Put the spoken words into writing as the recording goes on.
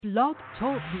Blog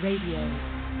Talk Radio.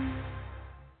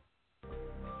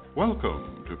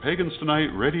 Welcome to Pagans Tonight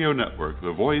Radio Network,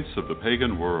 the voice of the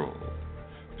pagan world.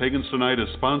 Pagans Tonight is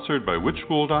sponsored by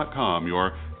witchschool.com,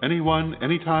 your anyone,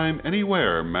 anytime,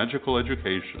 anywhere magical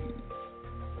education.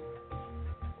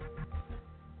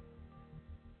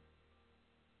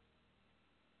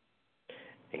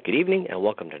 And good evening and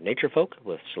welcome to Nature Folk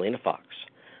with Selena Fox,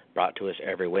 brought to us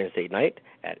every Wednesday night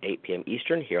at 8 p.m.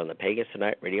 Eastern here on the Pagans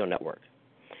Tonight Radio Network.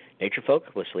 Nature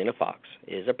Folk with Selena Fox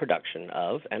is a production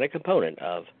of and a component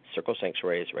of Circle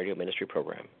Sanctuary's radio ministry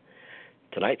program.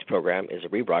 Tonight's program is a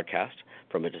rebroadcast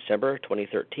from a December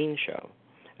 2013 show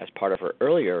as part of her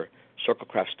earlier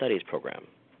Circlecraft Studies program.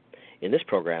 In this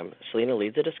program, Selena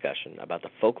leads a discussion about the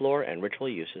folklore and ritual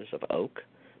uses of oak,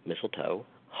 mistletoe,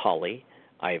 holly,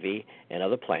 ivy, and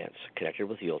other plants connected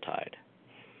with Yuletide.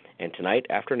 And tonight,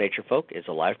 after Nature Folk, is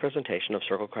a live presentation of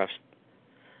Circle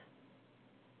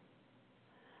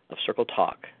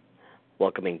Talk,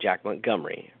 welcoming Jack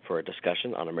Montgomery for a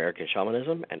discussion on American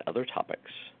shamanism and other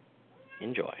topics.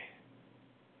 Enjoy.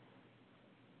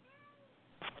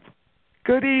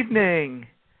 Good evening.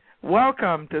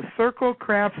 Welcome to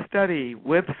Circlecraft Study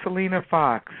with Selena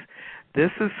Fox.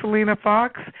 This is Selena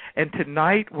Fox, and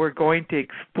tonight we're going to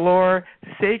explore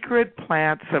sacred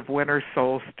plants of winter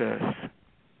solstice.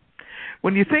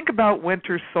 When you think about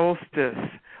winter solstice,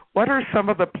 what are some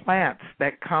of the plants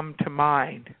that come to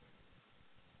mind?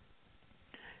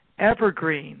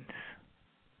 Evergreens,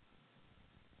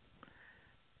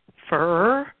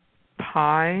 fir,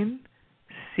 pine,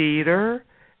 cedar,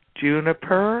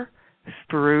 juniper,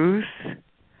 spruce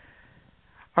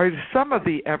are some of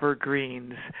the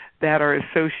evergreens that are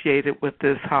associated with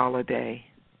this holiday.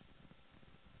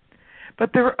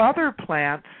 But there are other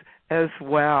plants as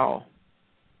well,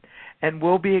 and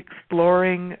we'll be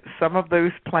exploring some of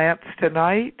those plants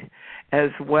tonight, as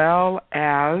well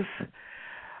as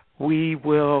we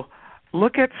will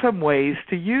look at some ways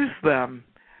to use them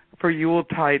for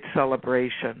Yuletide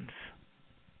celebrations.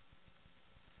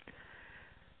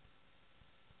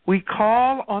 We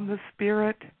call on the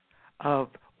spirit of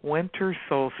winter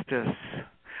solstice.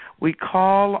 We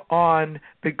call on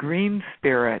the green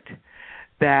spirit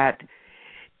that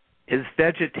is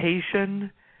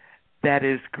vegetation, that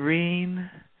is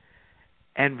green,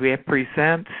 and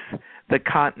represents the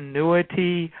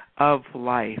continuity of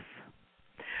life.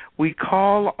 We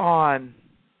call on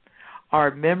our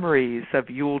memories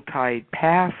of Yuletide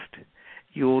past,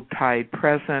 Yuletide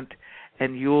present,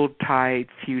 and Yuletide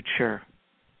future.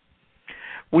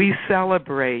 We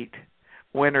celebrate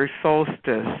winter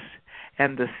solstice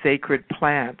and the sacred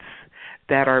plants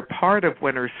that are part of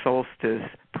winter solstice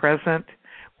present,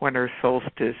 winter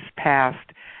solstice past,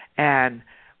 and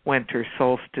winter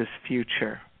solstice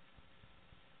future.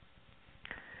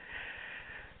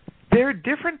 There are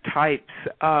different types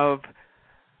of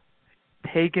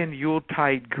pagan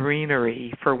Yuletide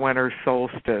greenery for winter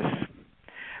solstice.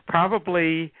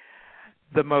 Probably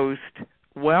the most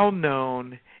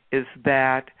well-known is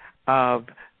that of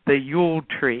the Yule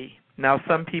tree. Now,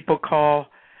 some people call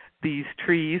these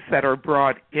trees that are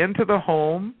brought into the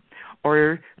home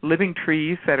or living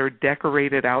trees that are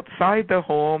decorated outside the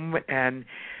home and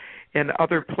in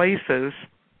other places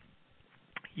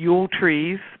Yule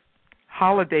trees,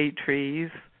 holiday trees,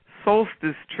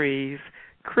 solstice trees,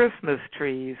 Christmas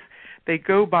trees. They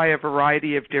go by a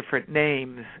variety of different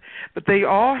names, but they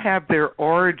all have their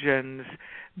origins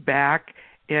back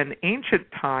in ancient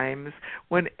times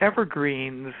when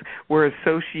evergreens were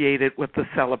associated with the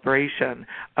celebration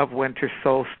of winter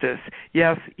solstice.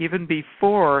 Yes, even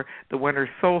before the winter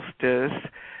solstice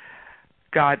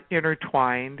got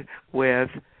intertwined with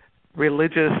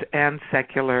religious and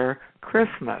secular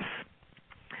Christmas.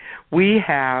 We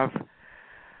have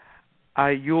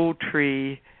a Yule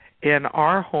tree in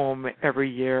our home every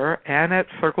year, and at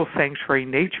Circle Sanctuary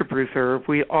Nature Preserve,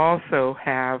 we also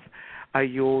have a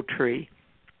Yule tree.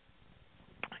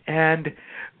 And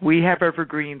we have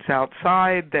evergreens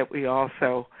outside that we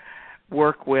also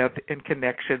work with in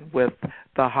connection with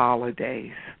the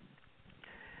holidays.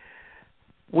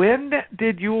 When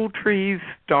did Yule trees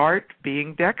start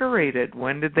being decorated?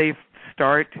 When did they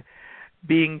start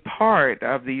being part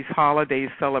of these holiday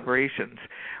celebrations?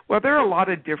 Well, there are a lot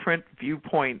of different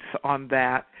viewpoints on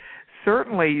that.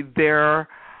 Certainly there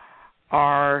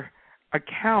are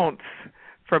accounts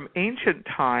from ancient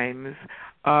times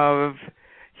of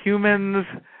humans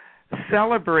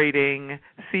celebrating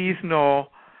seasonal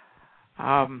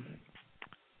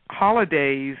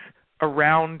holidays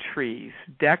around trees,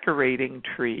 decorating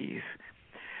trees.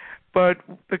 But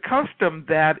the custom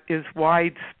that is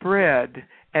widespread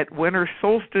at winter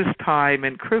solstice time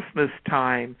and Christmas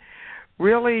time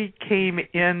really came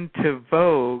into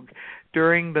vogue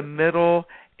during the middle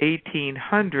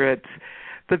 1800s,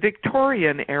 the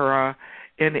Victorian era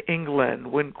in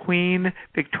England, when Queen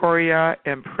Victoria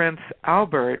and Prince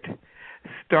Albert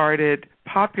started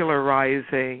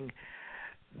popularizing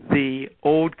the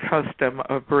old custom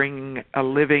of bringing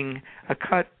a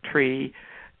cut tree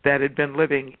that had been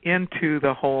living into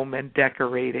the home and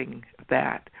decorating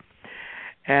that.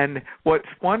 And what's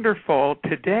wonderful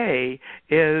today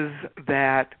is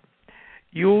that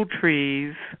Yule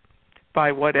trees,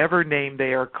 by whatever name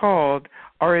they are called,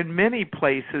 are in many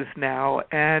places now,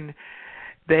 and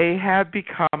they have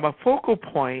become a focal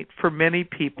point for many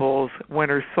people's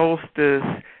winter solstice,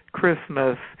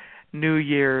 Christmas, New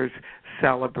Year's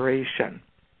celebration.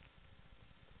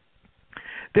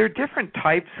 There are different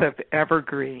types of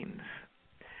evergreens.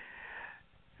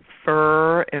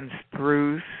 Fir and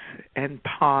spruce and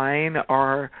pine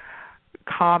are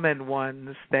common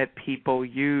ones that people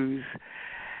use.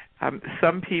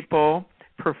 Some people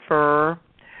prefer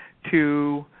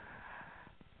to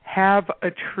have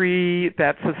a tree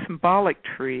that's a symbolic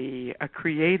tree, a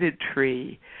created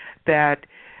tree that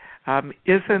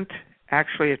isn't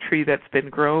actually a tree that's been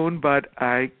grown, but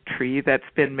a tree that's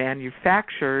been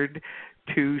manufactured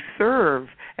to serve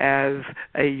as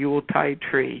a Yuletide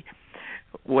tree.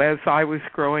 As I was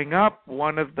growing up,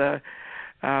 one of the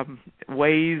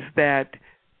ways that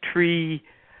tree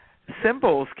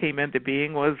symbols came into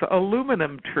being was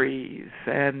aluminum trees,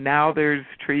 and now there's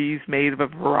trees made of a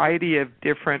variety of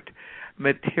different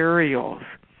materials.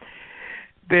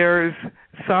 There's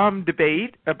some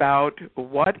debate about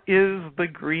what is the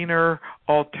greener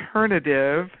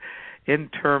alternative in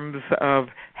terms of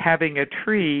having a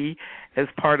tree as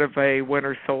part of a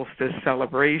winter solstice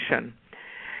celebration.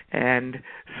 And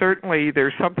certainly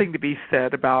there's something to be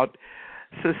said about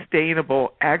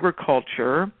sustainable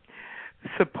agriculture,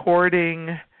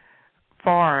 supporting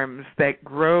farms that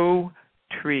grow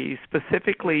trees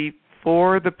specifically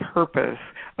for the purpose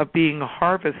of being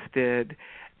harvested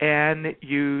and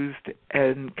used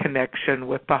in connection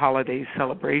with the holiday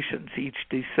celebrations each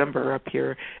December up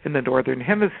here in the Northern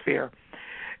Hemisphere.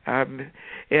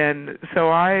 And so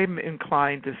I'm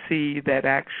inclined to see that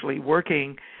actually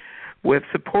working with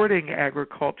supporting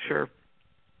agriculture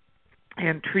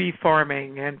and tree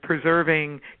farming and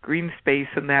preserving green space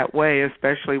in that way,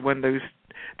 especially when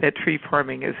that tree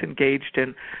farming is engaged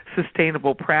in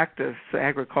sustainable practice,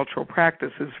 agricultural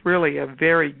practice, is really a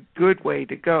very good way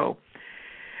to go.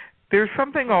 There's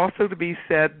something also to be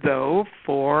said, though,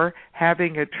 for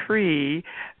having a tree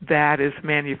that is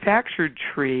manufactured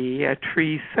tree, a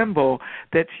tree symbol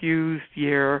that's used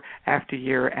year after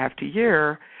year after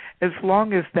year, as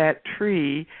long as that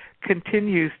tree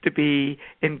continues to be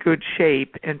in good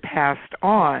shape and passed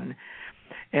on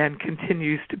and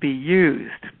continues to be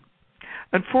used.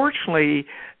 Unfortunately,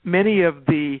 many of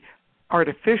the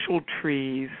artificial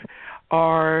trees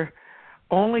are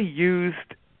only used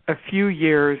a few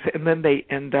years and then they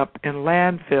end up in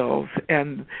landfills,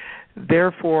 and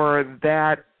therefore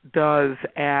that does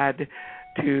add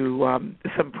to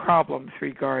some problems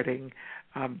regarding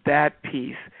that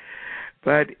piece.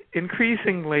 But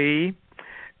increasingly,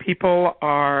 people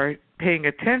are paying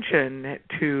attention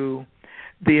to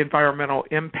the environmental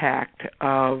impact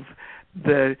of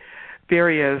the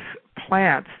various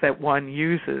plants that one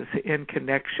uses in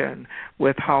connection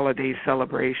with holiday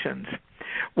celebrations.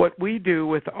 What we do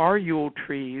with our Yule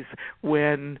trees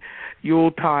when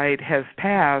Yuletide has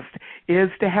passed is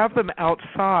to have them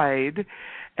outside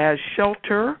as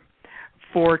shelter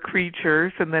for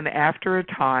creatures, and then after a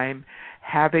time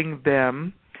having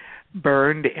them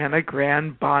burned in a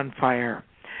grand bonfire.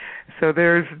 So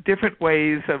there's different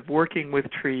ways of working with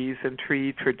trees and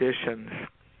tree traditions.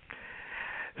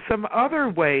 Some other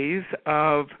ways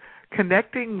of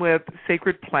connecting with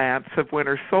sacred plants of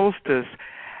winter solstice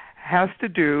has to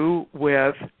do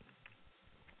with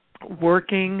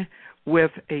working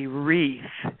with a wreath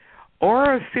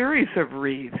or a series of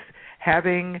wreaths,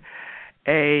 having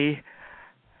a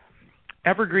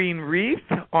evergreen wreath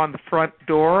on the front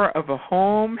door of a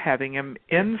home, having them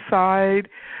inside,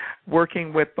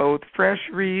 working with both fresh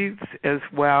wreaths as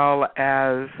well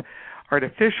as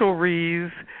artificial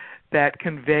wreaths that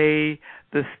convey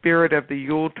the spirit of the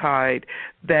Yuletide,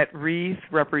 that wreath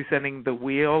representing the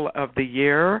wheel of the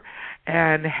year,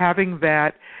 and having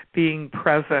that being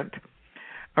present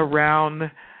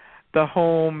around the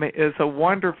home is a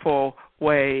wonderful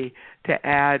way to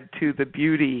add to the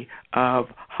beauty of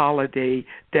holiday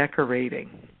decorating.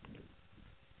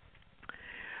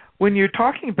 When you're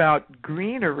talking about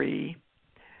greenery,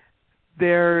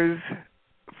 there's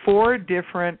 4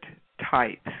 different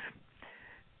types.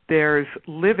 There's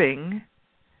living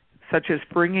such as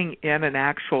bringing in an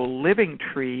actual living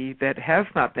tree that has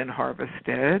not been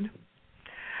harvested.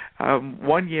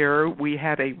 One year we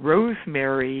had a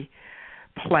rosemary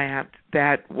plant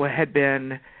that had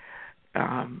been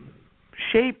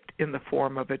shaped in the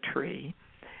form of a tree,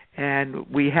 and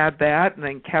we had that and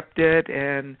then kept it,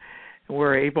 and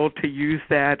were able to use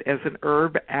that as an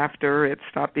herb after it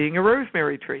stopped being a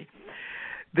rosemary tree.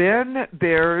 Then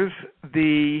there's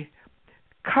the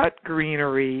cut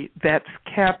greenery that's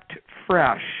kept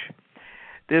fresh.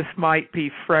 This might be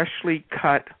freshly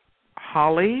cut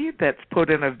holly that's put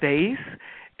in a vase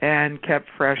and kept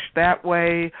fresh that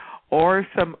way, or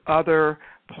some other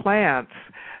plants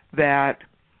that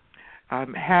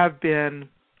have been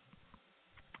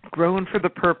grown for the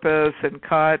purpose and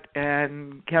cut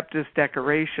and kept as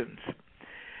decorations.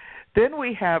 Then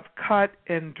we have cut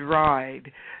and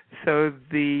dried. So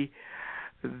the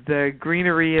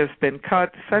greenery has been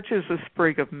cut, such as a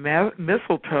sprig of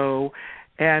mistletoe,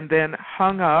 and then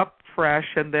hung up fresh,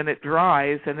 and then it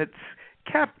dries, and it's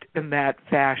kept in that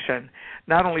fashion,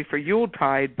 not only for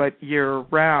Yuletide, but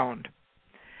year-round.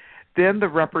 Then the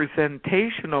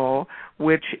representational,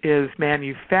 which is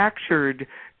manufactured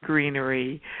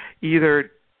greenery,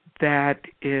 either that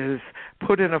is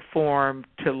put in a form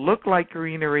to look like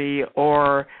greenery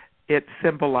or it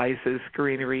symbolizes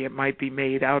greenery. It might be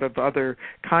made out of other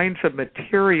kinds of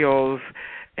materials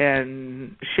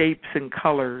and shapes and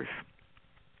colors.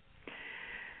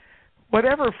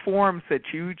 Whatever forms that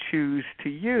you choose to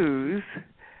use,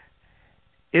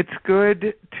 it's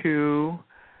good to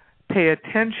pay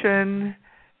attention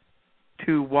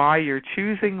to why you're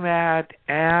choosing that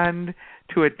and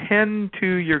to attend to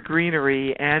your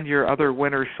greenery and your other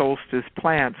winter solstice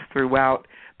plants throughout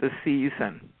the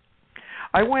season.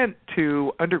 I went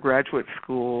to undergraduate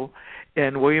school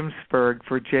in Williamsburg,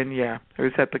 Virginia. I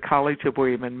was at the College of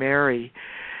William and Mary.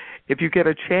 If you get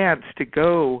a chance to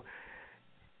go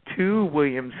to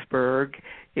Williamsburg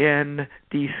in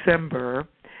December,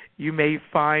 you may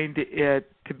find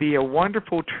it to be a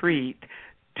wonderful treat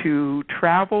to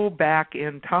travel back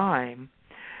in time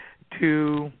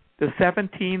to the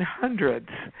 1700s,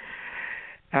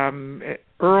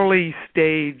 early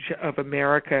stage of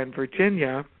America and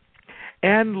Virginia,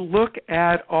 and look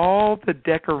at all the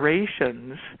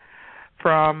decorations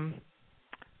from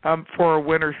for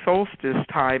winter solstice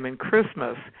time and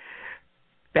Christmas.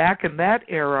 Back in that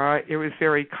era, it was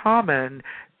very common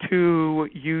to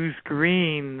use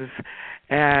greens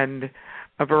and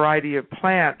a variety of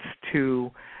plants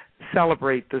to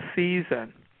celebrate the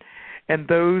season. And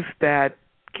those that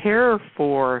care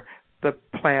for the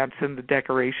plants and the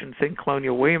decorations in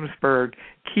Colonial Williamsburg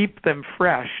keep them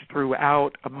fresh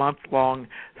throughout a month-long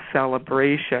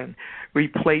celebration,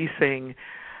 replacing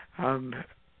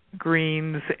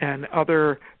greens and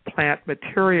other plant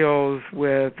materials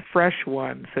with fresh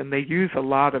ones, and they use a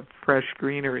lot of fresh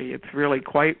greenery. It's really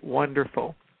quite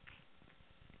wonderful.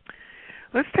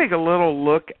 Let's take a little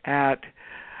look at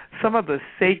some of the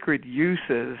sacred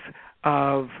uses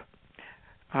of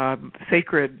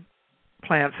sacred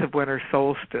plants of winter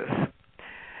solstice.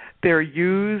 They're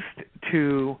used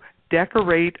to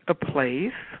decorate a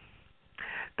place.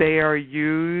 They are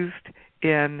used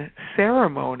in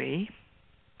ceremony.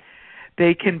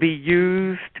 They can be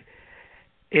used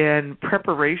in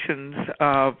preparations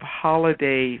of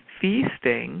holiday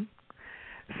feasting,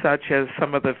 such as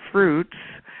some of the fruits.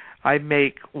 I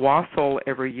make wassail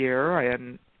every year,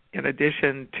 and in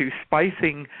addition to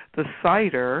spicing the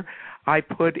cider, I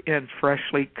put in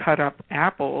freshly cut up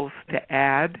apples to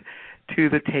add to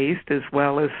the taste, as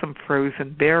well as some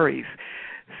frozen berries.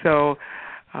 So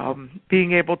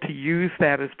being able to use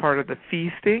that as part of the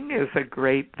feasting is a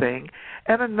great thing.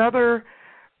 And another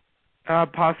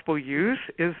possible use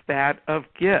is that of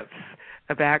gifts,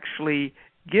 of actually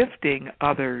gifting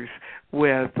others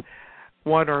with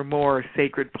one or more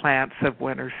sacred plants of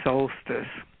winter solstice.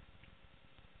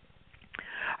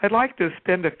 I'd like to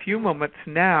spend a few moments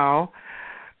now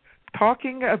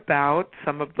talking about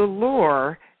some of the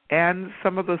lore and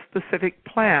some of the specific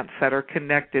plants that are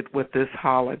connected with this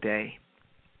holiday.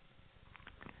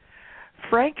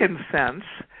 Frankincense,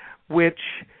 which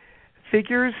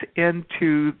figures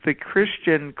into the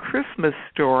Christian Christmas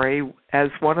story as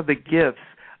one of the gifts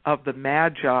of the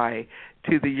Magi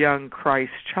to the young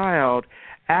Christ child,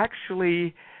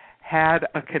 actually had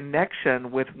a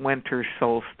connection with winter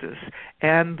solstice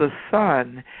and the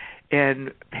sun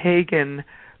in pagan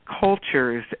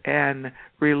cultures and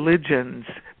religions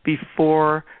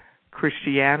before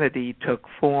Christianity took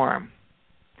form.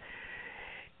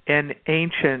 In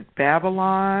ancient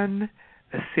Babylon,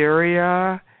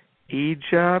 Assyria,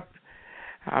 Egypt,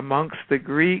 Amongst the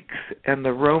Greeks and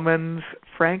the Romans,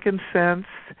 frankincense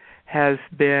has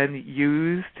been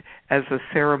used as a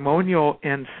ceremonial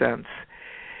incense.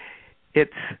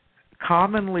 It's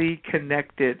commonly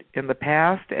connected in the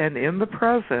past and in the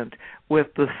present with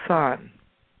the sun.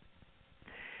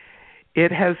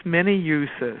 It has many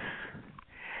uses.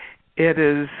 It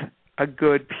is a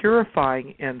good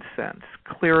purifying incense,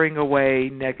 clearing away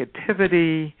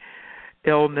negativity,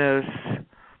 illness,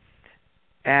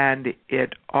 and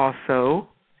it also,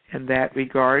 in that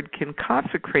regard, can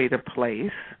consecrate a place,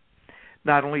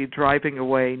 not only driving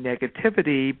away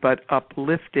negativity, but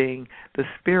uplifting the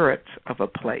spirits of a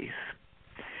place.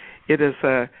 It is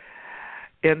an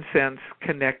incense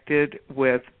connected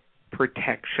with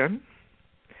protection,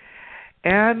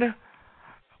 and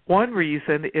one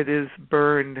reason it is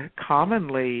burned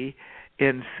commonly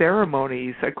in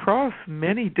ceremonies across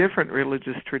many different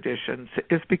religious traditions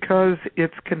is because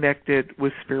it's connected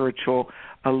with spiritual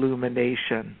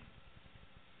illumination.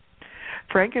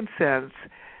 Frankincense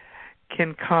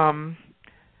can come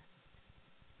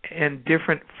in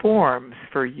different forms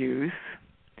for use.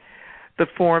 The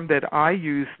form that I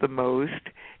use the most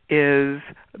is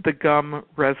the gum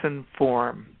resin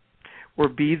form, where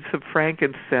beads of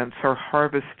frankincense are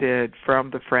harvested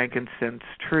from the frankincense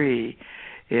tree.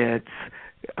 It's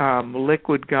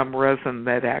liquid gum resin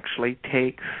that actually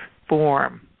takes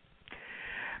form.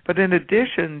 But in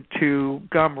addition to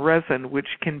gum resin, which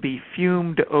can be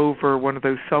fumed over one of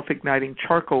those self-igniting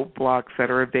charcoal blocks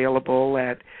that are available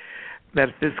at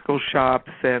metaphysical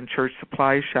shops and church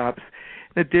supply shops,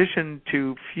 in addition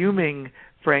to fuming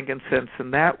frankincense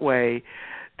in that way,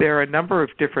 there are a number of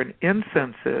different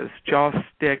incenses, joss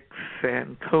sticks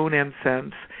and cone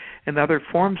incense, and other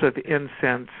forms of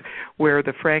incense where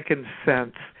the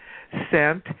frankincense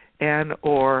scent and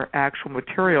or actual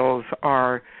materials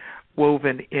are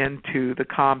woven into the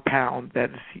compound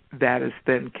that is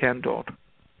then kindled.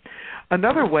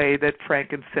 Another way that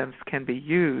frankincense can be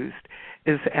used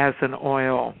is as an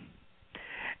oil,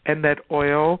 and that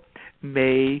oil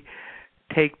may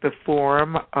take the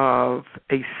form of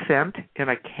a scent in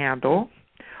a candle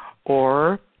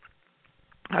or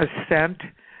a scent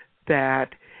that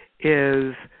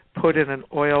is put in an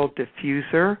oil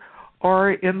diffuser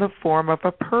or in the form of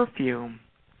a perfume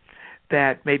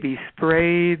that may be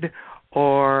sprayed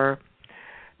or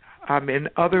in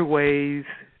other ways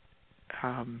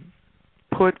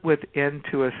put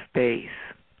into a space.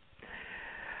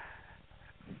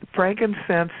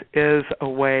 Frankincense is a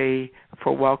way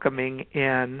for welcoming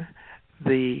in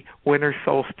the winter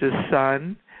solstice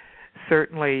sun.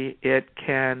 Certainly it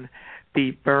can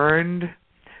be burned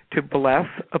to bless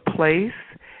a place.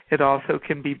 It also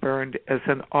can be burned as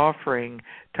an offering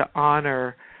to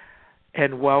honor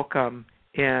and welcome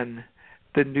in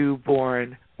the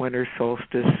newborn winter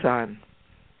solstice sun.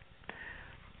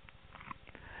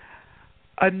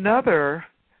 Another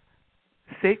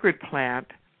sacred plant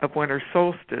of winter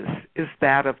solstice is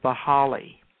that of the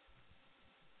holly.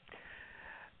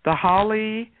 The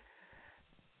holly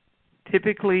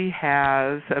typically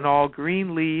has an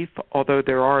all-green leaf, although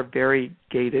there are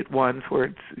variegated ones where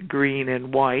it's green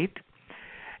and white,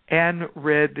 and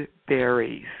red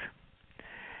berries.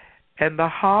 And the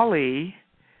holly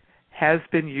has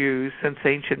been used since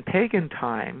ancient pagan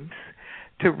times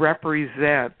to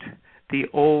represent the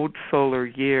old solar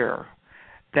year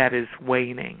that is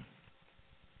waning.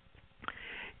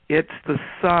 It's the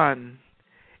sun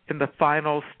in the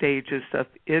final stages of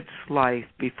its life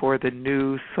before the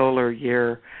new solar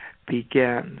year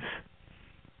begins.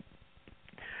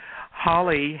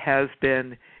 Holly has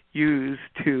been used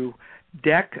to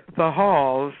deck the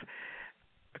halls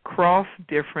across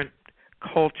different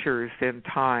cultures and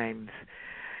times.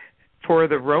 For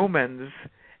the Romans,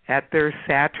 at their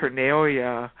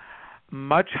Saturnalia,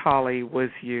 much holly was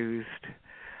used.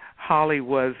 Holly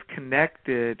was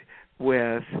connected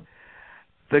with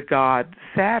the god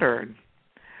Saturn,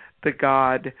 the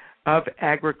god of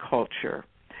agriculture,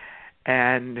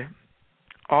 and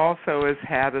also has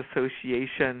had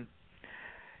association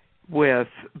with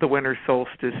the winter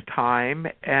solstice time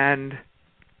and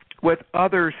with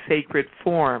other sacred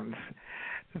forms.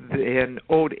 In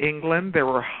Old England, there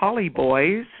were holly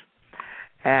boys,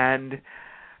 and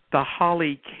the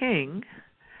holly king,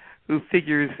 who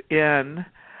figures in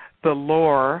the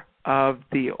lore of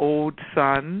the old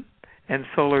sun and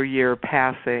solar year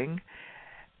passing,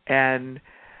 and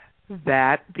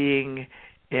that being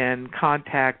in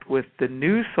contact with the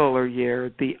new solar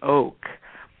year, the oak.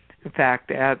 In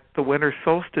fact, at the winter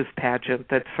solstice pageant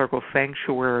that Circle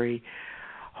Sanctuary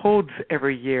holds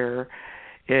every year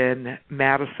in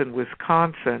Madison,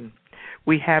 Wisconsin,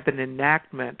 we have an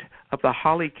enactment of the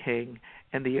Holly King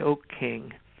and the Oak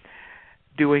King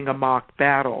doing a mock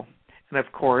battle. And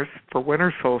of course, for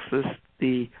winter solstice,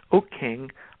 the Oak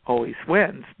King always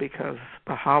wins because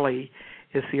the holly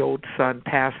is the old sun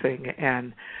passing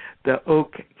and the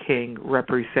Oak King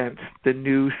represents the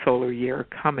new solar year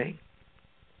coming.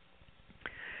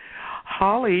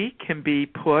 Holly can be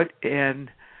put in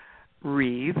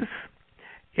wreaths.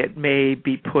 It may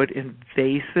be put in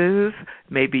vases,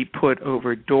 may be put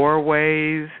over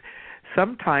doorways.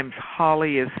 Sometimes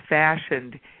holly is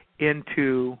fashioned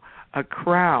into a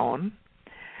crown.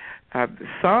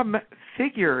 Some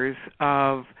figures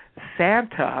of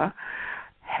Santa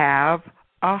have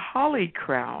a holly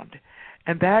crown,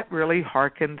 and that really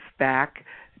harkens back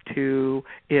to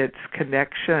its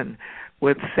connection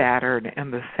with Saturn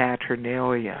and the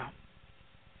Saturnalia.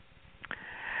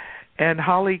 And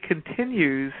holly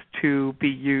continues to be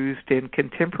used in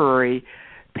contemporary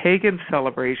pagan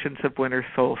celebrations of winter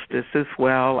solstice as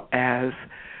well as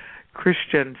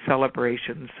Christian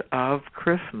celebrations of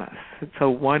Christmas. It's a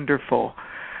wonderful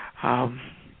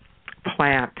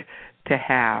plant to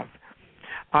have.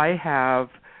 I have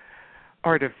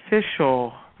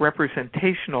artificial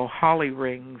representational holly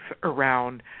rings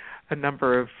around a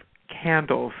number of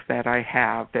candles that I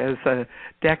have as a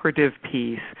decorative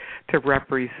piece to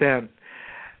represent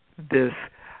this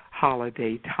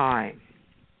holiday time.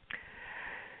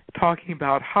 Talking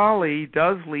about holly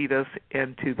does lead us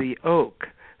into the oak,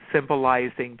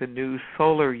 symbolizing the new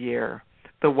solar year,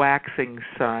 the waxing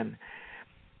sun.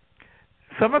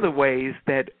 Some of the ways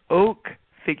that oak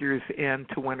figures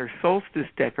into winter solstice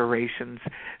decorations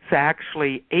is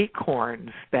actually acorns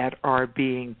that are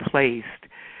being placed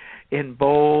in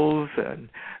bowls and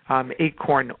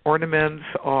acorn ornaments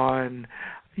on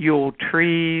Yule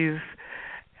trees.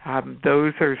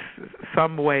 Those are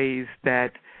some ways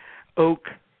that oak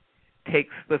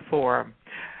takes the form.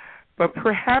 But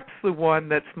perhaps the one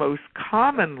that's most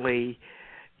commonly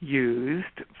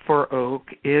used for oak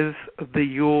is the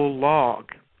Yule log.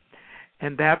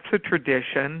 And that's a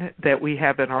tradition that we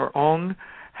have in our own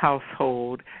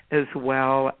household as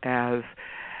well as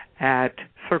at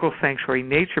Circle Sanctuary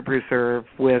Nature Preserve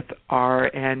with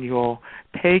our annual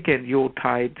pagan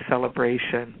Yuletide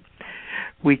celebration.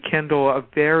 We kindle a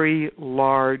very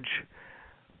large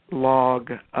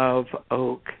log of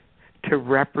oak to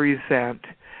represent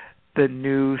the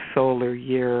new solar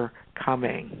year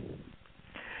coming.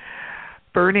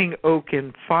 Burning oak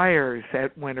in fires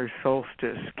at winter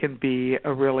solstice can be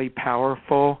a really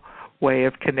powerful way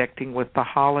of connecting with the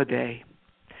holiday.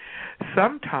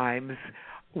 Sometimes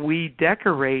we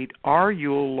decorate our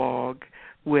Yule log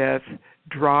with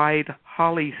dried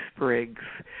holly sprigs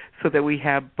so that we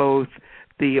have both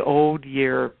the old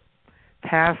year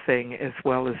passing as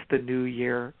well as the new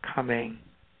year coming.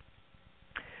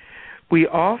 We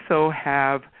also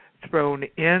have thrown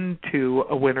into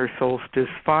a winter solstice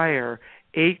fire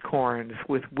acorns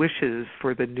with wishes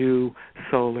for the new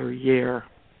solar year.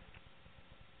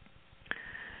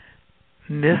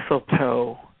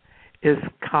 Mistletoe is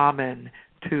common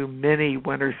to many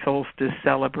winter solstice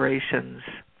celebrations.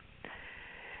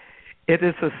 It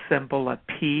is a symbol of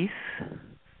peace,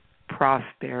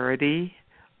 prosperity,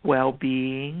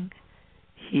 well-being,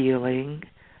 healing,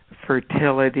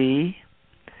 fertility.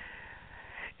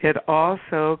 It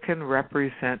also can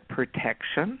represent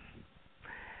protection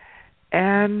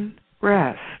and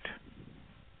rest.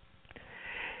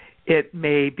 It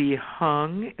may be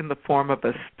hung in the form of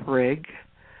a sprig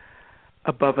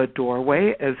above a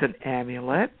doorway as an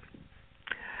amulet.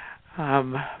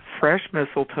 Fresh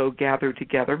mistletoe gathered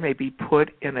together may be put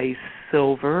in a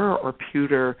silver or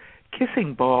pewter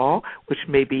kissing ball, which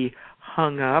may be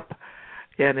hung up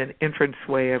in an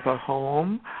entranceway of a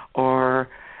home or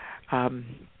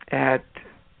at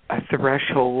a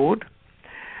threshold.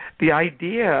 The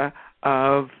idea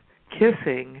of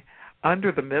kissing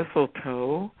under the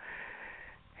mistletoe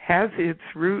has its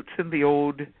roots in the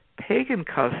old pagan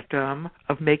custom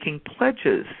of making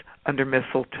pledges under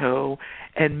mistletoe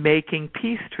and making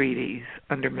peace treaties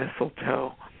under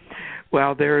mistletoe.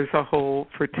 Well, there's a whole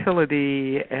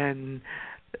fertility and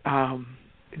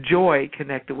joy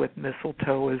connected with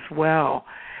mistletoe as well.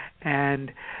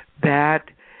 And that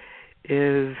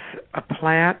is a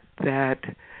plant that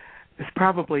is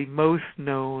probably most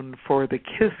known for the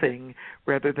kissing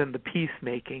rather than the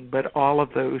peacemaking, but all of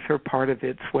those are part of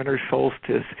its winter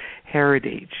solstice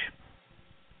heritage.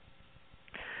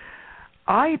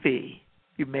 Ivy,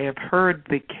 you may have heard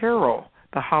the carol,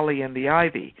 the holly and the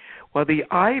ivy. Well, the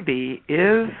ivy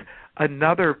is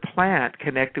another plant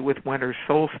connected with winter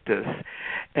solstice,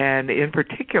 and in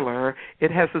particular, it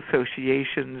has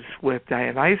associations with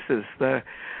Dionysus, the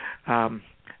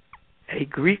a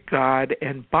Greek god,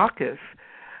 and Bacchus,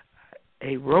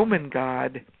 a Roman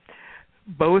god,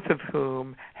 both of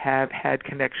whom have had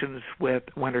connections with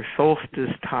winter solstice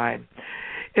time.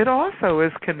 It also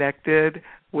is connected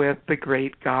with the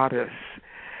great goddess,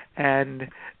 and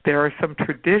there are some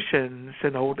traditions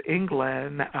in Old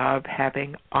England of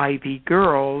having ivy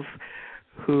girls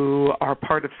who are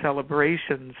part of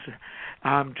celebrations,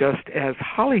 just as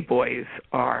holly boys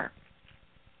are.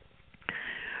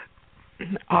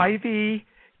 Ivy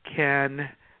can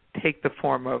take the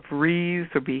form of wreaths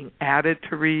or being added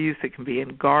to wreaths. It can be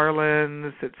in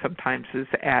garlands. It sometimes is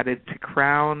added to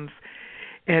crowns.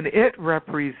 And it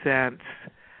represents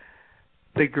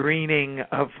the greening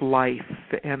of life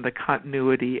and the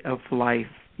continuity of life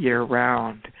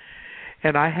year-round.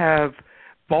 And I have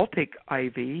Baltic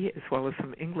ivy as well as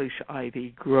some English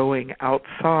ivy growing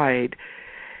outside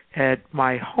at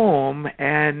my home,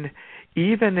 and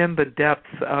even in the depths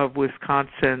of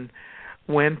Wisconsin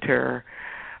winter,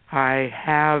 I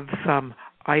have some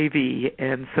ivy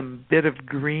and some bit of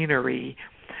greenery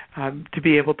to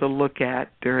be able to look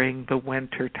at during the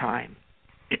winter time.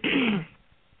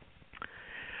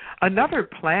 Another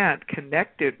plant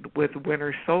connected with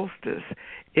winter solstice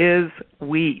is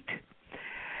wheat.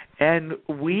 And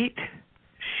wheat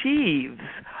sheaves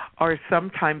are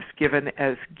sometimes given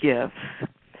as gifts.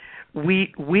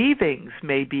 Wheat weavings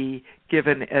may be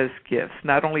given as gifts,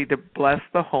 not only to bless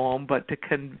the home, but to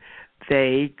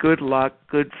convey good luck,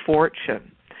 good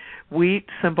fortune. Wheat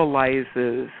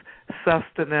symbolizes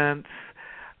sustenance,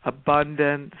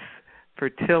 abundance,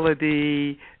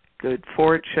 fertility, good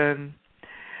fortune.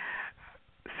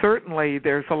 Certainly,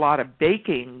 there's a lot of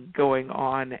baking going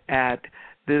on at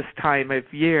this time of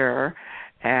year,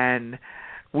 and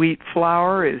wheat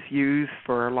flour is used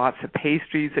for lots of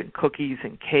pastries and cookies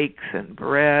and cakes and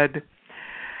bread.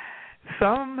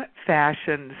 Some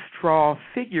fashion straw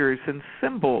figures and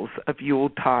symbols of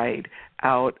Yuletide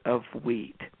out of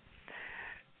wheat.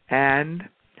 And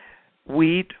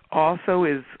wheat also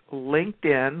is linked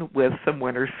in with some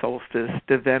winter solstice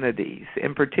divinities.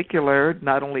 In particular,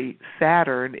 not only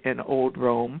Saturn in Old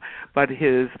Rome, but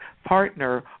his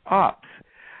partner Ops,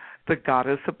 the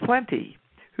goddess of plenty,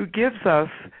 who gives us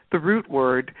the root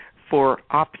word for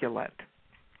opulent.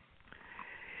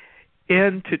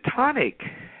 In Teutonic,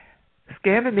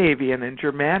 Scandinavian, and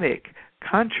Germanic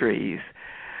countries,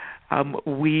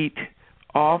 wheat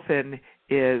often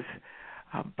is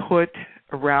put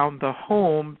around the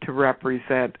home to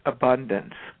represent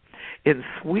abundance. In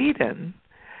Sweden,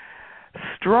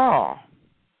 straw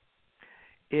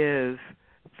is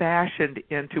fashioned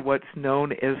into what's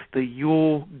known as the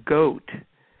Yule goat,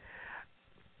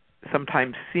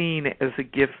 sometimes seen as a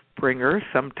gift bringer,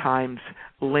 sometimes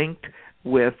linked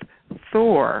with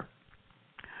Thor,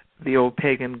 the old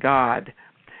pagan god.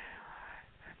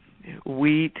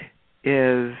 Wheat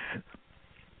is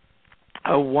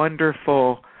a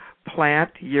wonderful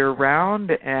plant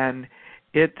year-round, and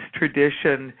its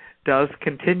tradition does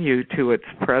continue to its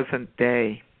present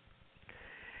day.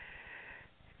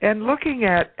 And looking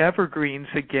at evergreens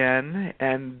again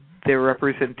and their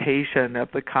representation of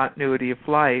the continuity of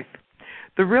life,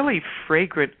 the really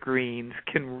fragrant greens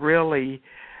can really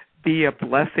be a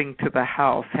blessing to the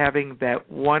house, having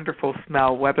that wonderful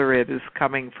smell, whether it is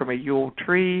coming from a Yule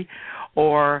tree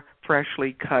or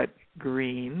freshly cut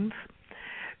greens.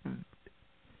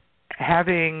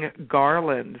 Having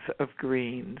garlands of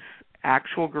greens,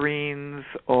 actual greens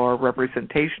or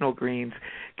representational greens,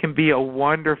 can be a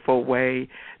wonderful way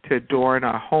to adorn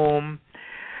a home.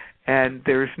 And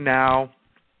there's now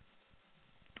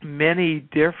many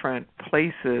different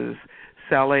places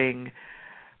selling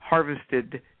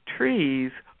harvested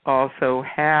trees also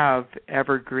have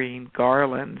evergreen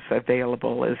garlands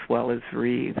available as well as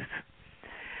wreaths.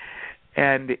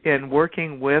 And in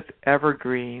working with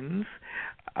evergreens,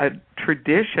 a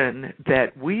tradition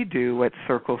that we do at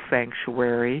Circle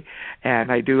Sanctuary,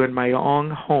 and I do in my own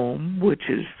home, which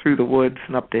is through the woods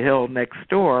and up the hill next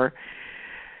door,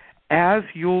 as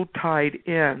Yuletide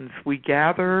ends, we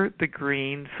gather the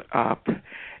greens up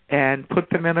and put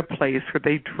them in a place where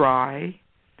they dry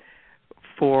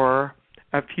for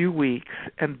a few weeks,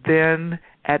 and then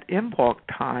at Imbolc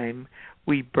time,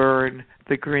 we burn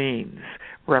the greens,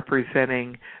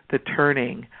 representing the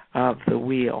turning of the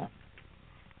wheel.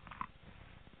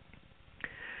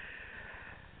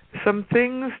 Some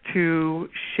things to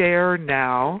share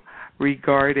now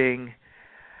regarding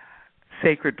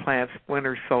sacred plants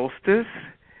winter solstice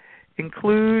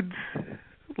includes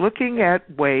looking at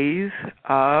ways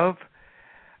of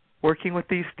working with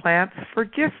these plants for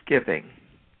gift giving.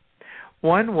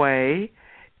 One way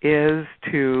is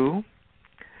to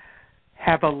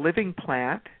have a living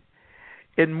plant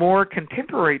In more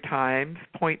contemporary times,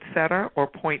 poinsettia or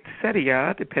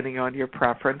poinsettia, depending on your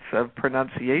preference of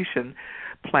pronunciation,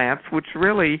 plants, which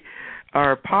really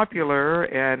are popular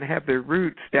and have their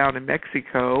roots down in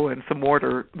Mexico and some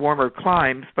warmer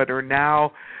climes, but are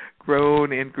now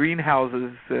grown in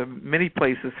greenhouses in many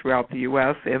places throughout the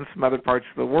U.S. and some other parts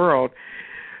of the world.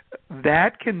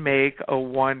 That can make a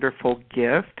wonderful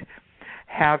gift,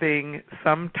 having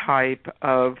some type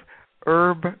of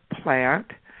herb plant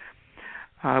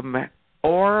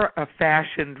or a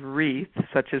fashioned wreath,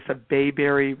 such as a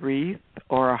bayberry wreath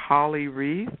or a holly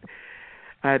wreath,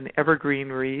 an evergreen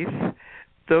wreath.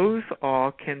 Those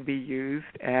all can be used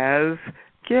as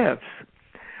gifts.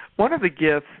 One of the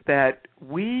gifts that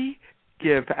we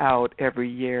give out every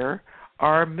year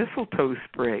are mistletoe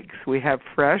sprigs. We have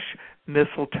fresh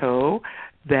mistletoe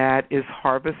that is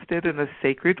harvested in a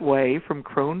sacred way from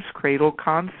Crone's Cradle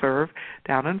Conserve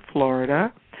down in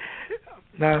Florida.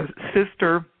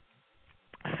 Sister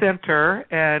Center,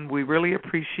 and we really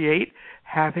appreciate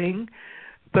having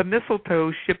the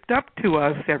mistletoe shipped up to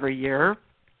us every year.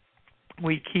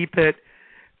 We keep it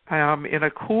in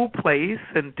a cool place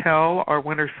until our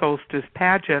winter solstice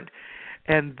pageant,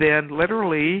 and then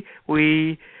literally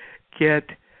we get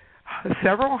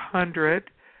several hundred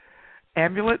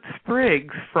amulet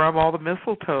sprigs from all the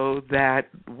mistletoe that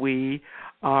we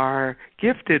are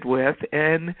gifted with,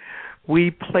 and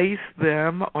we place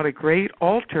them on a great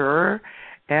altar,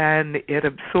 and it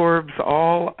absorbs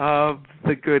all of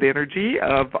the good energy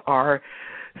of our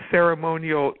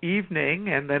ceremonial evening.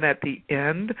 And then at the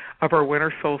end of our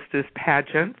winter solstice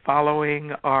pageant,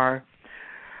 following our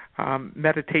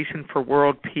meditation for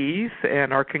world peace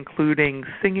and our concluding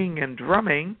singing and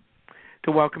drumming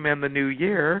to welcome in the new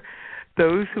year,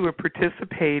 those who have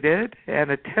participated and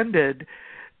attended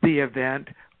the event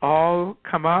all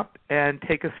come up and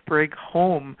take a sprig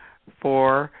home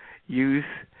for use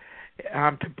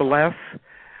to bless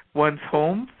one's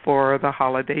home for the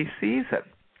holiday season.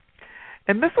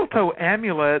 And mistletoe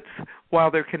amulets,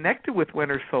 while they're connected with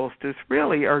winter solstice,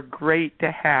 really are great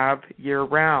to have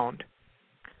year-round.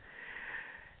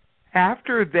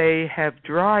 After they have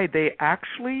dried, they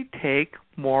actually take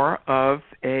more of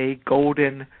a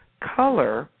golden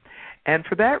color, and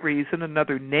for that reason,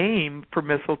 another name for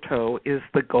mistletoe is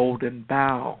the golden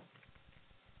bough.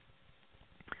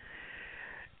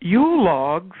 Yule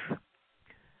logs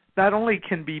not only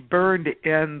can be burned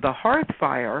in the hearth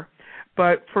fire,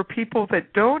 but for people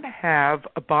that don't have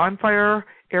a bonfire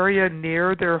area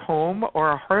near their home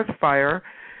or a hearth fire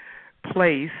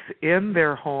place in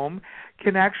their home,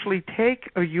 can actually take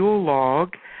a Yule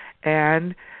log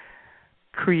and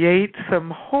create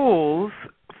some holes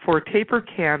for taper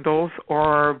candles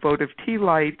or votive tea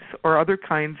lights or other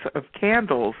kinds of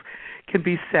candles can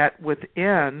be set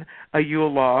within a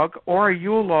Yule log, or a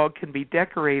Yule log can be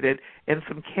decorated and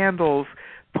some candles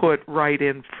put right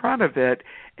in front of it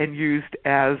and used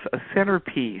as a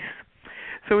centerpiece.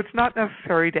 So it's not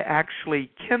necessary to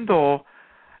actually kindle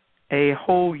a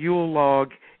whole Yule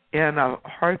log in a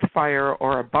hearth fire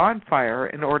or a bonfire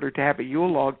in order to have a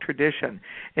Yule log tradition.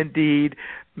 Indeed,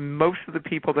 most of the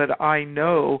people that I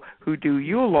know who do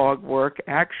Yule log work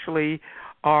actually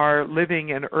are living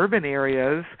in urban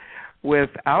areas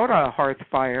without a hearth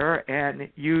fire and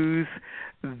use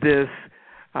this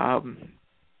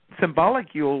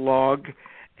symbolic Yule log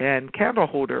and candle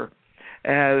holder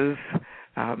as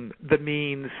the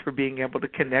means for being able to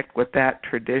connect with that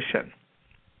tradition.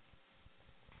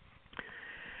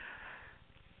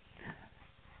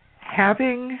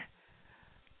 Having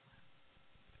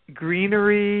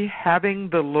greenery, having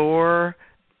the lore,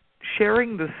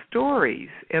 sharing the stories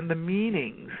and the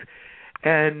meanings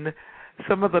and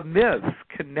some of the myths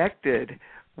connected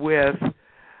with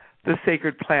the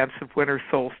sacred plants of winter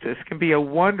solstice can be a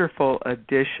wonderful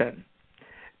addition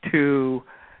to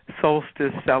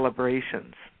solstice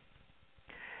celebrations.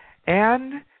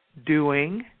 And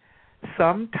doing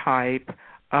some type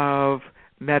of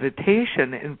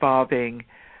meditation involving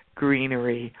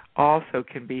greenery also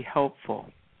can be helpful.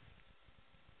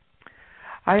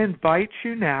 I invite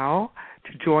you now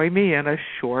to join me in a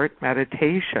short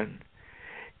meditation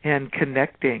in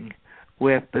connecting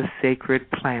with the sacred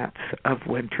plants of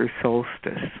winter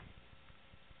solstice.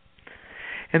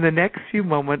 In the next few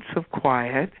moments of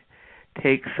quiet,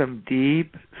 take some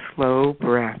deep, slow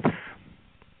breaths.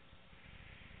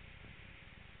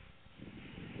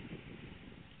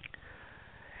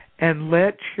 And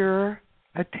let your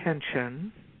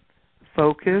attention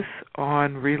focus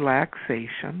on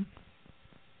relaxation,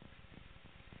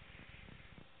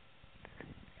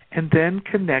 and then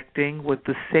connecting with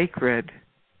the sacred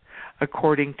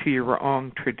according to your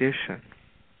own tradition.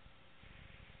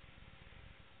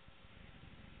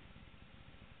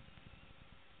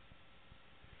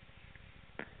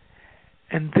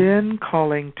 And then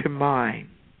calling to mind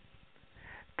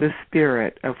the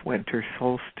spirit of winter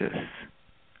solstice,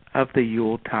 of the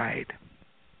Yuletide.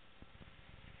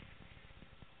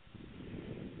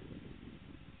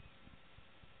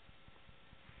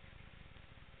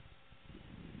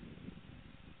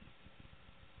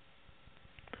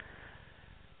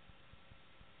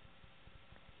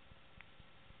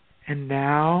 And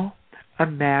now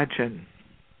imagine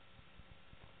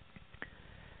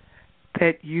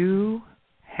that you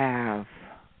have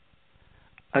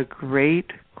a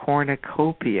great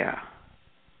cornucopia,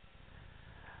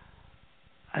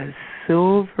 a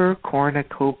silver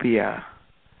cornucopia,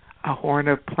 a horn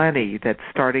of plenty that's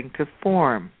starting to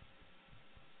form.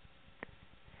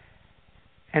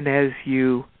 And as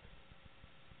you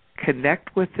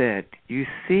connect with it, you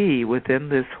see within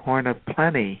this horn of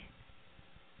plenty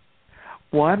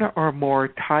one or more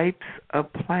types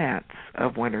of plants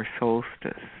of winter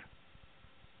solstice.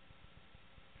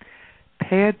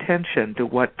 Pay attention to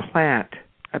what plant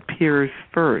appears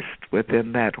first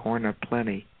within that horn of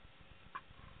plenty.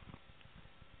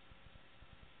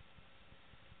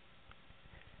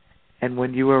 And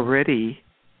when you are ready,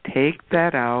 take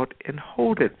that out and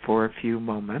hold it for a few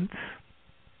moments.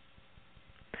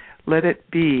 Let it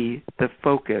be the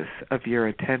focus of your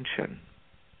attention.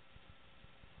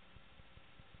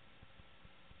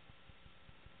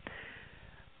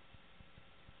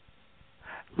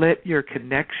 Let your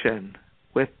connection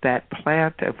with that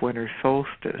plant of winter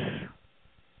solstice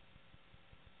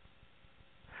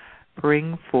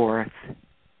bring forth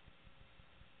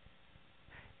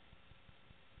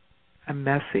a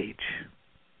message.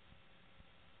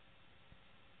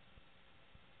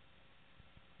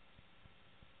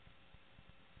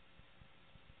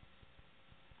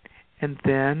 And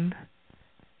then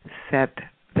set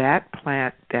that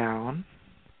plant down.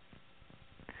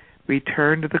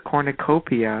 Return to the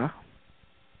cornucopia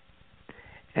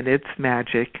and its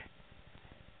magic,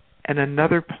 and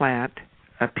another plant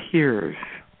appears.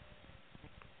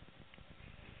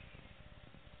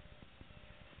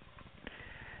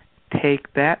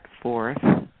 Take that forth,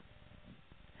 and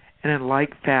in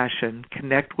like fashion,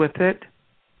 connect with it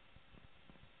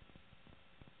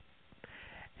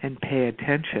and pay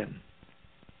attention.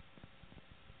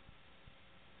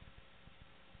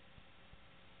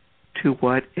 To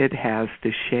what it has to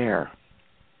share.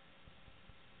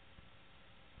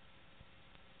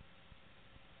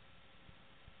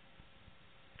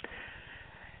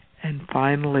 And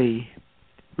finally,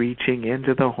 reaching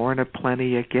into the horn of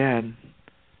plenty again,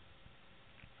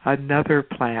 another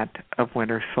plant of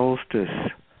winter solstice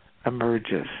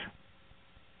emerges.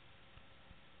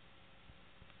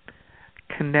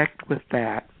 Connect with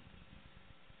that.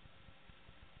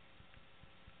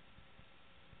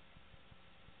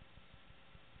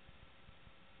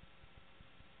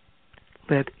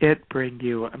 Let it bring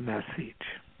you a message.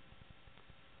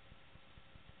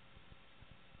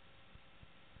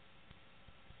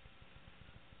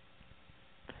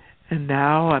 And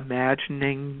now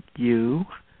imagining you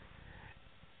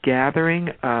gathering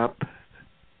up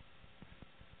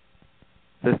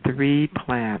the 3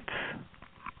 plants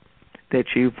that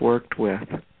you've worked with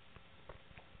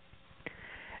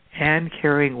and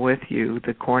carrying with you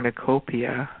the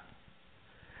cornucopia.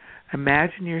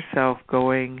 Imagine yourself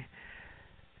going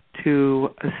to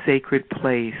a sacred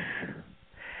place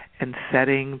and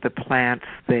setting the plants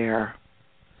there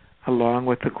along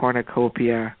with the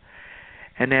cornucopia.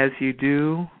 And as you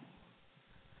do,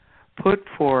 put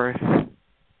forth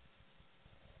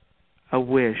a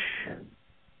wish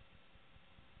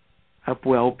of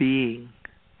well-being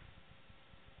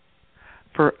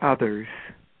for others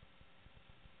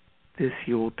this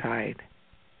Yuletide.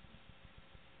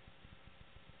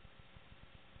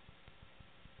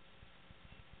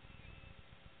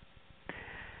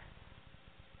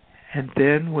 And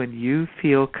then when you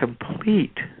feel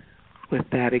complete with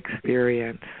that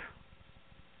experience,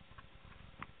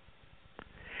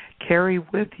 carry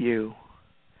with you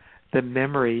the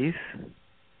memories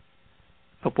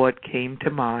of what came to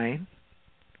mind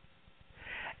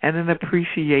and an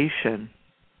appreciation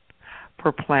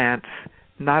for plants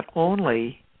not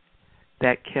only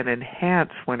that can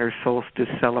enhance winter solstice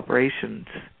celebrations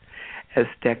as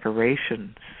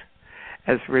decorations,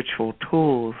 as ritual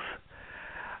tools,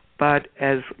 but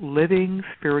as living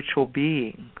spiritual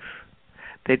beings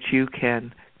that you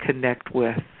can connect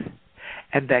with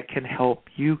and that can help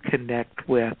you connect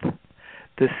with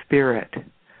the spirit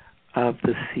of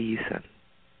the season.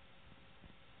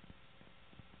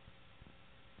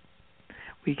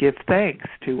 We give thanks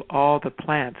to all the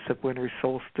plants of winter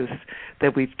solstice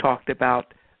that we've talked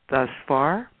about thus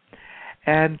far,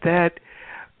 and that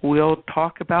we'll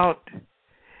talk about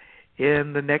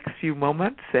in the next few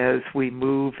moments as we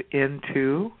move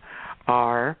into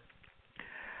our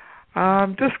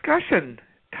discussion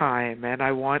time. And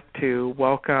I want to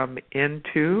welcome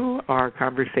into our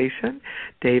conversation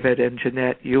David and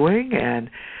Jeanette Ewing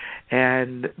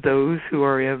and those who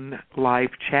are in live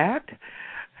chat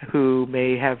who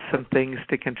may have some things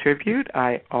to contribute.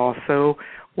 I also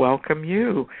welcome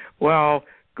you. Well,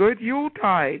 good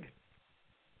Yuletide.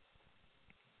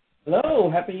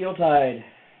 Hello, happy Yuletide.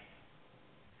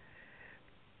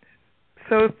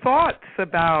 So thoughts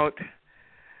about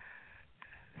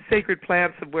sacred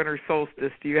plants of winter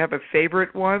solstice. Do you have a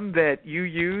favorite one that you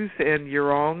use in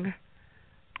your own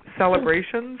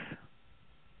celebrations?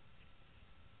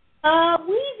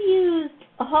 We've used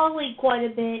holly quite a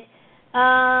bit.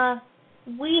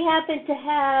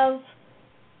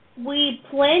 We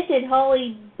planted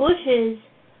holly bushes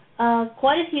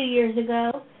quite a few years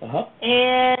ago,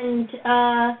 and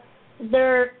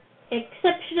they're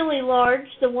exceptionally large.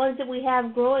 The ones that we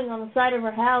have growing on the side of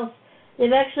our house,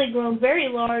 they've actually grown very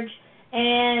large,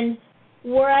 and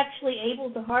we're actually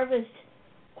able to harvest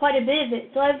quite a bit of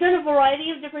it. So I've done a variety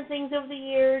of different things over the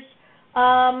years.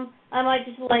 I might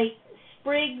just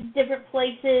sprigs different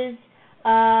places,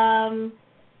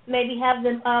 maybe have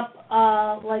them up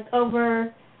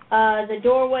over the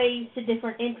doorways to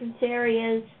different entrance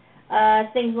areas,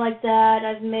 things like that.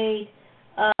 I've made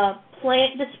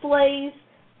plant displays,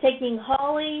 taking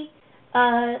holly,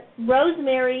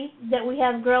 rosemary that we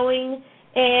have growing,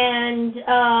 and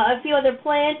a few other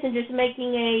plants, and just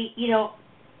making a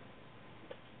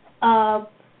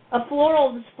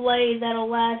floral display that'll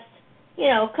last,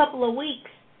 a couple of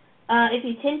weeks if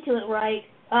you tend to it right.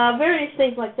 Various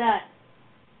things like that.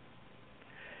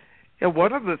 Yeah,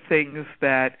 one of the things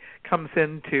that comes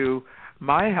into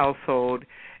my household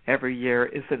every year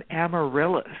is an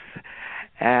amaryllis.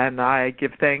 And I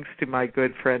give thanks to my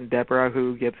good friend Deborah,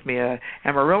 who gives me a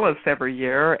amaryllis every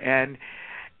year, and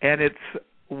it's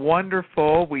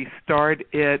wonderful. We start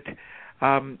it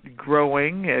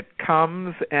growing. It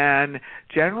comes, and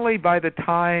generally by the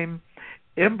time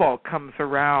Imbolc comes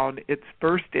around, it's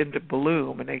burst into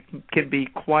bloom, and it can be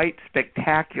quite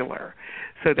spectacular.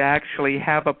 So to actually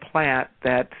have a plant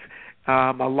that's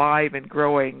alive and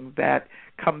growing that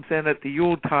comes in at the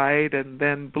Yuletide and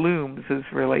then blooms is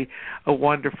really a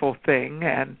wonderful thing,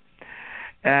 and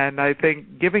I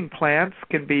think giving plants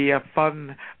can be a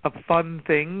fun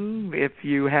thing if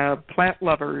you have plant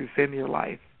lovers in your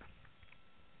life.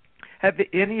 Have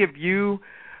any of you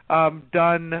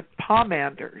done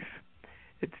pomanders?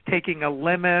 It's taking a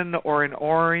lemon or an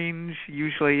orange,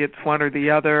 usually it's one or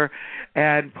the other,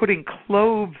 and putting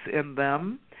cloves in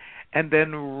them and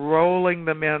then rolling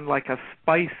them in like a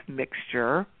spice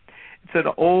mixture. It's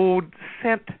an old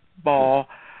scent ball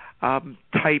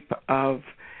type of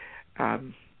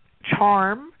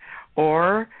charm,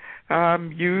 or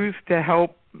used to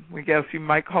help, I guess you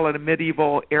might call it a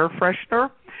medieval air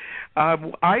freshener.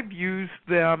 I've used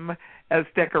them as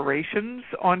decorations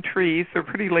on trees. They're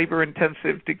pretty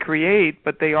labor-intensive to create,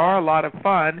 but they are a lot of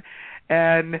fun.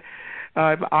 And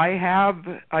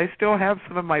I still have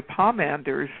some of my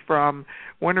pomanders from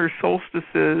winter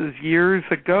solstices years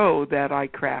ago that I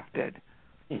crafted.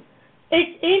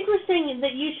 It's interesting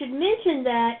that you should mention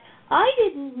that. I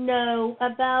didn't know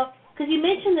about, because you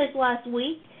mentioned this last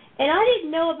week, and I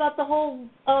didn't know about the whole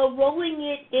rolling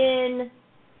it in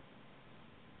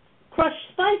crushed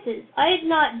spices. I had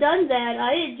not done that.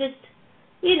 I had just,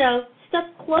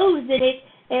 stuck cloves in it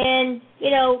and,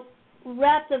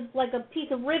 wrapped a piece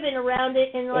of ribbon around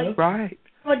it and right.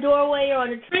 from a doorway or on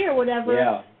a tree or whatever.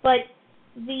 Yeah. But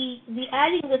the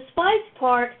adding the spice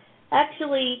part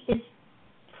actually is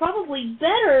probably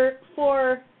better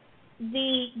for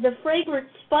the fragrant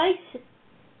spice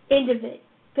end of it.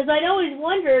 Because I'd always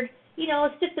wondered,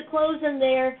 stick the cloves in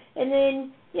there and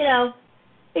then,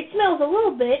 it smells a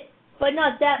little bit, but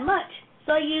not that much.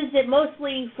 So I used it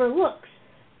mostly for looks.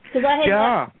 Because I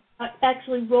had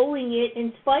actually rolling it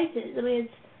in spices. I mean,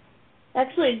 it's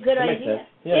actually a good idea.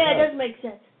 Yeah, it does make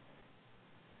sense.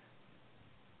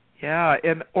 Yeah,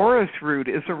 and orris root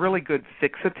is a really good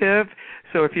fixative.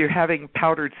 So if you're having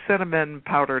powdered cinnamon,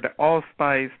 powdered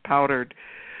allspice, powdered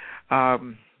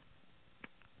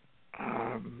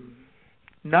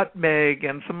nutmeg,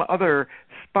 and some other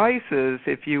spices,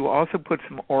 if you also put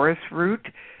some orris root,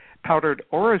 powdered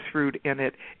orris root in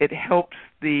it, it helps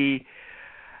the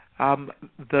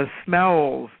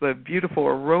smells, the beautiful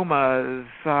aromas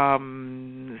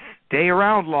stay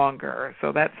around longer.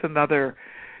 So that's another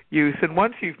use. And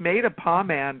once you've made a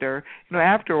pomander,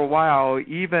 after a while,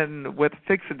 even with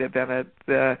fixative in it,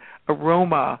 the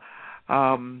aroma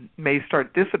may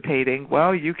start dissipating,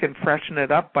 well, you can freshen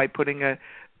it up by putting a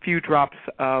few drops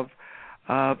of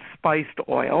spiced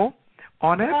oil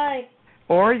on it. Right.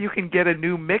 Or you can get a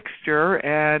new mixture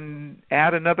and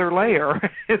add another layer.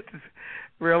 It's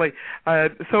really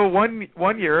so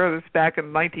one year, this back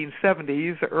in the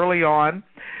 1970s, early on,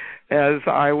 as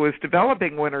I was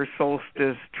developing winter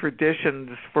solstice traditions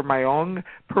for my own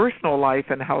personal life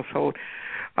and household,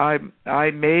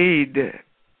 I made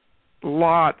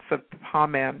lots of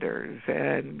pomanders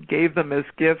and gave them as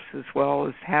gifts, as well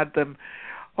as had them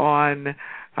on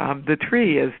the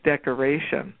tree as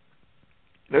decoration.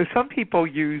 Now, some people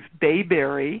use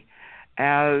bayberry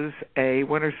as a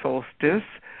winter solstice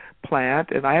plant,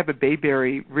 and I have a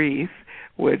bayberry wreath,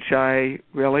 which I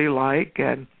really like,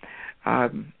 and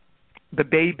the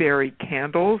bayberry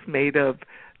candles made of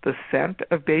the scent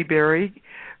of bayberry,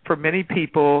 for many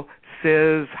people,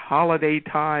 says holiday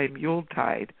time,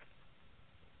 Yuletide.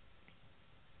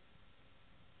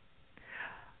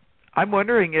 I'm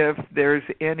wondering if there's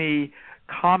any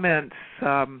comments,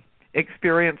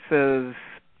 experiences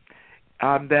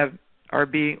that are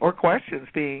being, or questions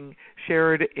being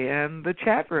shared in the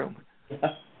chat room.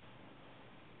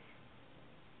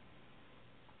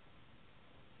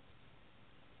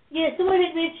 Yeah, someone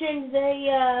had mentioned they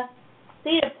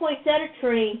had a poinsettia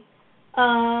tree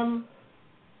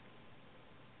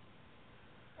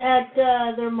at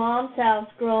their mom's house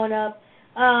growing up.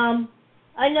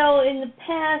 I know in the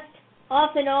past,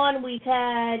 off and on, we've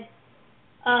had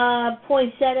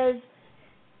poinsettias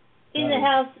in the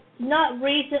house. Not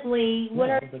recently. No,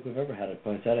 I don't think we've ever had a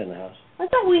poinsettia in the house. I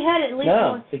thought we had at least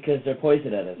one. No, because they're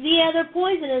poisonous. Yeah, they're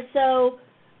poisonous, so,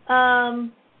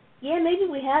 yeah, maybe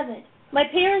we haven't. My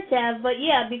parents have, but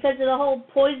yeah, because of the whole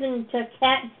poison to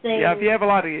cats thing. Yeah, if you have a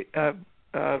lot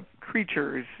of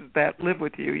creatures that live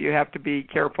with you, you have to be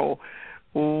careful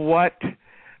what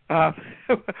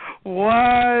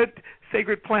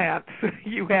sacred plants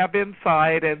you have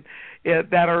inside and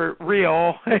that are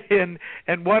real and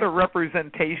what are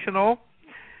representational.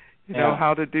 You know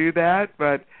how to do that,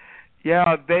 but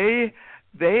yeah, they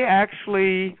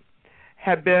actually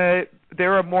have been.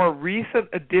 They're a more recent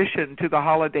addition to the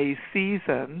holiday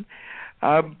season,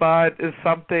 but is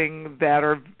something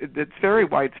that's very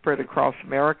widespread across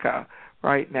America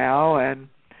right now, and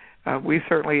we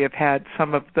certainly have had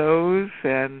some of those,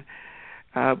 and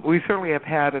we certainly have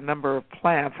had a number of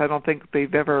plants. I don't think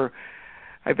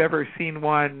I've ever seen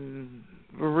one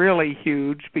really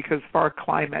huge because of our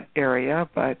climate area,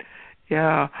 but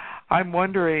yeah, I'm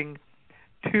wondering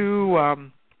too.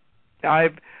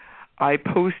 I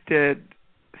posted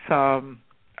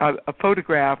a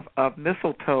photograph of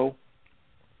mistletoe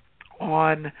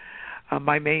on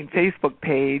my main Facebook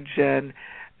page, and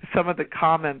some of the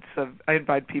comments I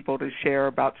invite people to share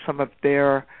about some of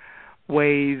their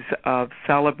ways of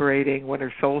celebrating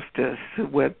winter solstice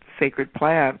with sacred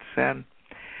plants,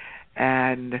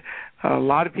 and a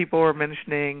lot of people are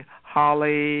mentioning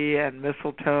holly and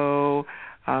mistletoe.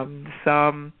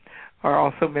 Some are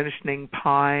also mentioning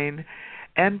pine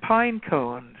and pine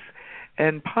cones.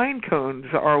 And pine cones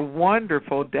are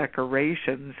wonderful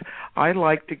decorations. I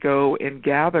like to go and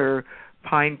gather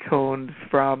pine cones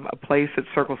from a place at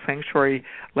Circle Sanctuary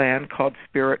Land called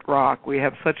Spirit Rock. We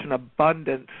have such an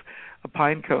abundance of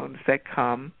pine cones that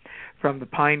come from the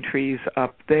pine trees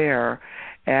up there,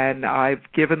 and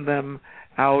I've given them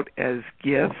out as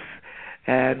gifts,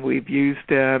 and we've used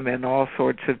them in all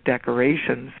sorts of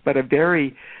decorations, but a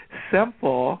very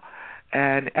simple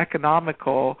and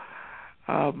economical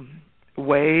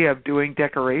way of doing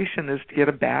decoration is to get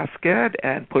a basket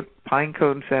and put pine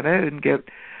cones in it and get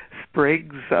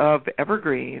sprigs of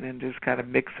evergreen and just kind of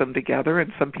mix them together.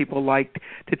 And some people like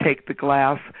to take the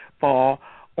glass ball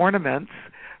ornaments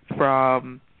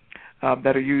from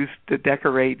that are used to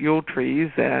decorate Yule trees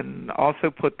and also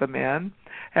put them in.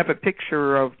 I have a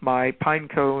picture of my pine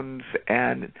cones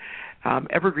and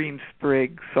evergreen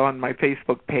sprigs on my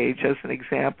Facebook page as an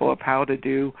example of how to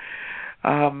do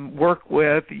work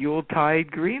with Yuletide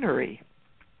greenery.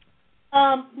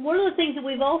 One of the things that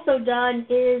we've also done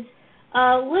is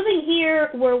living here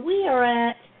where we are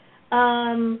at,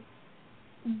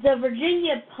 the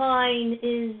Virginia pine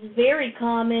is very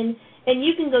common, and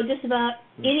you can go just about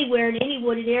anywhere in any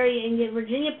wooded area and get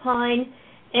Virginia pine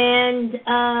and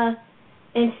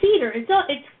cedar.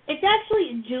 It's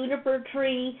actually a juniper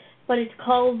tree, but it's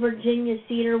called Virginia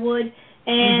cedar wood,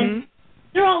 and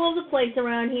they're all over the place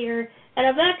around here. And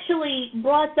I've actually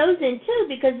brought those in too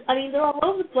because they're all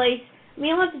over the place.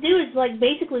 All I have to do is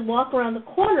basically walk around the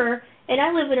corner, and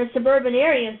I live in a suburban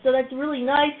area, so that's really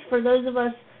nice for those of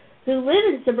us who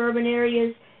live in suburban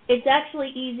areas. It's actually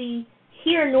easy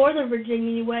here in Northern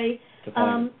Virginia anyway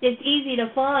It's easy to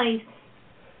find,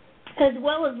 as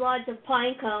well as lots of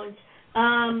pine cones.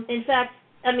 In fact,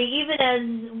 I mean, even as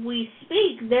we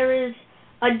speak, there is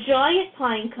a giant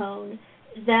pine cone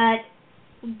that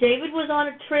David was on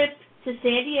a trip to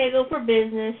San Diego for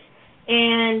business,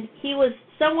 and he was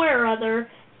somewhere or other,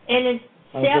 and it's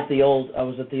I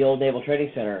was at the old Naval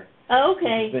Training Center. Oh,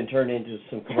 okay. It's been turned into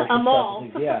some commercial a mall.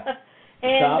 stuff. Yeah,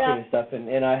 and, shopping and stuff.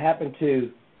 And I happened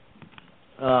to,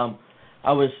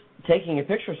 I was taking a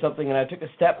picture of something, and I took a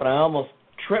step, and I almost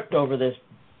tripped over this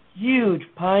huge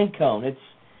pine cone.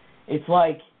 It's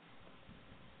like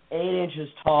 8 inches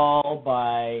tall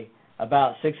by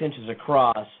about 6 inches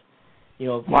across. You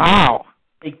know. Wow.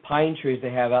 Big pine trees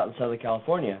they have out in Southern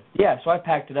California. Yeah, so I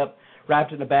packed it up,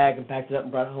 wrapped it in a bag, and packed it up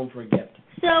and brought it home for a gift.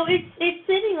 So it's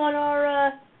sitting on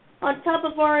our on top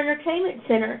of our entertainment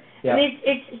center. Yeah. I mean,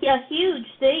 it's a huge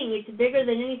thing. It's bigger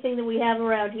than anything that we have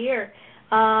around here.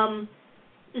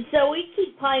 So we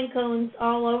keep pine cones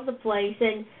all over the place.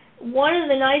 And one of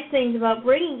the nice things about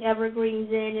bringing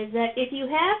evergreens in is that if you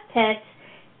have pets,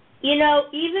 you know,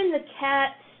 even the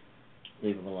cats,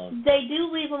 leave them alone. They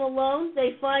do leave them alone.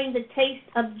 They find the taste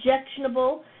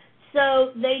objectionable,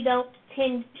 so they don't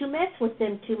tend to mess with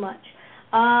them too much.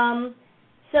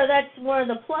 So that's one of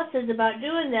the pluses about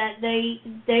doing that.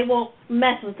 They won't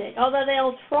mess with it, although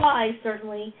they'll try,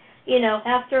 certainly. You know,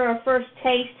 after a first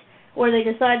taste where they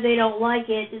decide they don't like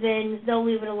it, then they'll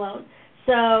leave it alone.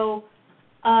 So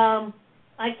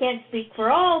I can't speak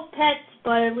for all pets,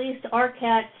 but at least our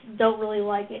cats don't really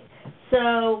like it.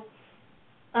 So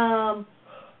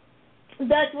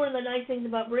that's one of the nice things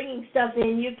about bringing stuff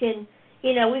in. You can,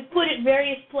 you know, we've put it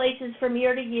various places from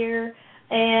year to year,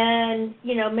 and,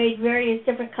 you know, made various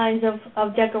different kinds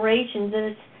of decorations. And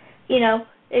it's, you know,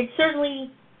 it's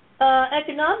certainly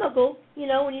economical, you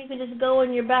know, when you can just go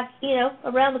in your back, you know,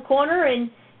 around the corner and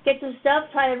get some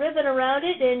stuff, tie a ribbon around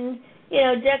it, and, you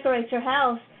know, decorate your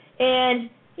house. And,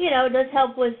 you know, it does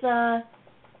help with, you know,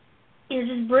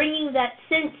 just bringing that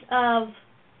sense of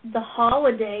the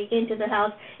holiday into the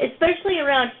house, especially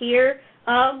around here.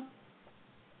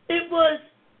 It was,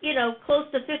 you know, close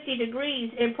to 50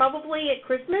 degrees, and probably at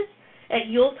Christmas, at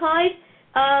Yuletide,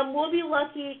 we'll be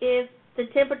lucky if the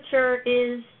temperature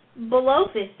is below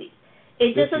 50.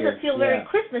 It just doesn't feel very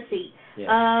Christmassy.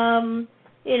 Yeah.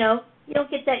 You know, you don't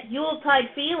get that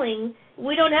Yuletide feeling.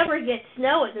 We don't ever get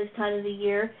snow at this time of the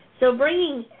year, so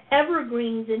bringing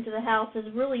evergreens into the house is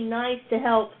really nice to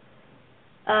help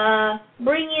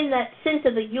bring in that sense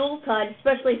of the Yuletide,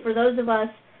 especially for those of us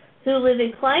who live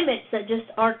in climates that just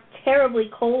aren't terribly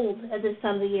cold at this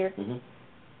time of the year. Mm-hmm.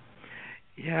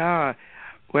 Yeah.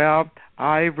 Well,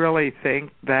 I really think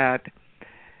that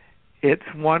it's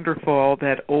wonderful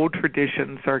that old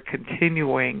traditions are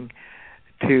continuing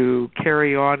to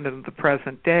carry on into the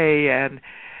present day,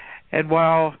 and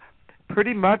while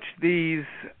pretty much these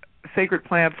sacred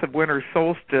plants of winter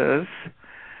solstice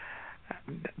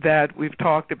that we've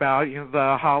talked about, you know,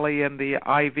 the holly and the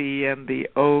ivy and the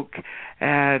oak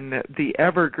and the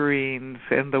evergreens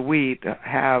and the wheat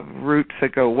have roots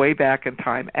that go way back in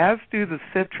time, as do the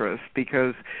citrus,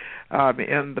 because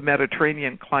in the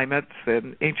Mediterranean climates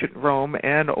in ancient Rome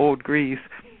and old Greece,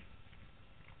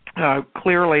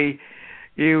 clearly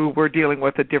you were dealing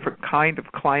with a different kind of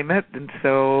climate, and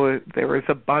so there is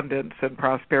abundance and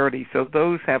prosperity. So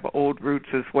those have old roots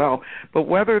as well. But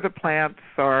whether the plants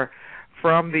are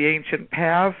from the ancient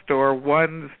past or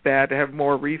ones that have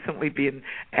more recently been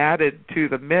added to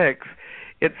the mix,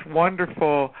 it's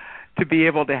wonderful to be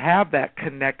able to have that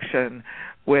connection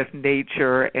with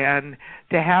nature and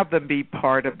to have them be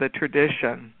part of the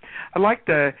tradition. I'd like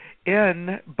to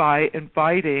end by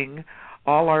inviting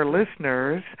all our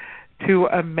listeners to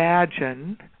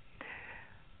imagine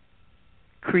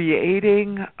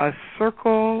creating a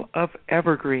circle of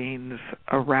evergreens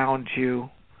around you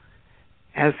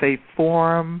as a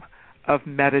form of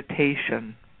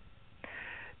meditation,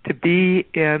 to be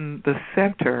in the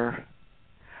center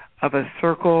of a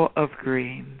circle of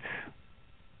greens,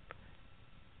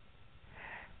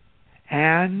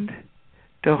 and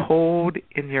to hold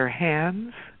in your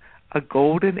hands a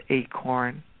golden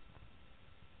acorn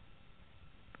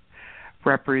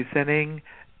representing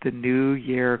the new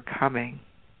year coming.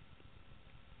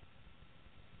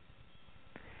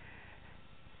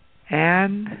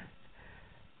 And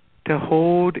to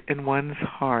hold in one's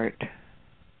heart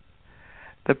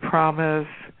the promise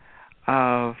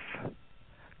of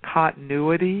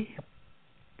continuity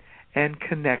and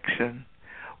connection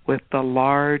with the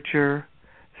larger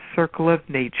circle of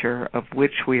nature of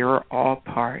which we are all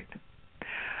part.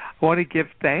 I want to give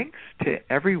thanks to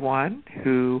everyone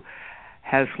who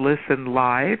has listened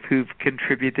live, who've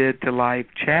contributed to live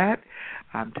chat.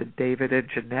 to David and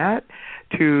Jeanette,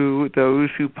 to those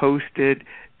who posted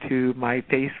to my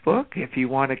Facebook. If you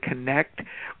want to connect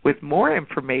with more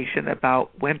information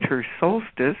about winter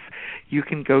solstice, you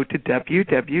can go to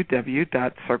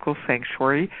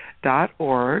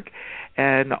www.circlesanctuary.org,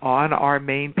 and on our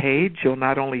main page you'll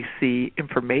not only see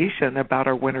information about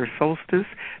our winter solstice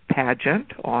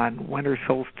pageant on winter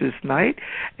solstice night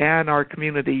and our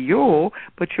community Yule,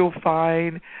 but you'll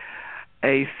find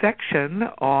a section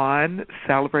on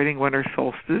celebrating winter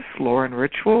solstice lore and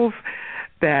rituals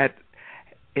that,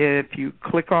 if you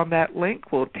click on that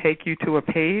link, will take you to a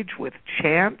page with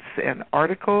chants and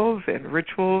articles and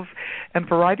rituals and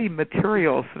variety of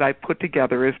materials that I put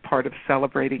together as part of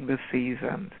celebrating the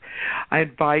seasons. I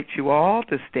invite you all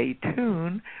to stay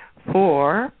tuned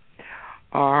for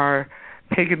our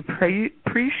Pagan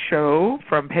pre-show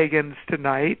from Pagans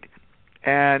Tonight,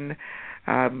 and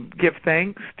give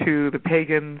thanks to the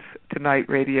Pagans Tonight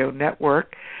Radio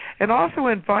Network, and also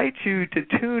invite you to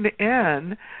tune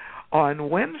in on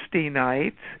Wednesday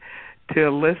nights to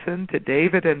listen to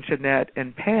David and Jeanette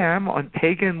and Pam on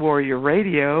Pagan Warrior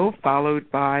Radio, followed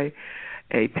by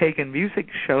a pagan music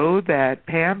show that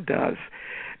Pam does.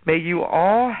 May you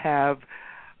all have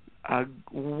a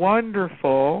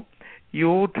wonderful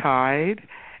Yuletide,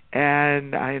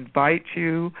 and I invite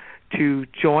you to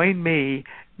join me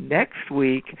next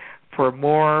week for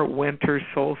more winter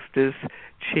solstice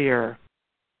cheer.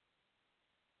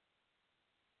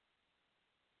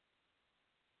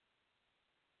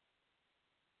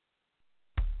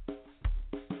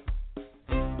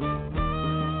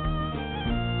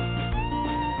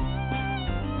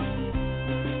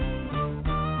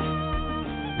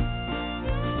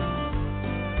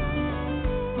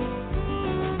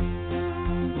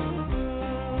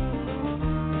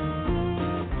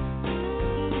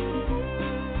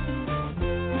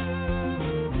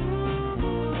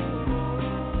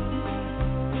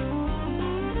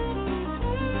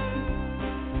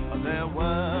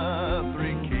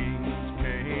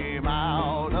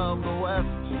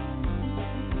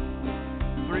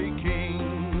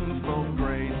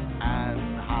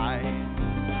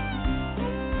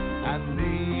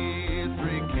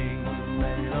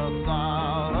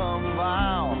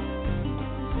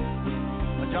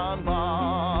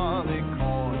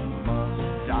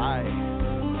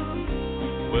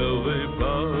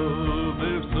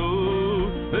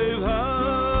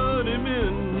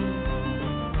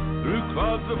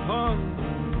 Upon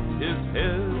his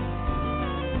head,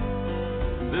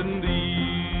 then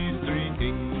these three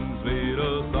kings made a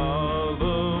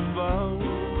solemn vow.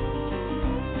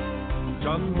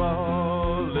 John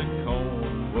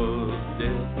Barleycorn was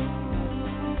dead,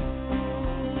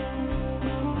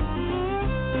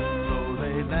 so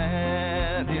they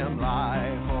let him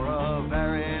lie for a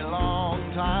very long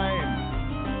time,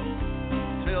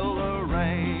 till the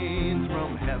rains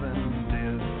from heaven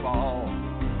did fall.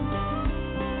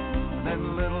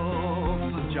 Then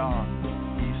little Sir John,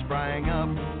 he sprang up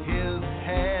his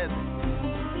head,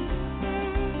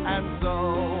 and so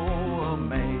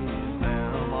amazed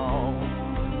them all.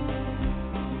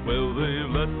 Well, they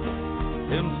let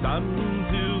him stand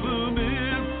till the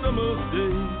midsummer's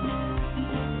day.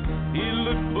 He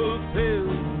looked both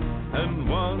pale and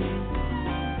wan.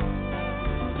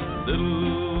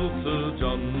 Little Sir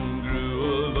John grew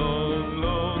a long,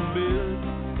 long beard,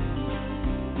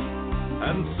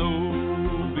 and so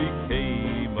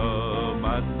became a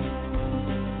man.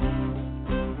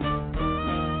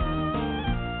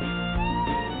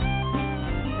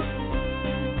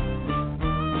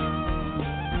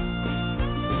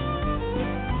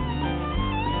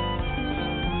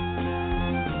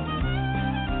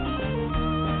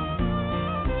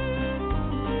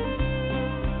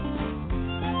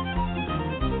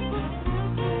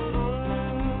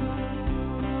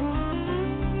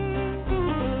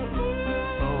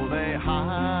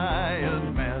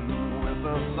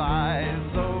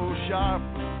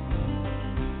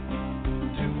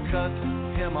 Cut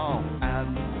him off at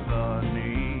the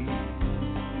knee.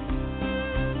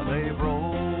 They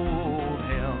rolled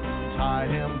him,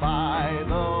 tied him by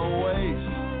the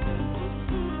waist,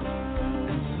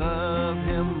 and served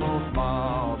him most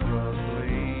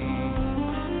marvelously.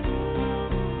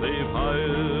 They've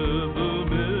hired the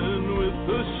men with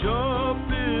the sharp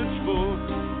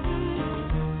pitchforks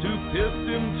to pierce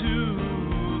him to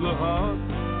the heart,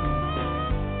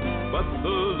 but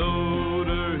the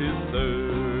loader is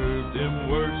served him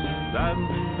worse than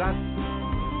that,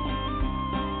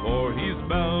 for he's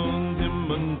bound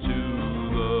him unto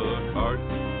the cart.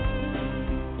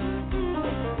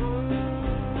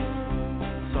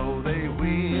 So they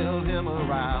wheeled him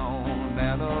around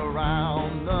and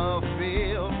around the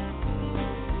field,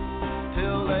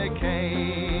 they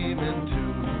came into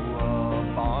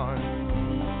a barn.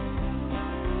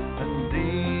 And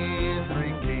these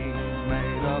three kings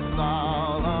made a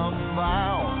solemn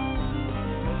vow.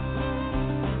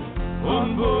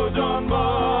 One poor John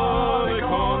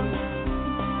Barleycorn,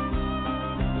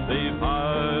 they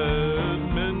hired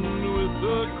men with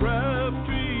a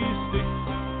crabtree stick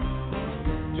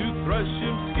to thresh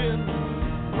him skin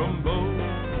from bone.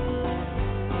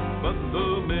 But the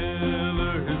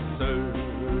miller has served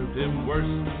him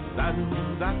worse than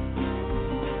that,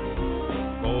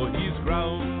 for he's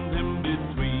ground him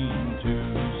between two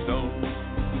stones.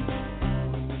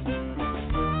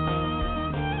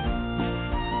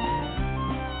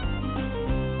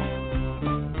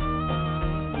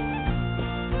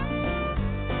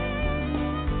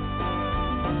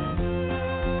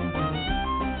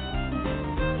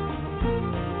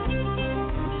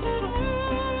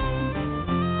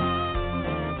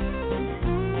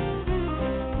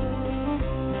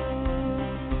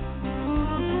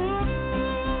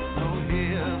 So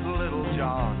here's little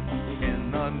John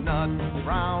in a nut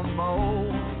brown bowl.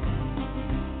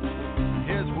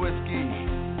 Here's whiskey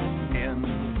in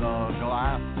the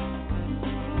glass.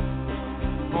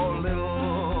 For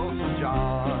little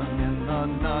John in the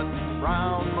nut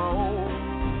brown bowl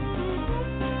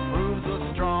proves the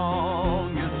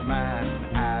strongest man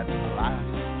at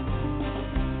last.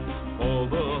 For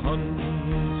the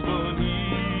huntsman he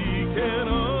can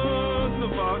hunt the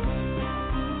fox,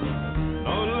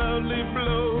 nor loudly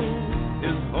blow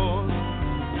his horn,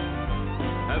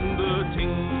 and the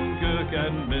tinker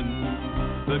can mend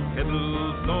the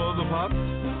kettles nor the pots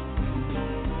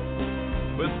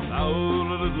without a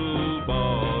little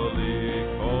barley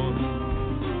corn.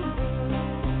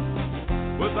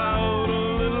 Without a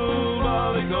little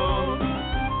barley corn.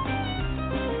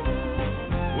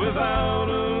 Without a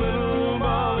little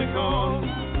barley corn.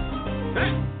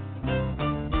 Hey!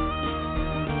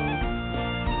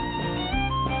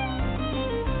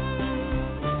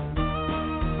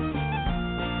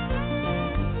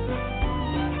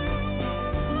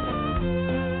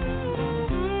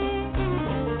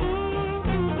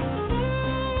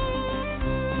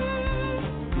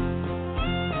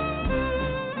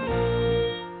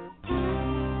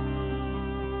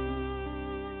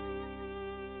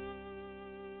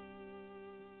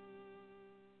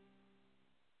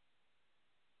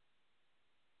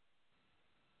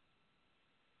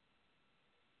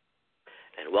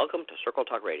 And welcome to Circle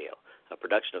Talk Radio, a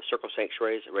production of Circle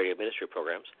Sanctuary's radio ministry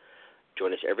programs.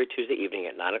 Join us every Tuesday evening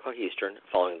at 9 o'clock Eastern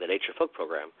following the Nature Folk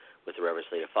program with the Reverend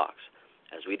Selena Fox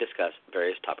as we discuss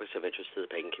various topics of interest to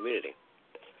the pagan community.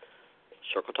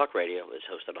 Circle Talk Radio is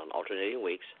hosted on alternating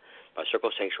weeks by Circle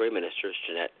Sanctuary ministers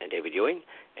Jeanette and David Ewing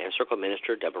and Circle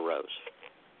minister Deborah Rose.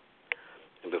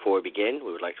 And before we begin, we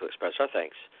would like to express our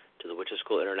thanks to the Witches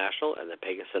School International and the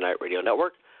Pagans Tonight Radio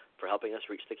Network for helping us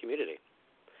reach the community.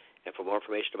 And for more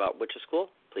information about Witches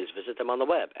School, please visit them on the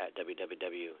web at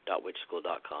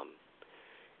www.witchschool.com.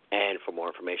 And for more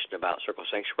information about Circle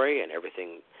Sanctuary and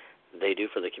everything they do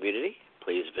for the community,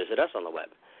 please visit us on the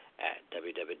web at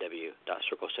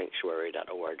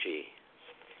www.circlesanctuary.org.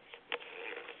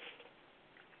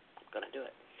 I'm going to do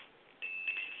it.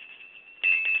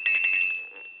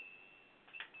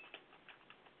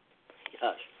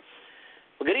 Yes.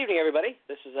 Well, good evening, everybody.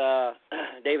 This is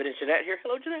David and Jeanette here.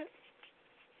 Hello, Jeanette.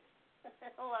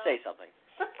 Hello. Say something.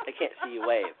 I can't see you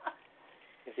wave. I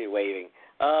can see you waving.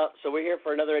 So we're here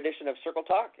for another edition of Circle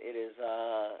Talk. It is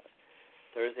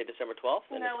Thursday, December 12th.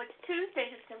 No, it's Tuesday,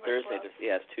 December 12th.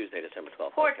 It's Tuesday, December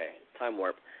 12th. Port Okay, time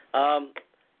warp.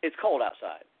 It's cold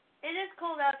outside. It is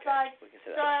cold outside, Okay, we can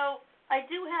say that. so I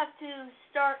do have to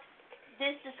start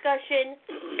this discussion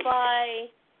by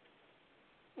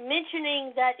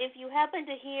mentioning that if you happen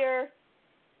to hear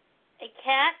a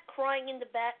cat crying in the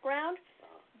background,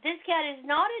 this cat is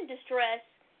not in distress.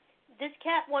 This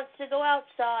cat wants to go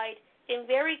outside in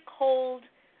very cold,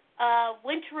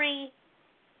 wintry.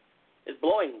 It's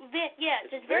blowing. Yes,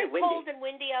 it's very windy. cold and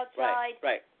windy outside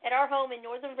Right. at our home in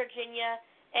Northern Virginia,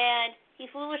 and he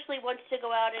foolishly wants to go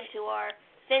out into our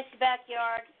fenced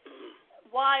backyard.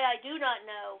 Why, I do not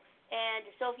know. And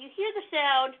so if you hear the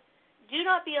sound, do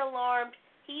not be alarmed.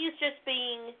 He is just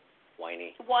being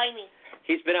Whiny.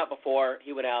 He's been out before.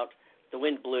 He went out. The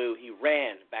wind blew. He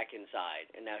ran back inside,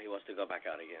 and now he wants to go back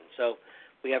out again. So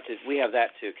we have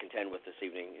that to contend with this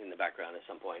evening in the background at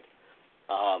some point.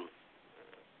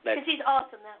 Because he's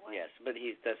awesome that way. Yes, but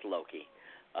that's Loki.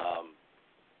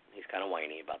 He's kind of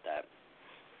whiny about that.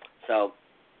 So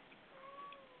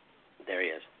there he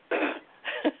is.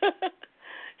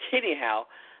 Anyhow,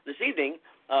 this evening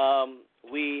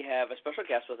we have a special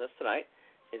guest with us tonight,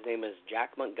 His name is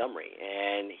Jack Montgomery,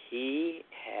 and he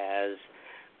has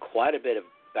quite a bit of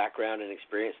background and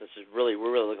experience. We're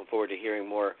really looking forward to hearing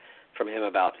more from him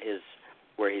about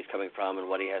where he's coming from and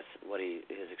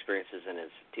his experiences and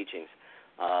his teachings.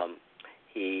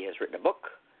 He has written a book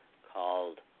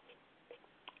called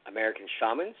American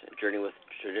Shamans: A Journey with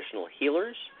Traditional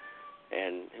Healers,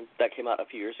 and that came out a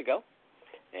few years ago.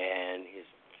 And he's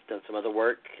done some other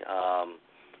work,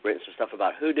 written some stuff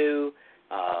about hoodoo.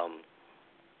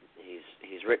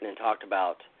 He's written and talked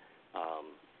about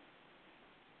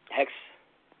hex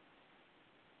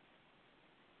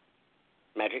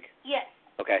magic. Yes.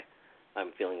 Okay,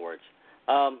 I'm feeling words.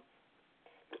 Let's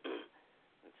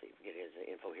see if we get his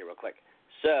info here real quick.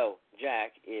 So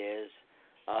Jack is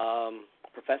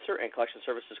professor and collection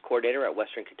services coordinator at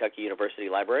Western Kentucky University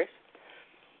Libraries.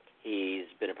 He's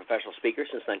been a professional speaker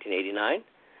since 1989,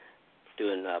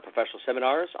 doing professional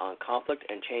seminars on conflict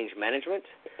and change management,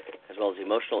 as well as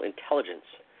emotional intelligence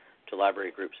to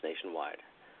library groups nationwide.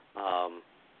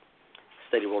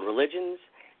 Studied world religions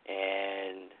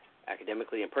and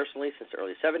academically and personally since the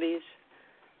early 70s.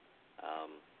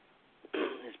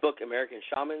 His book, American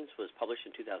Shamans, was published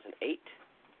in 2008.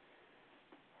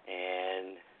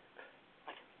 And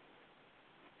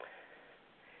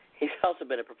he's also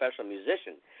been a professional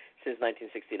musician since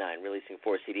 1969, releasing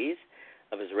 4 CDs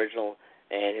of his original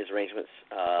and his arrangements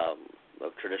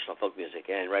of traditional folk music.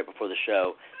 And right before the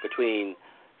show, between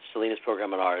Selena's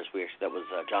program and ours, that was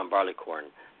John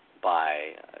Barleycorn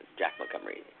by Jack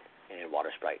Montgomery and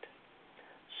Water Sprite.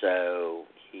 So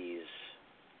he's,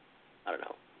 I don't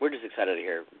know, we're just excited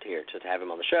to have him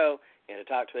on the show and to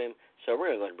talk to him. So we're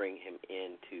going to go ahead and bring him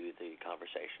into the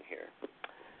conversation here.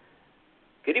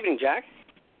 Good evening, Jack.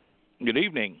 Good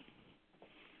evening.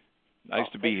 Nice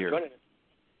to be here.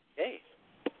 Hey.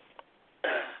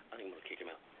 I think I'm going to kick him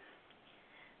out.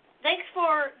 Thanks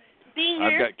for being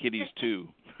here. I've got kitties too.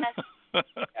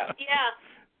 Yeah.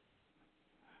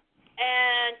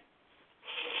 And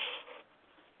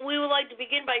we would like to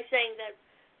begin by saying that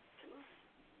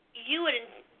you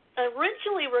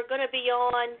originally were going to be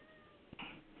on,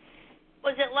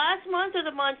 was it last month or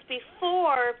the month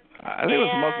before? I think it was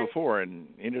the month before and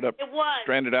ended up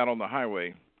stranded out on the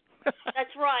highway.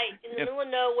 That's right, in the middle of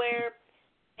nowhere.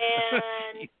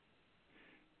 And,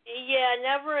 yeah,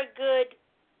 never a good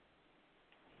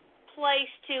place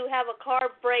to have a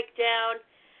car break down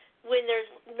when there's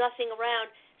nothing around.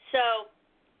 So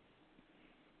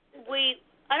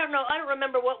I don't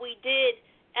remember what we did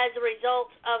as a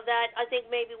result of that. I think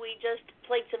maybe we just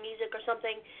played some music or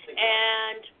something,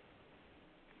 and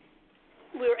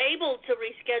we were able to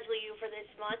reschedule you for this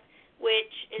month,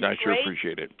 which is great. I sure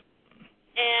appreciate it.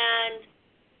 And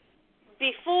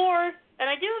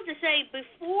I do have to say,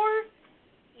 before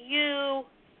you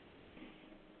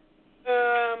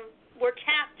were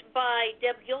tapped by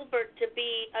Deb Gilbert to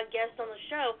be a guest on the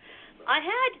show,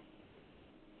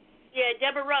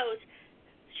 Deborah Rose.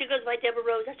 She goes by Deborah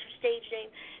Rose. That's her stage name.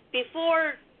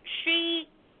 Before she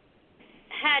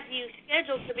had you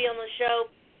scheduled to be on the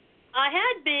show, I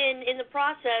had been in the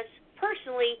process,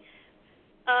 personally,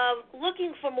 of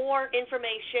looking for more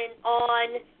information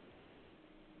on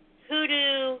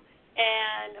hoodoo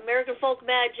and American folk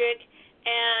magic,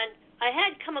 and I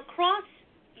had come across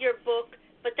your book,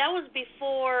 but that was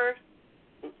before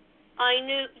I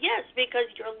knew, yes, because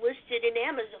you're listed in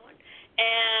Amazon,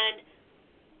 and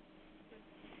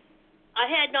I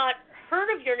had not heard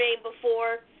of your name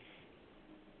before,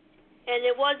 and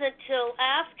it wasn't till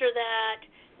after that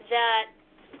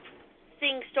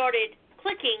things started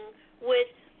clicking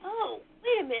with, oh,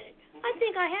 wait a minute, I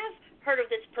think I have heard of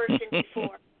this person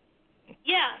before.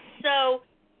 Yeah, so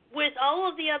with all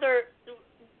of the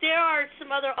there are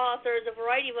some other authors, a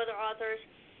variety of other authors,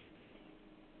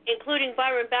 including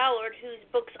Byron Ballard, whose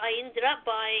books I ended up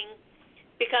buying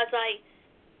because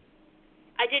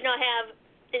I did not have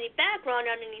any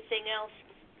background on anything else.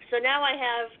 So now I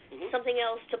have something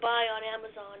else to buy on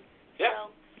Amazon. Yeah.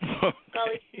 So,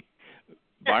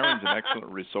 Byron's an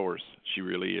excellent resource. She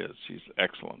really is. She's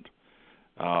excellent.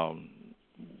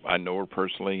 I know her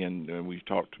personally, and we've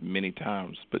talked many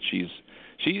times, but she's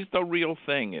the real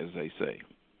thing, as they say.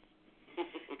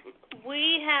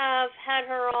 We have had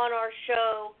her on our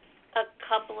show a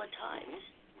couple of times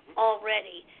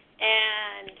already,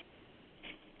 and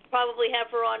probably have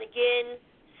her on again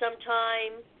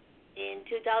sometime in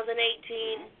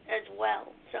 2018 as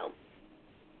well. So,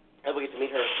 and we get to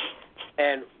meet her,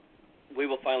 and we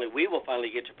will finally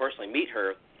get to personally meet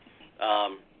her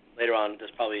later on. This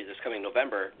coming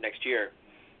November next year,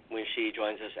 when she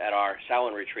joins us at our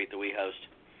Samhain retreat that we host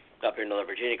up here in Northern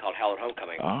Virginia called Hallowed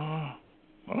Homecoming.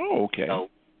 Oh, okay. So,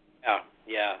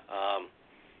 yeah.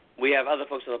 we have other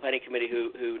folks on the planning committee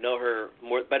who know her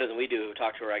better than we do, who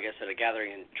talked to her, I guess, at a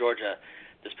gathering in Georgia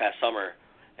this past summer,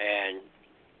 and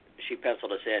she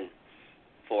penciled us in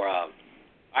for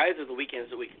either the weekends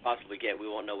that we could possibly get. We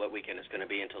won't know what weekend it's going to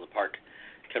be until the park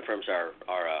confirms our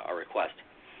request.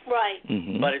 Right.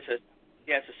 Mm-hmm. But it's a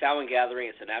Samhain gathering.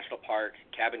 It's a national park,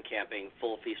 cabin camping,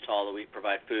 full feast hall that we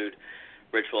provide food,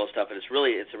 ritual stuff, and it's a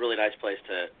really nice place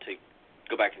to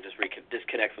go back and just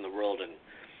disconnect from the world and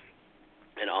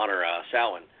honor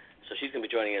Samhain. So she's going to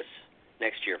be joining us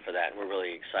next year for that, and we're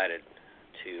really excited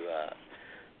to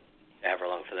have her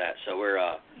along for that. So we're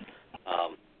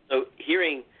so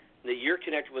hearing that you're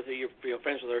connected with her, you're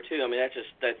friends with her too. I mean, it's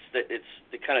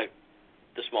the kind of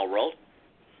the small world.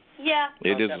 Yeah.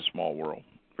 It is a small world,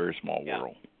 very small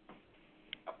world.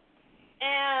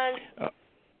 And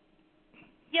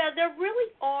there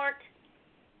really aren't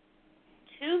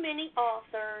too many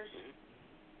authors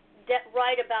that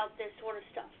write about this sort of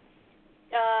stuff.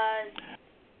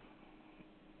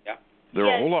 There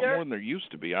are a whole lot more than there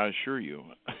used to be, I assure you.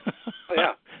 Oh,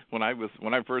 yeah. When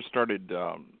I first started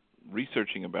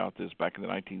researching about this back in the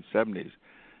 1970s,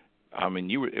 I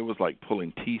mean, it was like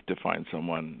pulling teeth to find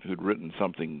someone who'd written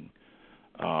something.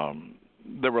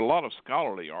 There were a lot of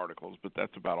scholarly articles, but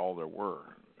that's about all there were,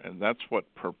 and that's what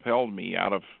propelled me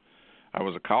out of. I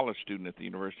was a college student at the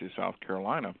University of South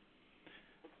Carolina,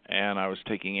 and I was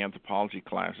taking anthropology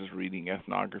classes, reading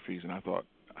ethnographies, and I thought,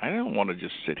 I don't want to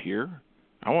just sit here.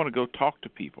 I want to go talk to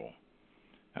people,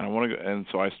 and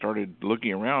so I started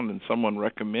looking around, and someone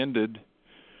recommended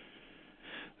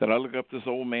that I look up this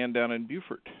old man down in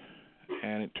Beaufort,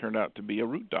 and it turned out to be a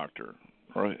root doctor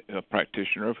or a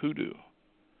practitioner of hoodoo,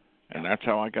 and that's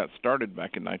how I got started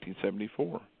back in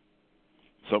 1974.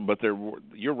 So, but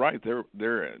you're right,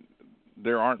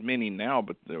 there aren't many now,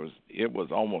 but it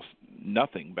was almost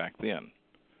nothing back then.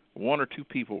 One or two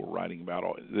people were writing about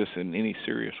all this in any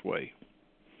serious way.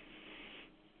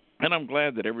 And I'm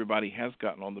glad that everybody has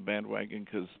gotten on the bandwagon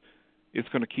because it's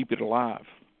going to keep it alive.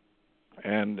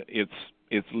 And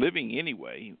it's living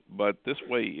anyway, but this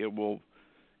way it will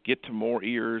get to more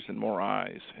ears and more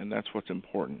eyes, and that's what's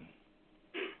important.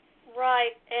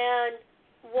 Right, and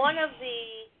one of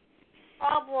the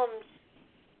problems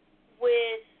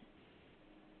with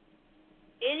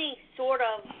any sort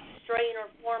of strain or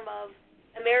form of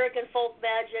American folk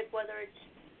magic, whether it's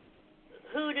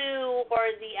hoodoo or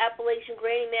the Appalachian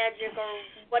granny magic or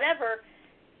whatever,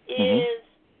 is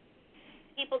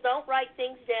people don't write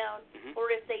things down,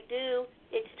 or if they do,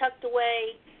 it's tucked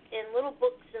away in little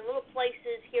books and little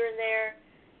places here and there.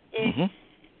 It's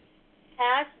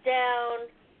passed down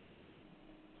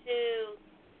to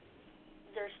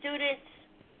their students,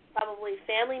 probably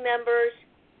family members,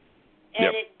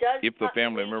 and it does. If the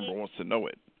family member wants to know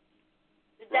it.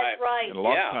 That's right. And a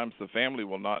lot of times the family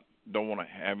don't want to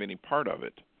have any part of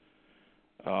it.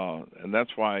 And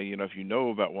that's why, if you know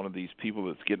about one of these people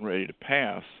that's getting ready to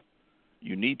pass,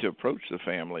 you need to approach the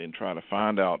family and try to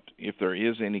find out if there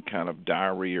is any kind of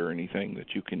diary or anything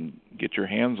that you can get your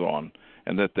hands on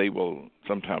and that they will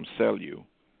sometimes sell you.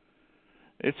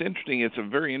 It's interesting. It's a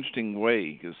very interesting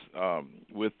way because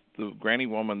with the granny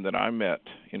woman that I met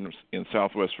in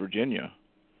Southwest Virginia,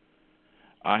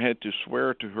 I had to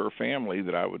swear to her family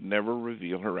that I would never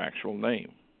reveal her actual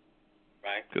name.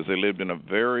 Right. Because they lived in a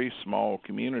very small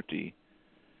community,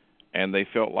 and they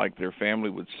felt like their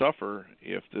family would suffer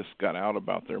if this got out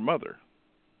about their mother.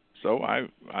 So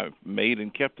I've made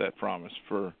and kept that promise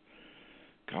for,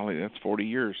 golly, that's 40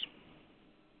 years.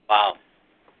 Wow.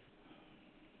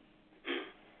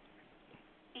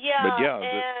 Yeah. But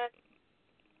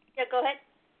go ahead.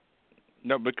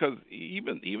 No, because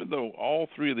even though all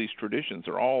three of these traditions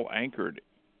are all anchored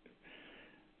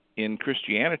in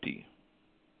Christianity,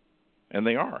 and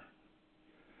they are,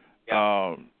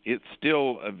 it's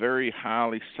still a very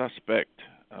highly suspect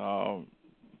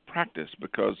practice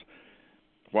because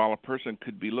while a person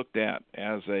could be looked at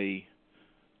as a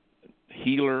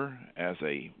healer, as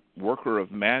a worker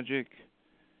of magic,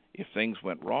 if things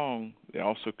went wrong, they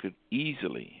also could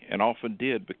easily and often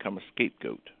did become a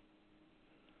scapegoat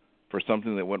for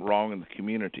something that went wrong in the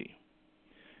community.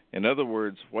 In other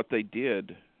words, what they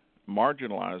did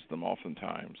marginalized them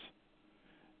oftentimes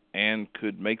and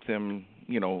could make them,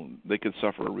 they could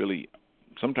suffer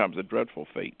sometimes a dreadful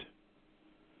fate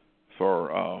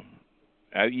for,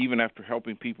 even after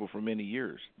helping people for many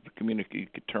years, the community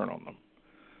could turn on them.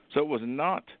 So it was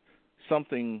not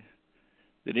something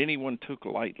that anyone took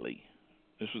lightly.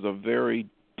 This was a very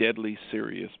deadly,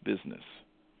 serious business,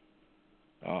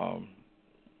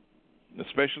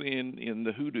 especially in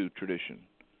the hoodoo tradition,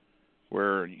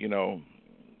 where,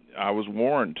 I was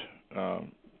warned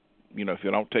if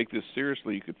you don't take this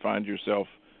seriously, you could find yourself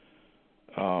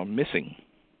missing.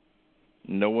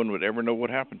 No one would ever know what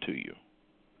happened to you.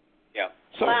 Yeah.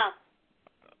 So, Wow.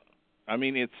 I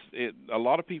mean, a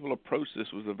lot of people approach this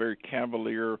with a very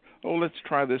cavalier, let's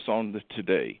try this on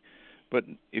today. But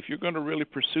if you're going to really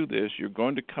pursue this, you're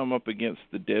going to come up against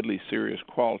the deadly serious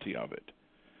quality of it.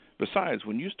 Besides,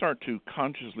 when you start to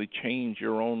consciously change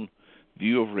your own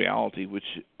view of reality, which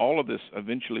all of this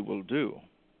eventually will do,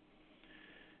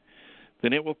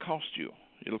 then it will cost you.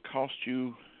 It'll cost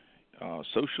you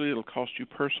socially, it'll cost you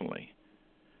personally.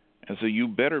 And so you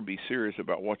better be serious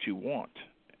about what you want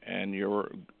and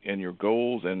your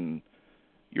goals and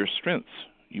your strengths.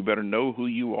 You better know who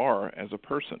you are as a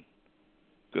person,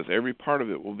 because every part of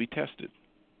it will be tested.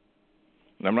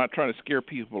 And I'm not trying to scare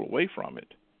people away from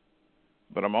it,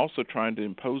 but I'm also trying to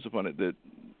impose upon it that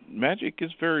magic is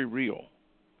very real.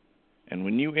 And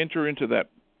when you enter into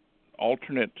that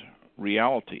alternate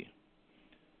reality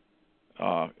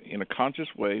in a conscious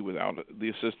way without the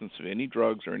assistance of any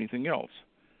drugs or anything else,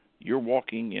 you're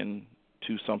walking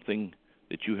into something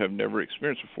that you have never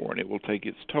experienced before, and it will take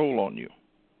its toll on you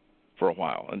for a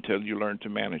while until you learn to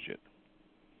manage it.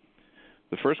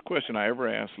 The first question I ever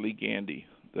asked Lee Gandy,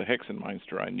 the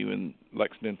Hexenmeister I knew in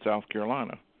Lexington, South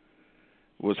Carolina,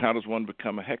 was, how does one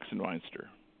become a Hexenmeister?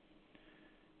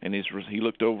 And he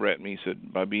looked over at me and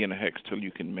said, by being a hex till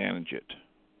you can manage it.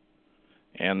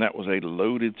 And that was a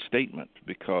loaded statement,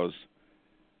 because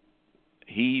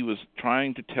he was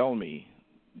trying to tell me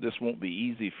this won't be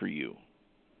easy for you.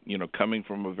 Coming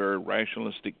from a very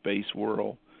rationalistic base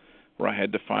world where I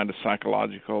had to find a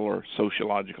psychological or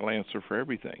sociological answer for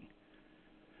everything.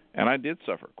 And I did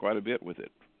suffer quite a bit with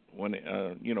it. When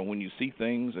when you see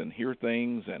things and hear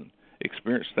things and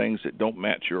experience things that don't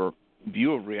match your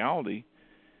view of reality,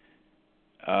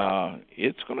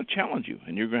 it's going to challenge you,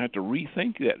 and you're going to have to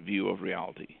rethink that view of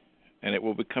reality, and it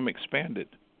will become expanded,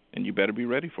 and you better be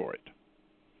ready for it.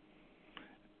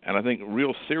 And I think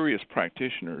real serious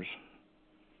practitioners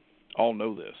all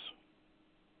know this.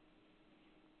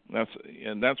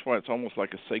 That's why it's almost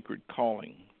like a sacred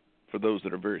calling for those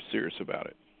that are very serious about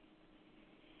it.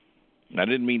 And I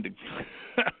didn't mean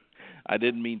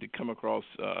to come across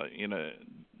in a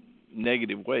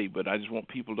negative way, but I just want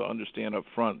people to understand up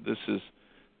front this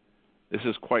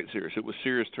is quite serious. It was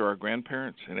serious to our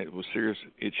grandparents, and it was serious.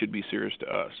 It should be serious to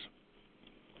us.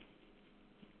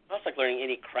 Well, it's like learning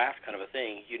any craft kind of a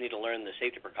thing. You need to learn the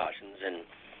safety precautions and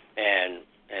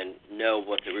know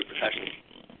what the repercussions.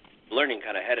 Learning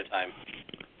kind of ahead of time.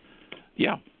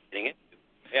 Yeah. Getting it.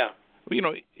 Yeah.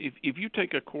 Well, if you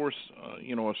take a course,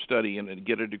 a study and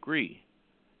get a degree,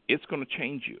 it's going to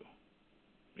change you.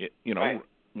 Right.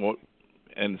 Well,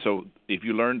 and so if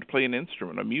you learn to play an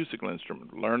instrument, a musical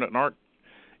instrument, learn an art,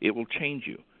 it will change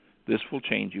you. This will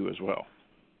change you as well.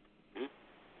 Mm-hmm.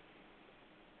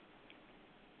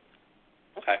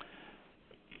 Okay.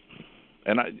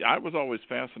 And I was always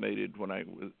fascinated when I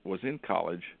was in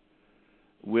college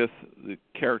with the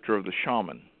character of the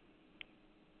shaman.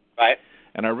 Right.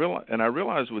 And I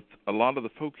realized with a lot of the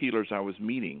folk healers I was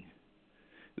meeting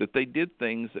that they did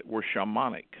things that were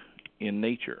shamanic in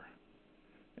nature.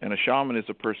 And a shaman is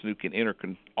a person who can enter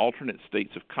alternate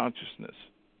states of consciousness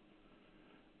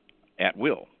at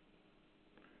will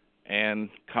and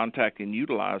contact and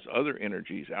utilize other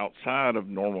energies outside of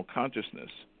normal consciousness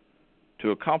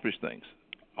to accomplish things.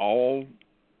 All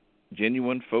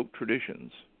genuine folk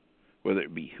traditions, whether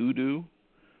it be hoodoo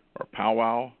or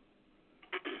powwow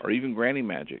or even granny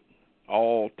magic,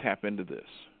 all tap into this.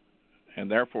 And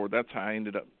therefore, that's how I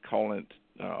ended up calling it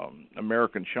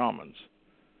American shamans.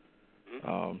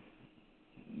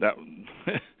 That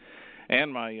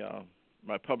and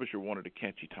my publisher wanted a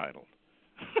catchy title,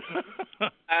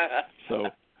 so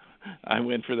I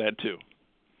went for that too.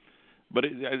 But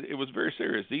it was very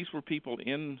serious. These were people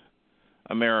in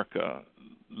America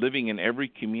living in every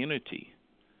community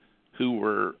who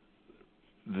were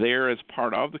there as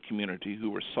part of the community,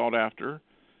 who were sought after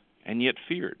and yet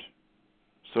feared.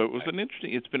 So it was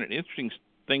it's been an interesting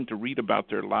thing to read about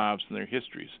their lives and their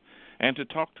histories and to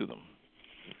talk to them.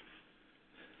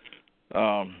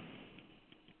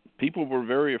 People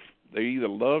were they either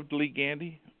loved Lee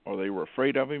Gandy or they were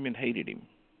afraid of him and hated him.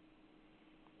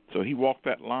 So he walked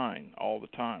that line all the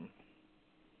time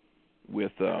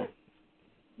with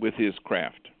his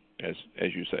craft, as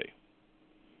you say.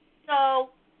 So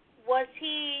what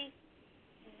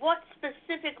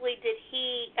specifically did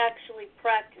he actually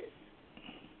practice?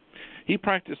 He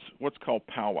practiced what's called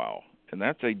powwow, and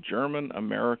that's a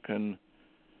German-American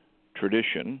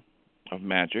tradition of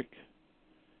magic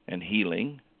and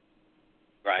healing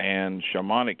and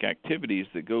shamanic activities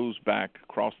that goes back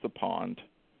across the pond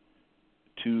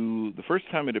to the first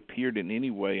time it appeared in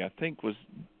any way, I think, was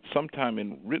sometime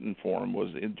in written form,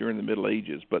 during the Middle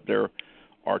Ages. But there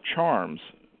are charms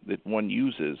that one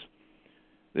uses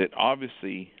that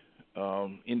obviously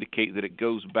indicate that it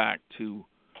goes back to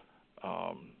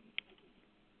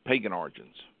pagan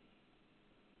origins.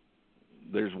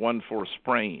 There's one for a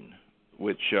sprain,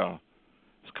 which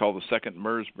is called the second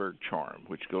Mersberg charm,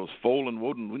 which goes, Foal and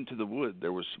Woden went to the wood.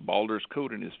 There was Balder's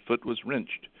coat, and his foot was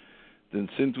wrenched. Then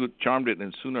Sinzut charmed it,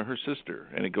 and Suna her sister.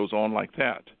 And it goes on like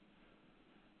that.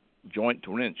 Joint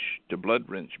to wrench, to blood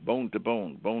wrench, bone to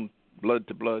bone, blood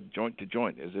to blood, joint to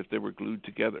joint, as if they were glued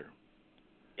together.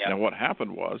 Yep. Now what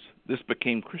happened was, this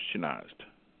became Christianized.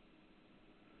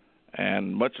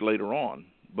 And much later on,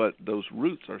 but those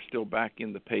roots are still back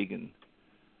in the pagan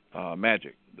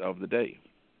magic of the day.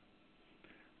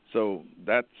 So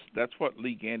that's what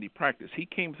Lee Gandy practiced. He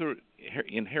came through it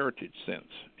in heritage sense.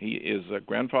 His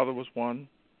grandfather was one.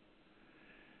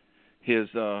 His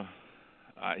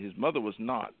mother was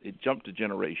not. It jumped a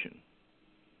generation.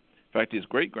 In fact, his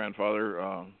great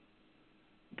grandfather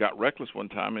got reckless one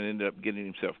time and ended up getting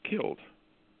himself killed.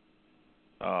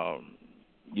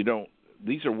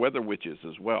 These are weather witches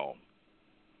as well.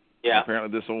 Yeah. And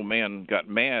apparently, this old man got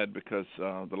mad because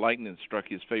the lightning struck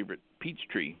his favorite peach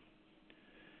tree.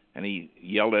 And he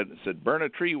yelled at it and said, "Burn a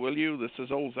tree, will you? This is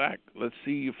old Zach. Let's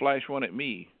see you flash one at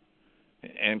me."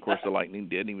 And, of course, the lightning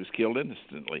did, and he was killed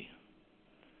instantly.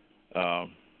 But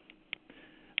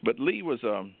Lee was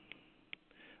a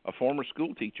former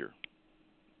school teacher,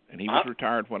 and he was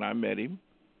retired when I met him.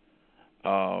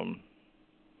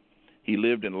 He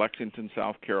lived in Lexington,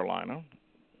 South Carolina.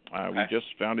 We just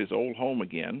found his old home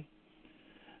again.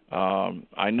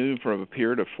 I knew him for a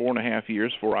period of 4.5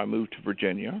 years before I moved to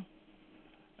Virginia.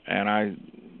 And I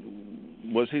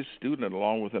was his student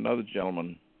along with another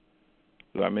gentleman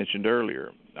that I mentioned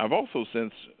earlier. I've also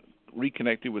since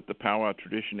reconnected with the powwow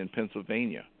tradition in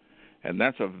Pennsylvania, and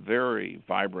that's a very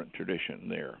vibrant tradition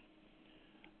there.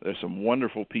 There's some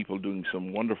wonderful people doing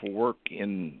some wonderful work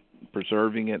in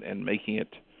preserving it and making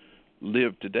it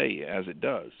live today as it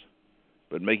does,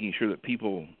 but making sure that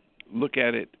people look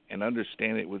at it and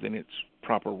understand it within its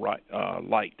proper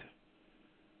light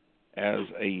as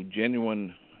a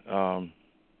genuine,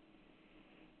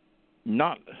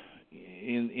 not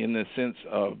in the sense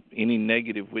of any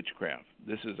negative witchcraft.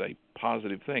 This is a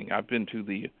positive thing. I've been to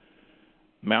the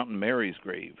Mountain Mary's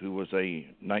grave, who was a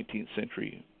 19th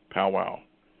century powwow.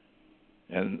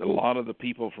 And a lot of the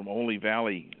people from Ole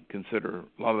Valley a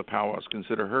lot of the powwows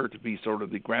consider her to be sort of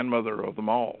the grandmother of them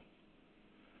all.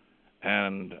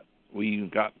 And we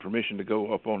got permission to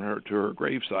go up on to her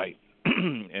gravesite.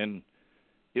 And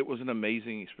it was an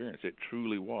amazing experience. It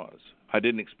truly was. I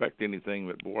didn't expect anything,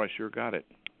 but boy, I sure got it.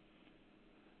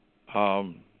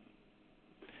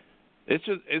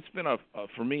 It's been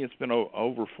for me. It's been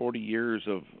over 40 years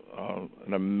of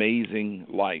an amazing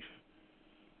life.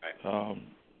 Right.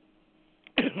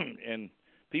 And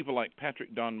people like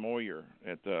Patrick Don Moyer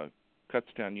at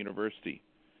Kutztown University,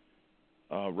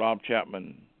 Rob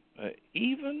Chapman,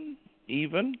 even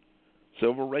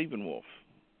Silver Ravenwolf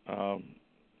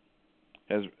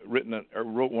has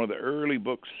wrote one of the early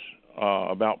books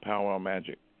about powwow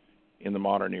magic in the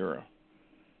modern era.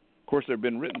 Of course, there have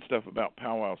been written stuff about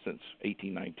powwow since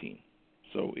 1819,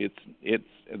 so it's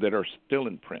that are still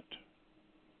in print.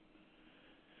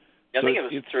 Yeah, I think it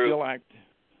was through.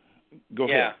 Go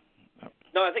ahead.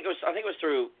 No, I think it was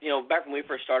through. Back when we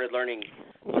first started learning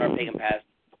on our pagan past,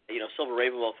 Silver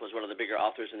Ravenwolf was one of the bigger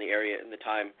authors in the area in the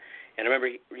time, and I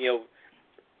remember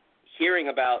hearing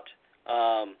about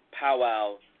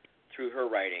powwow through her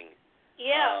writing.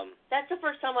 Yeah, that's the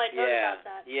first time I'd heard about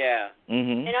that. Yeah.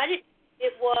 Mm-hmm. And I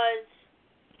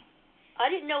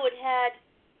didn't know it had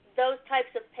those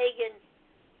types of pagan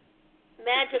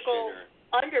magical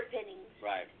underpinnings.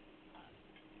 Right.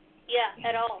 Yeah,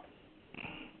 at all.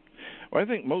 Well, I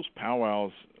think most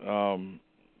powwows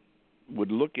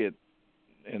would look at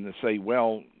and say,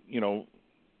 well,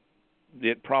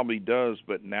 it probably does,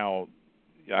 but now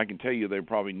I can tell you they're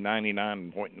probably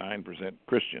 99.9%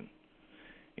 Christian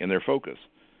in their focus.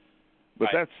 But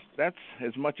that's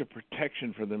as much a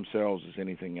protection for themselves as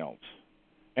anything else.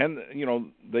 And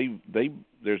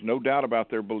there's no doubt about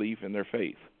their belief in their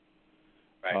faith.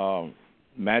 Right.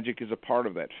 Magic is a part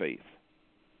of that faith.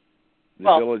 The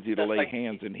ability to lay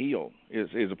hands and heal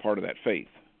is a part of that faith.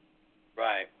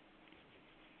 Right.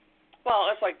 Well,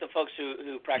 that's like the folks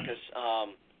who practice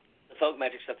the folk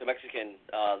magic stuff, the Mexican,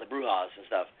 the brujas and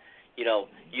stuff.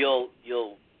 You'll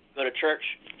go to church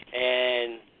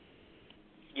and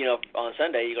on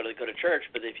Sunday you go to church,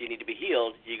 but if you need to be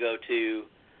healed, you go to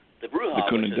the bruja.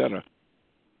 The Cunandera.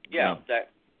 Yeah,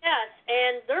 Yes,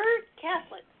 and they're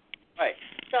Catholic. Right.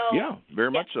 So Yeah,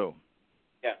 very much so.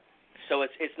 Yeah. So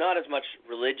it's not as much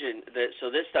religion. So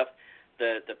this stuff,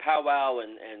 the powwow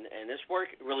and this work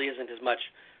really isn't as much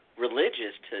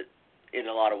religious in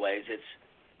a lot of ways. It's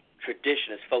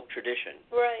tradition. It's folk tradition.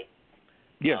 Right.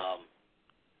 Yes.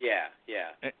 Yeah.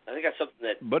 I think that's something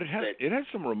that. But it has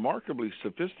some remarkably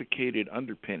sophisticated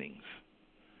underpinnings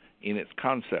in its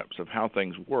concepts of how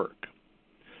things work,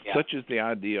 such as the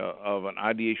idea of an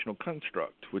ideational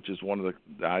construct, which is one of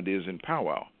the ideas in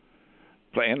powwow,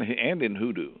 and in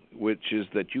hoodoo, which is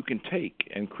that you can take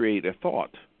and create a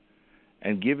thought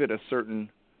and give it a certain,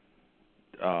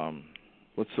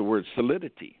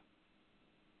 solidity,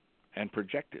 and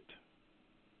project it.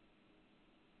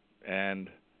 And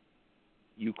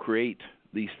you create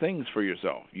these things for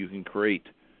yourself. You can create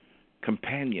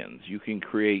companions. You can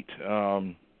create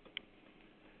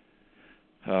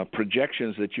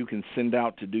projections that you can send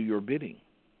out to do your bidding.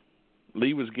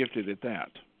 Lee was gifted at that.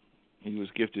 He was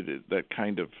gifted at that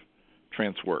kind of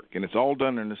trance work, and it's all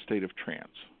done in a state of trance.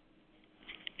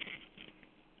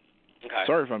 Okay.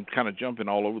 Sorry if I'm kind of jumping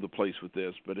all over the place with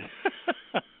this, but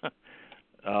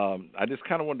I just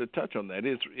kind of wanted to touch on that.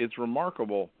 It's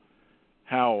remarkable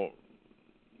how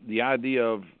the idea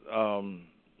of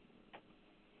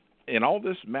and all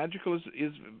this magical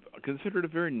is considered a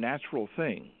very natural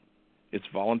thing. It's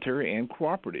voluntary and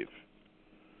cooperative.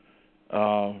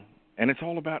 And it's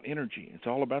all about energy. It's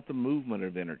all about the movement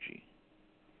of energy.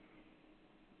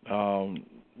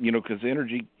 Because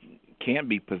energy can't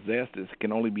be possessed. It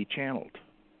can only be channeled.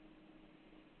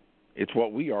 It's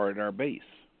what we are at our base.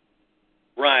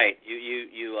 Right.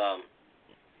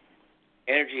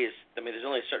 Energy is. I mean, there's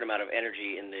only a certain amount of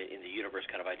energy in the universe,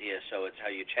 kind of idea. So it's how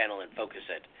you channel and focus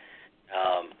it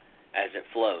as it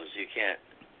flows. You can't.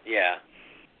 Yeah.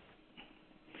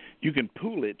 You can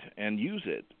pool it and use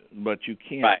it, but you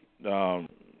can't. Right.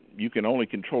 You can only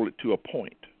control it to a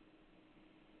point.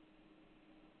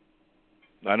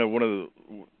 I know one of the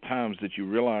times that you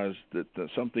realize that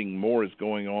something more is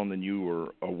going on than you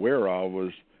were aware of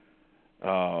was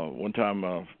one time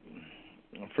a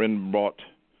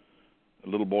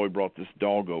little boy brought this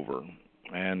dog over,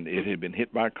 and it had been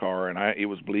hit by a car, and it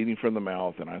was bleeding from the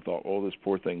mouth, and I thought, oh, this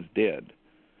poor thing's dead.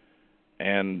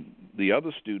 And the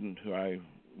other student who I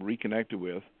reconnected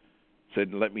with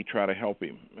said, let me try to help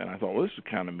him. And I thought, well, this is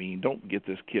kind of mean. Don't get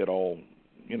this kid all,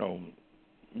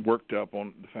 worked up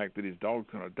on the fact that his dog's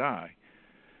going to die.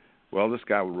 Well, this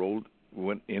guy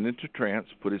went into trance,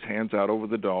 put his hands out over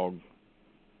the dog.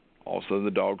 All of a sudden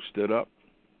the dog stood up,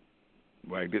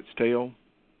 wagged its tail,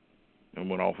 and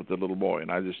went off with the little boy.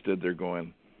 And I just stood there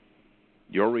going,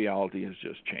 your reality has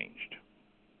just changed.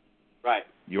 Right.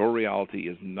 Your reality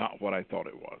is not what I thought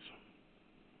it was.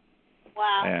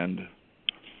 Wow. And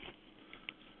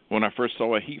when I first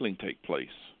saw a healing take place,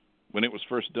 when it was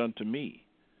first done to me,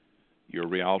 your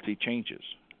reality changes.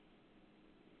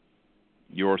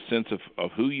 Your sense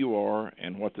of who you are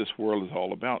and what this world is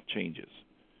all about changes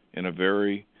in a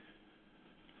very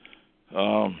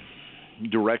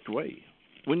direct way.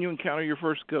 When you encounter your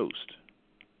first ghost,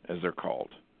 as they're called,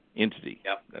 entity,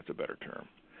 that's a better term,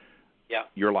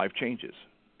 your life changes.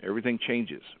 Everything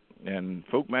changes. And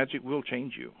folk magic will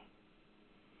change you.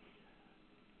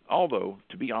 Although,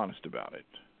 to be honest about it,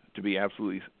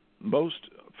 most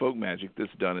folk magic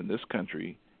that's done in this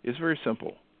country is very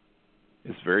simple.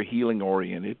 It's very healing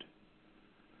oriented,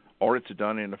 or it's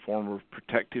done in a form of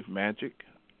protective magic.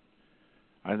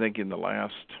 I think in the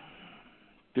last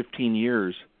 15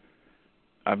 years,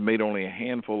 I've made only a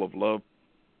handful of love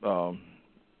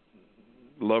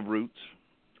roots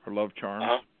or love charms.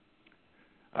 Uh-huh.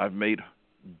 I've made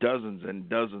dozens and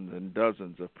dozens and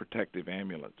dozens of protective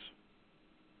amulets.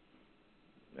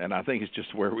 And I think it's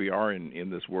just where we are in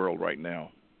this world right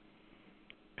now.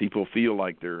 People feel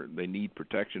like they need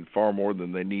protection far more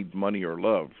than they need money or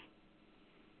love.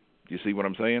 Do you see what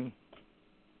I'm saying?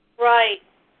 Right.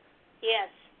 Yes.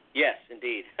 Yes,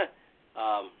 indeed.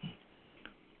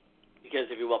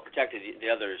 Because if you're well protected, the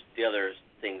other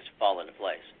things fall into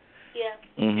place. Yeah.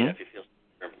 Mm-hmm.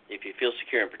 If you feel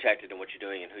secure and protected in what you're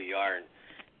doing and who you are and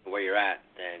where you're at,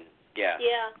 then yeah.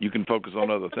 You can focus on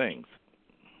other things.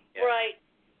 Yeah. Right.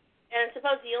 And I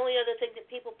suppose the only other thing that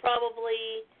people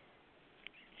probably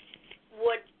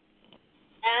would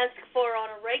ask for on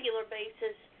a regular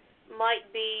basis might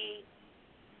be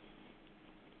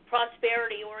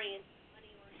prosperity-oriented,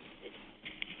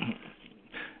 money-oriented.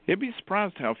 You'd be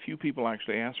surprised how few people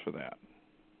actually ask for that.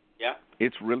 Yeah.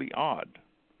 It's really odd.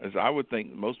 As I would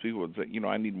think most people would say,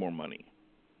 I need more money.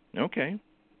 Okay.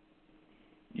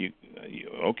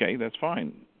 Okay, that's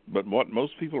fine. But what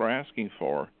most people are asking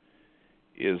for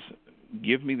is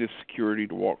give me the security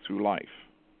to walk through life.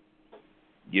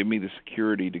 Give me the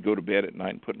security to go to bed at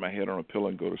night and put my head on a pillow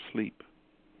and go to sleep.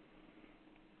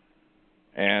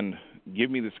 And give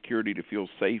me the security to feel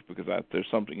safe because there's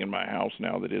something in my house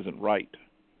now that isn't right.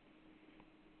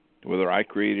 Whether I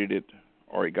created it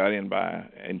or it got in by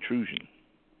intrusion.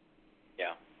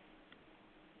 Yeah.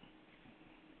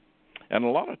 And a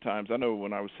lot of times, I know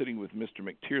when I was sitting with Mr.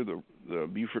 McTeer, the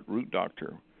Beaufort root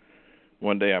doctor,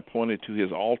 one day I pointed to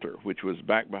his altar, which was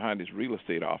back behind his real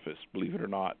estate office, believe it or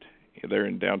not. They're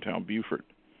in downtown Beaufort.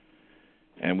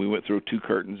 And we went through 2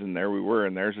 curtains, and there we were,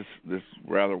 and there's this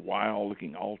rather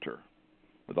wild-looking altar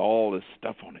with all this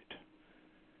stuff on it.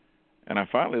 And I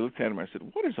finally looked at him and I said,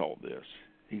 what is all this?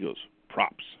 He goes,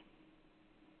 props.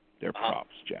 They're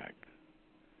props, Jack.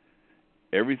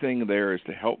 Everything there is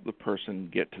to help the person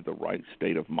get to the right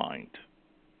state of mind.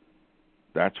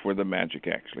 That's where the magic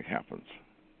actually happens.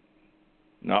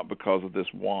 Not because of this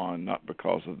wand, not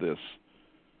because of this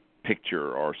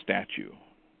picture or statue,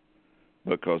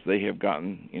 because they have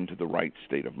gotten into the right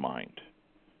state of mind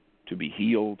to be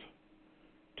healed,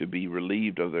 to be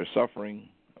relieved of their suffering,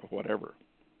 or whatever.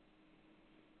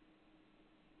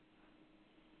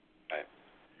 Right.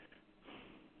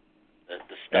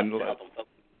 The stuff to help them focus.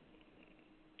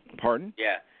 Pardon?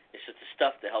 Yeah, it's just the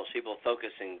stuff that helps people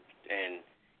focus and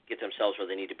get themselves where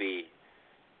they need to be.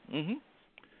 Mm-hmm.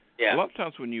 Yeah. A lot of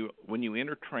times when you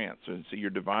enter trance, and so you're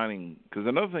divining, because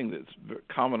another thing that's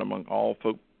common among all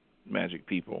folk magic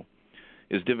people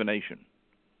is divination,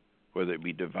 whether it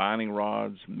be divining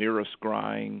rods, mirror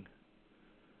scrying,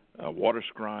 water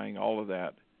scrying, all of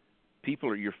that.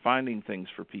 You're finding things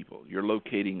for people. You're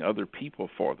locating other people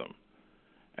for them,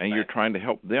 and You're trying to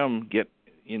help them get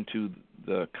into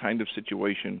the kind of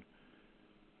situation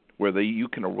where you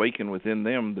can awaken within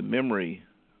them the memory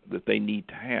that they need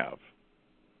to have.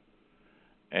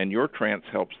 And your trance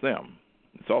helps them.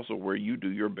 It's also where you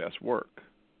do your best work.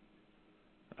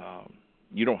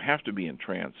 You don't have to be in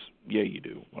trance. Yeah, you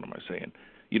do. What am I saying?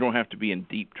 You don't have to be in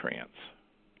deep trance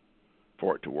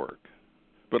for it to work.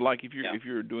 But like if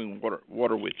you're doing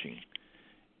water witching,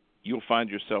 you'll find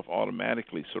yourself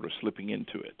automatically sort of slipping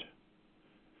into it.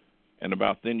 And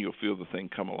about then you'll feel the thing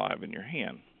come alive in your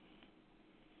hand.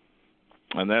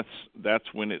 And that's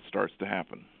when it starts to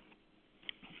happen.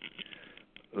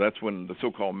 That's when the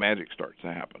so-called magic starts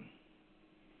to happen.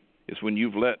 It's when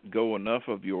you've let go enough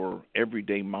of your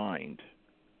everyday mind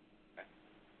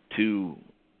to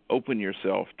open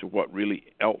yourself to what really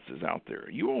else is out there.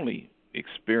 You only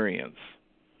experience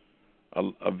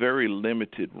a very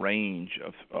limited range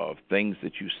of things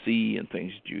that you see and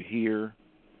things that you hear.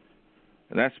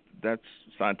 And that's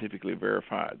scientifically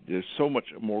verified. There's so much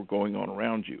more going on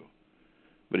around you.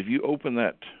 But if you open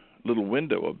that little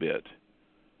window a bit,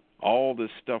 all this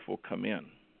stuff will come in.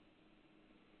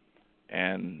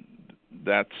 And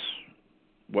that's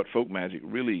what folk magic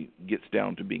really gets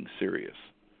down to being serious.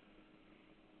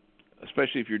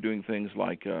 Especially if you're doing things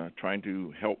like trying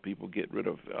to help people get rid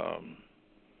of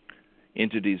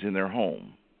entities in their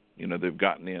home. You know, they've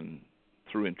gotten in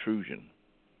through intrusion.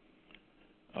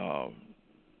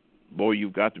 Boy,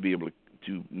 you've got to be able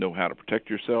to know how to protect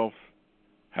yourself,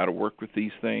 how to work with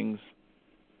these things,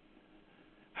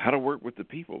 how to work with the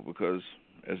people, because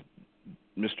as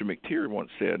Mr. McTeer once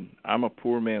said, I'm a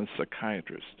poor man's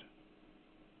psychiatrist,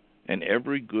 and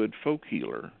every good folk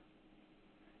healer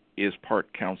is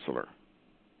part counselor,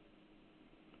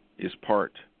 is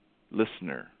part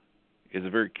listener, is a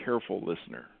very careful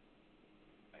listener.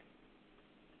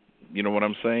 You know what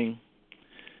I'm saying?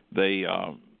 They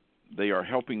are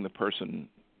helping the person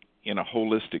in a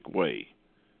holistic way.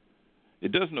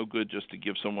 It does no good just to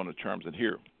give someone a charm and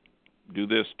here, do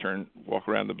this, walk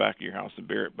around the back of your house and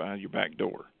bury it behind your back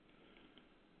door.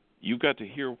 You've got to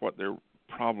hear what their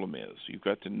problem is. You've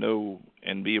got to know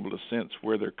and be able to sense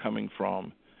where they're coming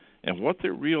from and what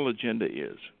their real agenda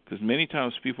is. Because many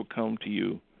times people come to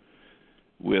you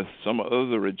with some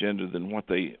other agenda than what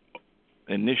they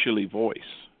initially voice.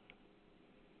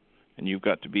 And you've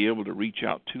got to be able to reach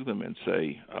out to them and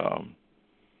say,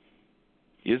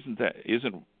 isn't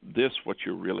this what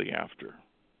you're really after?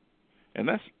 And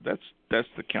that's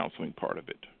the counseling part of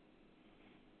it.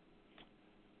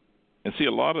 And see,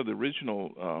 a lot of the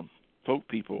original folk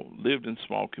people lived in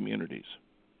small communities.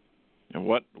 And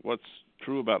what's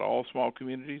true about all small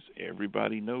communities?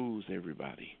 Everybody knows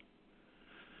everybody.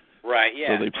 Right.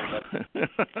 Yeah.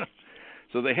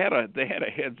 So they had a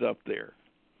heads up there.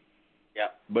 Yeah.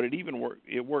 But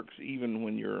it works even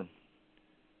when you're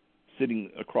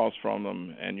sitting across from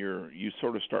them and you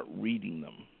sort of start reading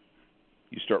them.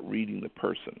 You start reading the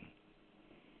person.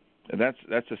 And that's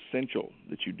essential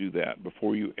that you do that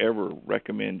before you ever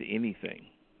recommend anything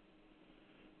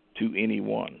to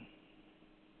anyone.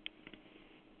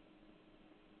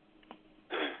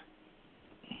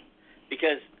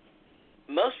 Because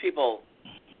most people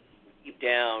deep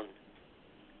down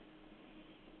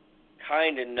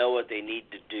kind of know what they need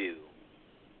to do.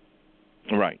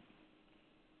 Right.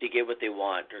 To get what they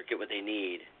want or get what they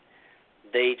need.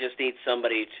 They just need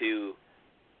somebody to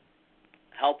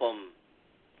help them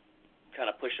kind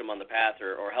of push them on the path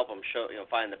or help them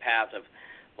find the path of,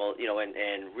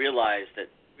 and realize it,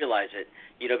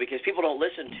 because people don't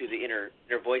listen to the inner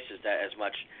voices that as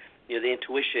much, the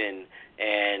intuition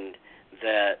and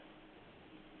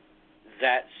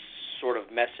that sort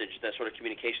of message, that sort of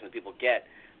communication that people get.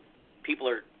 People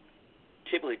are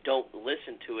typically don't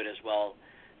listen to it as well,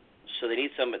 so they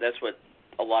need some. That's what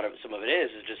some of it is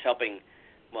just helping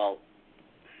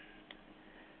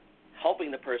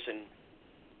the person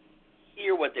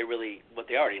hear what they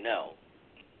already know.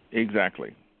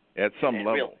 Exactly, at some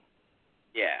level.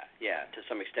 To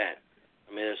some extent.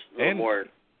 I mean, there's a little more.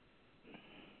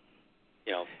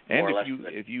 And more or less.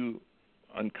 If you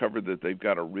uncover that they've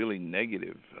got a really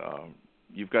negative,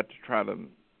 you've got to try to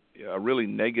a really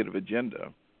negative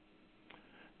agenda.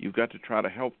 You've got to try to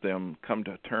help them come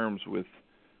to terms with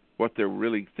what they're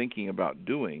really thinking about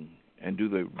doing, and do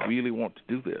they really want to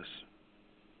do this?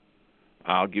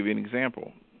 I'll give you an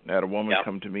example. I had a woman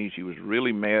come to me. She was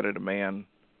really mad at a man.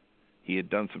 He had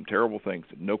done some terrible things.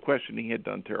 No question he had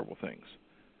done terrible things.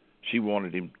 She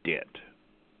wanted him dead.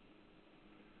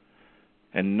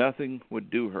 And nothing would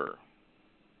do her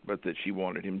but that she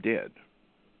wanted him dead.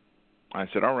 I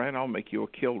said, all right, I'll make you a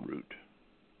kill route.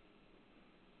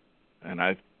 And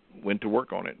I went to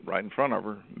work on it right in front of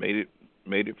her, made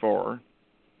it for her,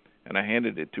 and I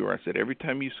handed it to her. I said, every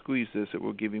time you squeeze this, it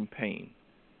will give him pain.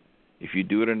 If you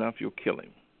do it enough, you'll kill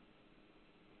him.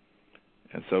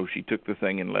 And so she took the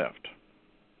thing and left.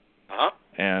 Uh-huh.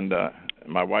 And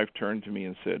my wife turned to me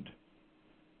and said,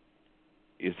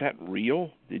 is that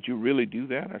real? Did you really do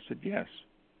that? I said, yes.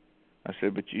 I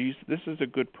said, but this is a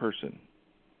good person.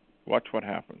 Watch what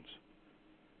happens.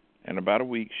 And about a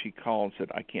week, she called and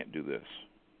said, I can't do this.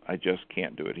 I just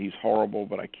can't do it. He's horrible,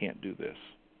 but I can't do this.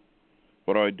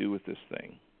 What do I do with this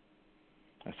thing?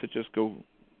 I said, just go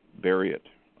bury it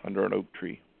under an oak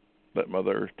tree. Let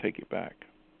Mother Earth take it back.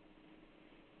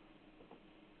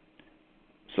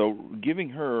 So giving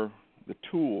her the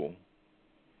tool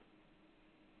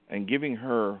and giving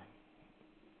her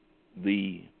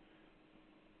the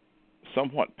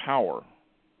somewhat power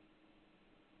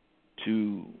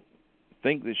to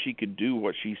think that she could do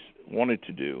what she wanted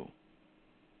to do,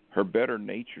 her better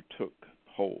nature took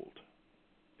hold,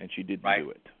 and she didn't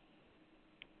do it.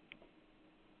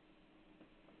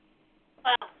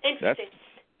 Wow, interesting.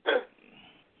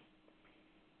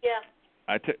 Yeah.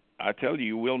 I tell you,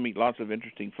 you will meet lots of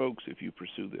interesting folks if you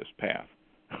pursue this path.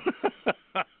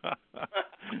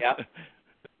 Yeah.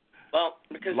 Well,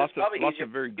 because lots it's probably of easier.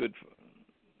 very good.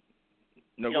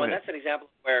 No, go ahead. ahead. That's an example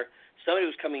where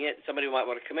somebody might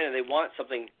want to come in and they want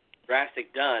something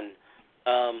drastic done,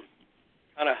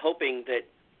 kind of hoping that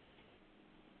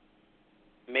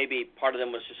maybe part of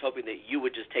them was just hoping that you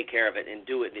would just take care of it and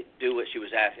do what she was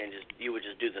asking, and you would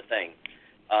just do the thing.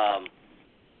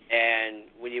 And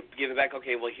when you give it back,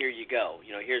 okay, well, here you go.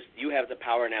 You have the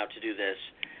power now to do this,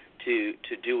 to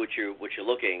do what you're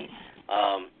looking.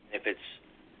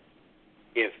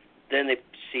 If then they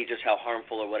see just how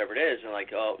harmful or whatever it is, and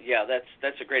like, oh yeah,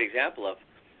 that's a great example of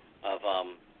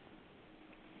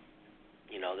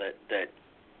that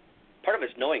part of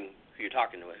it's knowing who you're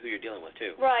talking to, who you're dealing with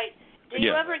too. Right. Do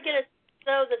you ever get a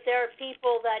so that there are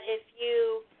people that if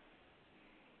you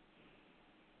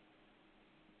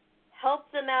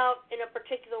help them out in a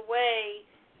particular way,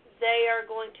 they are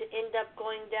going to end up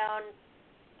going down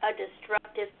a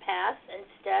destructive path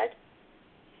instead?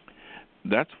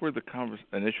 That's where the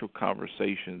initial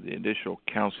conversation, the initial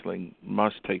counseling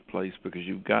must take place, because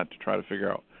you've got to try to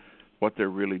figure out what they're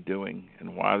really doing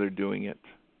and why they're doing it.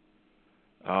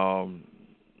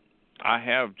 I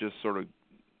have just sort of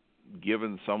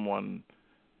given someone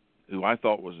who I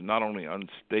thought was not only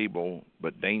unstable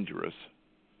but dangerous,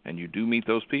 and you do meet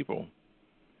those people.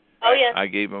 Oh yes. I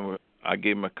gave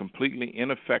him a completely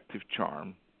ineffective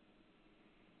charm.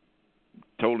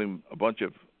 Told him a bunch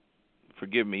of,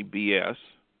 forgive me, BS,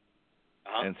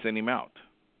 and sent him out.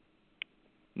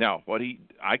 Now,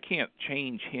 I can't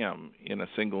change him in a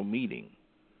single meeting,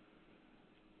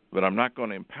 but I'm not going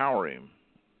to empower him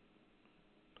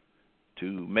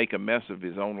to make a mess of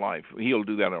his own life. He'll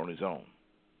do that on his own.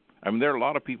 I mean, there are a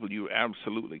lot of people you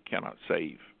absolutely cannot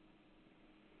save.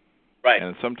 Right.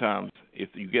 And sometimes, if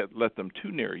you let them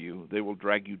too near you, they will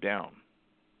drag you down.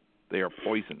 They are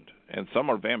poisoned, and some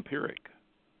are vampiric.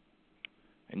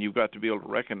 And you've got to be able to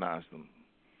recognize them.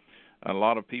 And a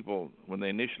lot of people, when they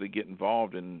initially get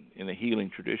involved in a healing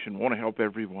tradition, want to help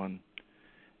everyone.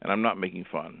 And I'm not making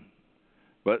fun.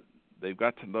 But they've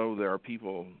got to know there are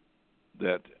people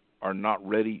that are not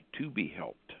ready to be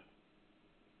helped.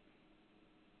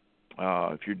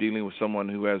 If you're dealing with someone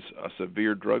who has a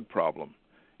severe drug problem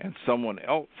and someone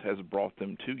else has brought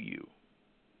them to you,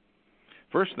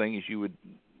 first thing is you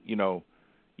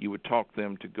would talk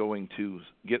them to going to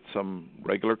get some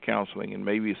regular counseling and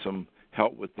maybe some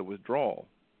help with the withdrawal.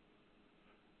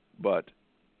 But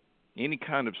any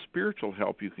kind of spiritual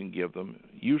help you can give them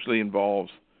usually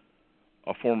involves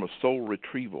a form of soul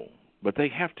retrieval. But they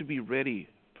have to be ready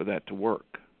for that to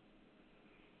work.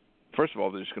 First of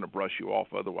all, they're just going to brush you off.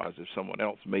 Otherwise, if someone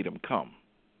else made them come,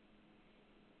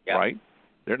 right?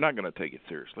 They're not going to take it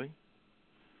seriously.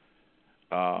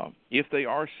 If they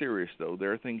are serious, though,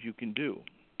 there are things you can do.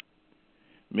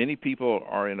 Many people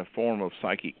are in a form of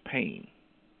psychic pain,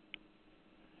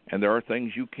 and there are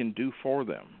things you can do for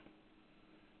them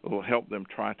that will help them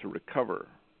try to recover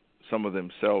some of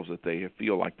themselves that they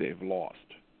feel like they've lost.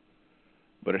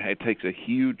 But it takes a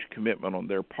huge commitment on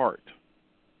their part.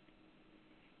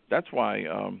 That's why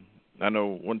I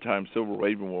know one time Silver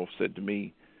Ravenwolf said to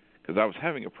me, because I was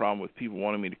having a problem with people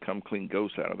wanting me to come clean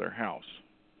ghosts out of their house,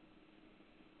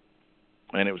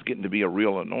 and it was getting to be a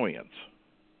real annoyance.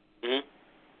 Mm-hmm.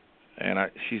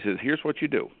 And she says, here's what you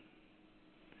do.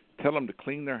 Tell them to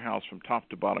clean their house from top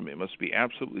to bottom. It must be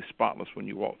absolutely spotless when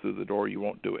you walk through the door. You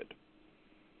won't do it.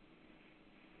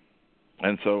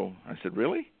 And so I said,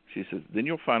 really? She said, then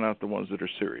you'll find out the ones that are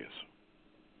serious.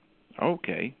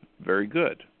 Okay, very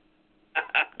good.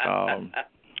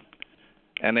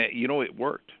 And it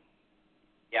worked.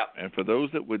 Yep. And for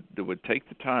those that would take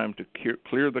the time to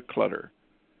clear the clutter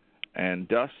and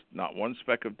dust, not one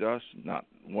speck of dust, not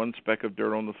one speck of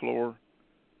dirt on the floor,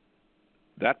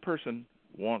 that person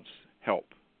wants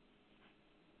help.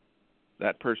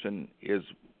 That person is,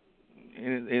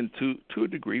 to a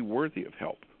degree, worthy of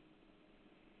help.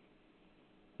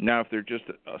 Now, if they're just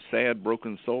a sad,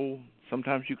 broken soul,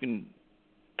 sometimes you can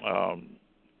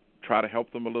try to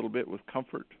help them a little bit with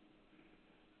comfort.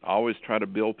 I always try to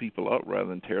build people up rather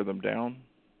than tear them down.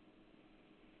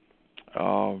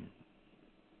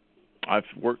 I've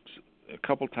worked a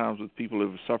couple times with people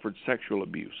who have suffered sexual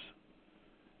abuse.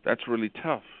 That's really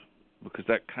tough because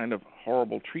that kind of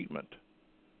horrible treatment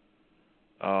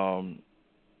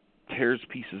tears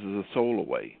pieces of the soul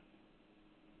away.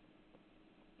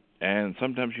 And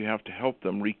sometimes you have to help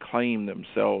them reclaim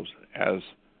themselves as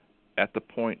at the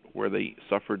point where they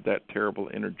suffered that terrible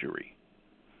injury.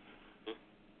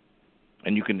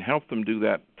 And you can help them do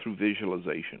that through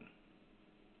visualization.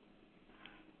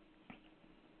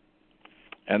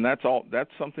 And that's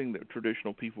something that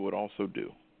traditional people would also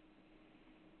do.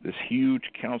 This huge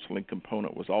counseling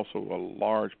component was also a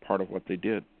large part of what they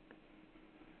did.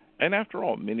 And after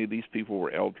all, many of these people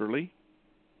were elderly.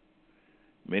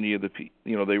 Many of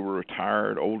they were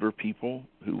retired older people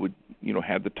who would,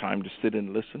 had the time to sit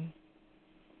and listen.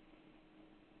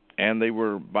 And they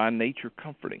were by nature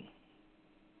comforting.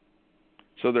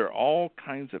 So there are all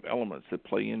kinds of elements that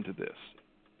play into this,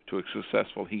 to a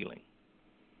successful healing.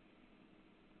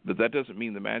 But that doesn't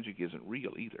mean the magic isn't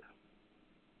real either,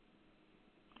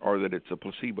 or that it's a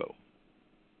placebo.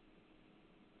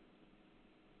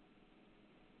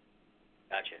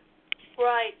 Gotcha.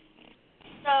 Right.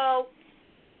 So,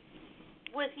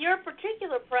 with your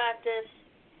particular practice,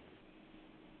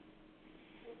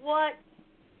 what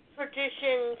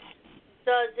traditions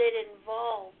does it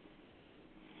involve?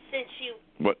 Since you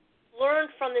learned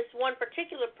from this one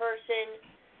particular person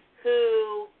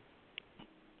who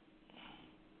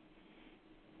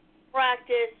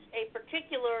practiced a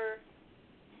particular,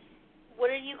 what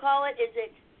do you call it? Is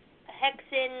it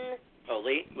hexen? Oh,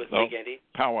 Ligandi?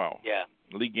 Powwow. Yeah.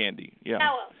 Ligandi, yeah.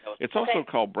 Powwow. It's also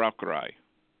called Braucherei.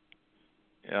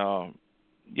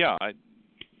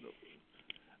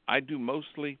 I do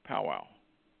mostly powwow.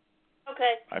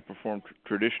 Okay. I perform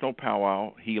traditional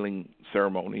powwow healing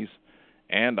ceremonies,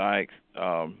 and I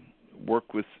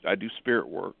do spirit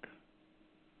work,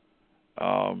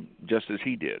 just as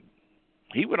he did.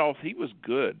 He was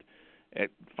good at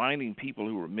finding people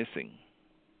who were missing.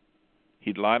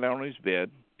 He'd lie down on his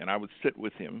bed, and I would sit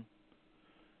with him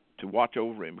to watch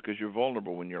over him, because you're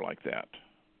vulnerable when you're like that,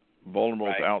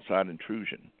 vulnerable to outside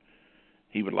intrusion.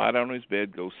 He would lie down on his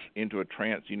bed, go into a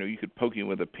trance. You could poke him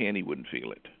with a pin, he wouldn't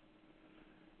feel it.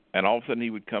 And all of a sudden he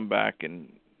would come back,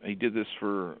 and he did this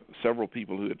for several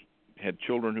people who had had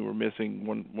children who were missing.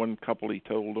 One couple, he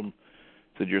told them,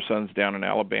 said, your son's down in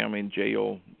Alabama in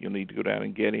jail. You'll need to go down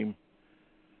and get him.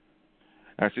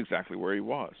 That's exactly where he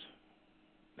was.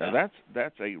 Now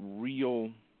that's a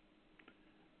real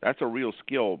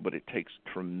skill, but it takes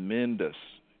tremendous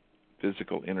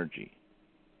physical energy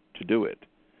to do it.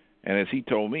 And as he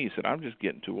told me, he said, I'm just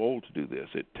getting too old to do this.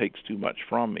 It takes too much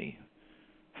from me.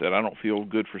 He said, I don't feel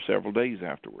good for several days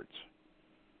afterwards.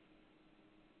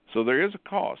 So there is a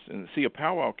cost. And see, a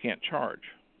powwow can't charge.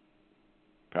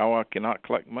 Powwow cannot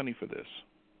collect money for this.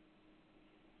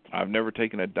 I've never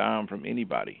taken a dime from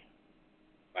anybody.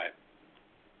 Right.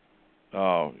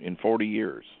 In 40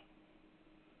 years.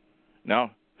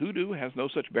 Now, Hoodoo has no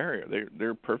such barrier.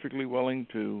 They're perfectly willing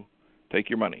to take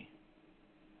your money.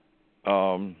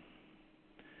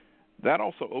 That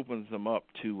also opens them up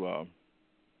to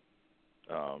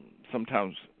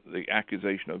sometimes the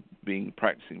accusation of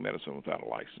practicing medicine without a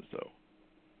license, though.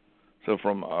 So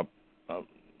from a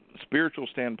spiritual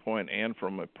standpoint and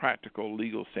from a practical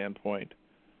legal standpoint,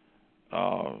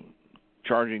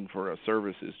 charging for a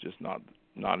service is just not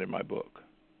in my book.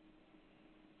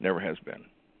 Never has been.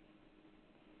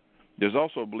 There's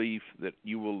also a belief that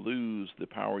you will lose the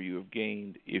power you have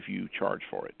gained if you charge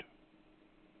for it.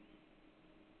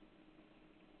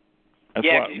 That's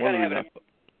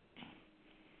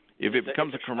if it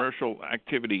becomes a commercial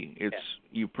activity,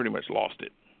 you pretty much lost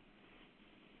it.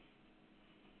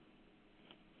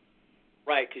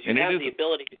 Right, because you have the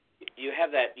ability. You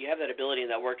have that ability, and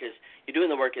that work is you're doing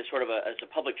the work as sort of as a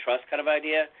public trust kind of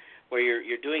idea, where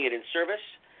you're doing it in service,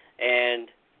 and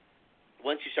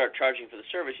once you start charging for the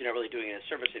service, you're not really doing it as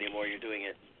service anymore. You're doing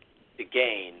it to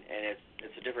gain, and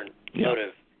it's a different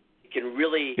motive. It can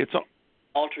really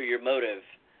alter your motive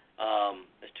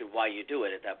as to why you do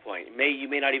it at that point. You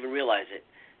may not even realize it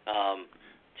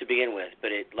to begin with,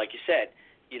 but it, like you said,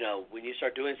 when you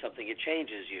start doing something, it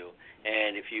changes you,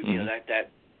 and if you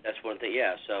that's one thing.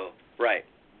 Yeah, so right.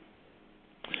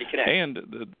 You connect. And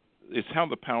it's how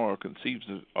the power conceives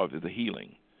of the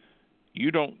healing. You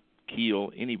don't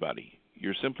heal anybody.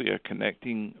 You're simply a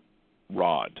connecting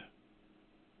rod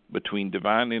between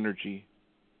divine energy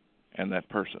and that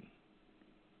person.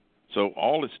 So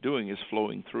all it's doing is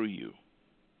flowing through you.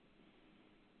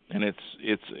 And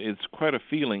it's quite a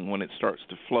feeling when it starts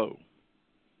to flow.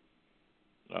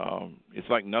 It's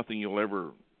like nothing you'll ever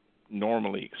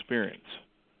normally experience.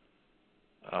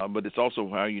 But it's also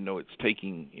how you know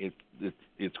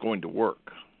it's going to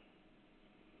work.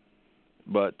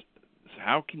 But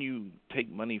how can you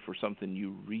take money for something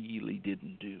you really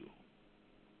didn't do?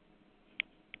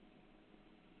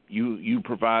 You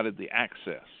provided the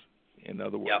access, in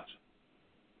other words. Yep.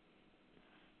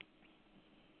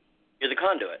 You're the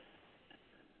conduit.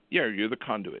 Yeah, you're the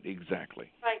conduit,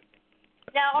 exactly. Right.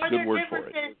 Now, are there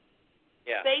differences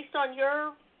based on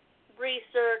your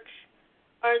research?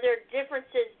 Are there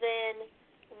differences then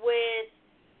with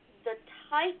the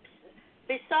types,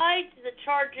 besides the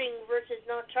charging versus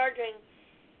not charging?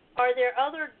 Are there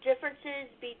other differences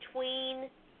between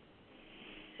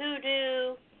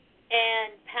hoodoo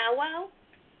and powwow?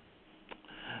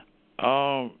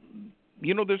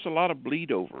 There's a lot of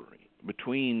bleed over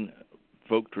between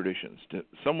folk traditions.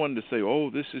 Someone to say, oh,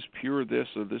 this is pure this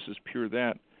or this is pure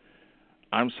that,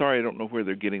 I'm sorry, I don't know where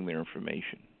they're getting their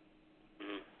information.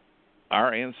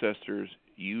 Our ancestors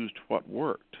used what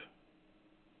worked.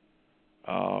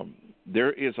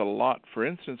 There is a lot, for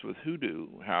instance, with hoodoo,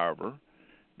 however,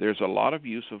 there's a lot of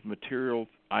use of material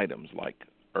items like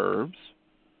herbs,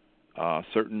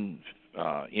 certain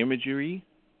imagery,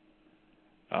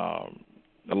 a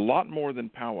lot more than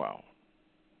powwow.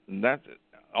 And that's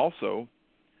also,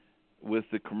 with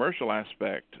the commercial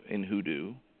aspect in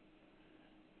hoodoo,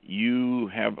 you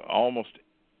have almost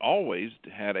always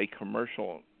had a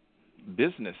commercial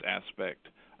business aspect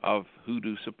of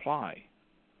hoodoo supply.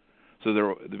 So there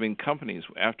have been companies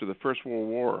after the First World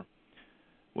War,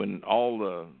 when all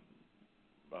the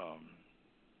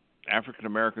African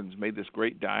Americans made this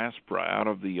great diaspora out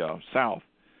of the South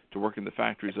to work in the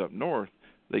factories up north,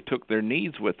 they took their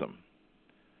needs with them.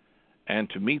 And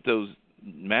to meet those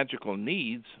magical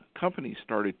needs, companies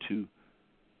started to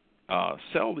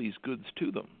sell these goods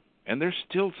to them. And there's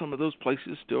still some of those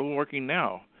places still working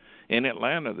now. In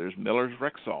Atlanta, there's Miller's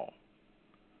Rexall.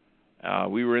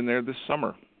 We were in there this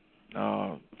summer.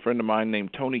 A friend of mine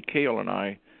named Tony Cale and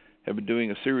I have been doing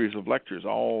a series of lectures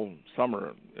all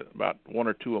summer, about one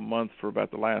or two a month for about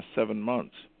the last 7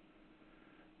 months,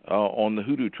 on the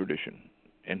hoodoo tradition.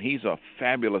 And he's a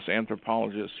fabulous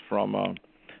anthropologist from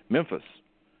Memphis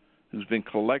who's been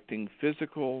collecting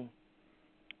physical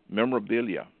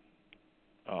memorabilia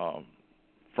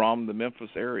from the Memphis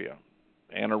area,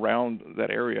 and around that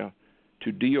area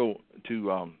to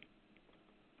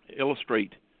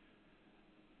illustrate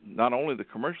not only the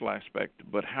commercial aspect,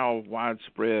 but how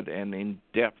widespread and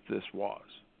in-depth this was.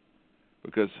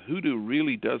 Because hoodoo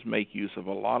really does make use of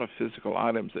a lot of physical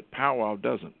items that powwow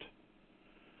doesn't.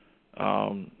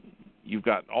 You've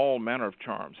got all manner of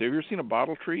charms. Have you ever seen a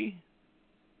bottle tree?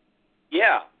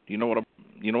 Yeah. Do you know what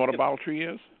a bottle tree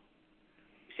is?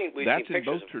 That's seen in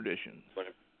both of traditions.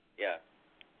 Yeah.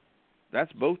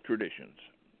 That's both traditions.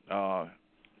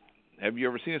 Have you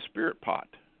ever seen a spirit pot?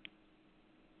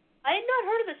 I had not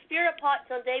heard of the spirit pot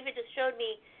until David just showed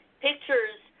me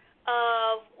pictures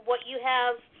of what you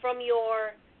have from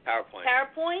your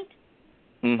PowerPoint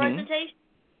presentation.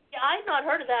 Yeah, I had not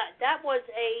heard of that. That was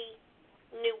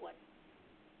a new one.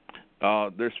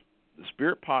 The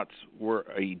spirit pots were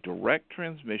a direct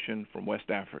transmission from West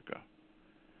Africa.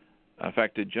 In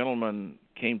fact, a gentleman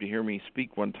came to hear me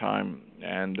speak one time,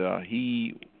 and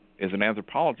he is an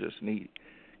anthropologist, and he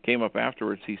came up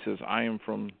afterwards. He says, "I am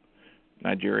from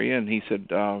Nigeria," and he said,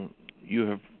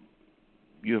 "You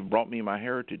have brought me my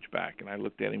heritage back." And I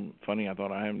looked at him funny. I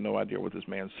thought, I have no idea what this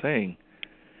man's saying.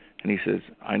 And he says,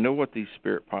 "I know what these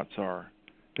spirit pots are.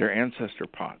 They're ancestor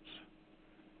pots.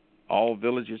 All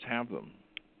villages have them."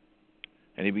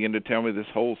 And he began to tell me this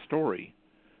whole story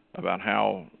about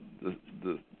how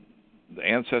the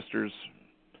ancestors'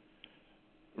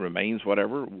 remains,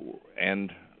 whatever,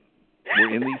 and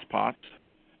were in these pots,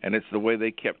 and it's the way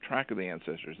they kept track of the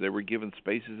ancestors. They were given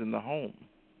spaces in the home.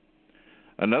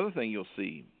 Another thing you'll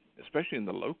see, especially in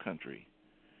the Low Country,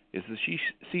 is the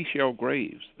seashell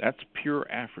graves. That's pure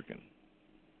African.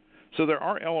 So there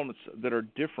are elements that are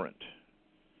different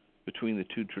between the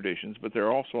two traditions, but there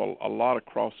are also a lot of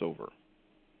crossover.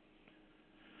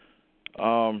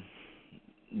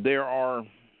 There are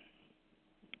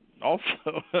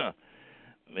also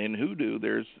in hoodoo,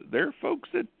 there are folks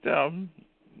that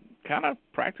kind of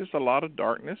practice a lot of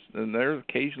darkness, and there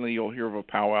occasionally you'll hear of a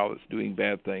powwow that's doing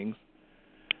bad things,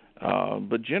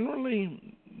 but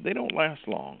generally they don't last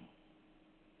long.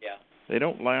 Yeah, they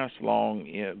don't last long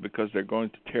because they're going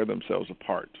to tear themselves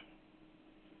apart.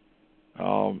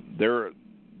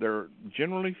 They're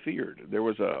generally feared. There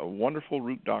was a wonderful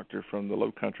root doctor from the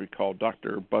Low Country called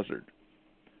Dr. Buzzard,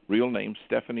 real name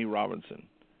Stephanie Robinson.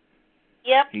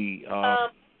 Yep.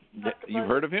 You've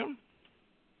heard of him?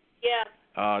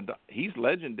 Yeah. He's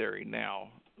legendary now,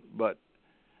 but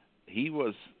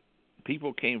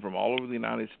people came from all over the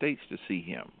United States to see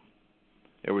him.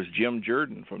 There was Jim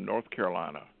Jordan from North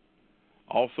Carolina,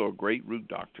 also a great root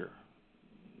doctor.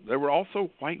 There were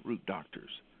also white root doctors.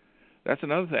 That's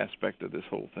another aspect of this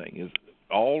whole thing, is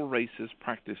all races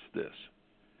practice this.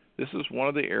 This is one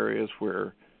of the areas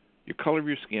where your color of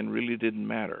your skin really didn't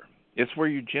matter. It's where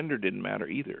your gender didn't matter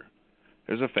either.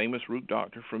 There's a famous root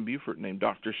doctor from Beaufort named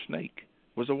Dr. Snake,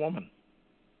 was a woman.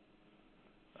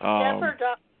 I've heard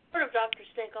of Dr.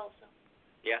 Snake also.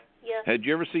 Yeah. Yes. Had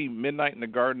you ever seen Midnight in the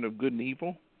Garden of Good and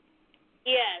Evil?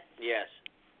 Yes. Yes.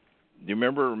 Do you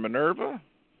remember Minerva?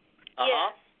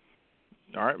 Yes.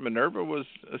 All right, Minerva was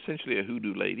essentially a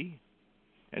hoodoo lady,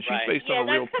 and she's Right. based on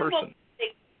a real person.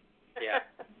 Yeah.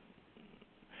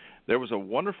 There was a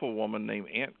wonderful woman named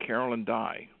Aunt Carolyn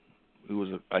Dye, who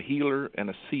was a healer and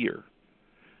a seer,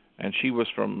 and she was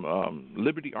from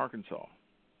Liberty, Arkansas.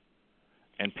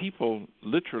 And people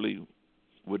literally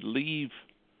would leave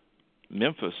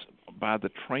Memphis by the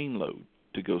trainload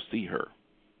to go see her.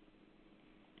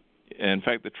 In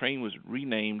fact, the train was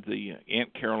renamed the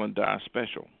Aunt Carolyn Dye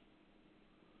Special.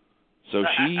 So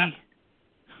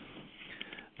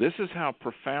this is how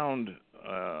profound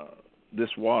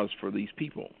this was for these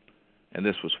people. And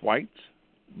this was whites,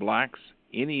 blacks,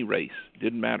 any race,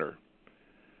 didn't matter.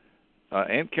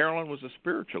 Aunt Carolyn was a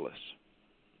spiritualist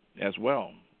as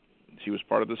well. She was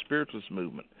part of the spiritualist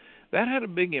movement. That had a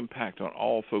big impact on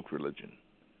all folk religion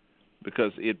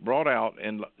because it brought out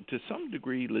and to some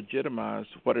degree legitimized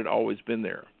what had always been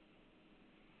there.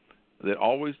 That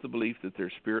always the belief that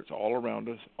there's spirits all around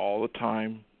us all the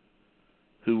time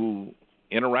who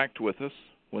interact with us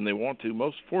when they want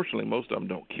to. Fortunately, most of them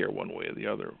don't care one way or the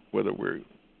other whether we're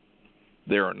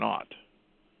there or not.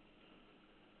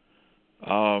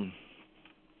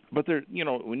 But there,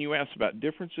 when you ask about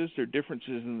differences, there are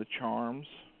differences in the charms,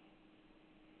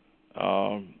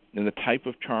 in the type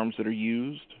of charms that are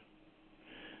used.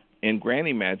 In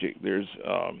granny magic, there's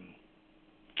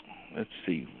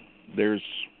there's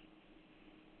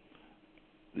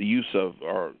the use of,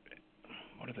 or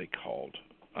what are they called?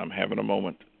 I'm having a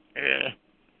moment.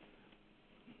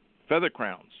 Feather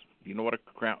crowns. Do you know what a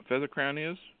feather crown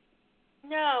is?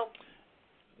 No.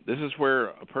 This is where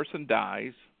a person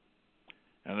dies,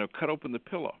 and they'll cut open the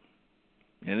pillow,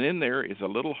 And in there is a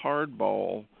little hard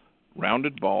ball,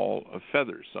 rounded ball of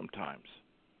feathers sometimes.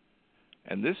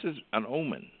 And this is an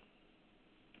omen.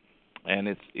 And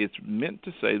it's meant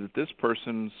to say that this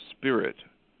person's spirit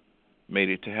made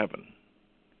it to heaven,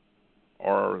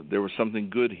 or there was something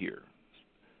good here.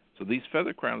 So these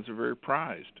feather crowns are very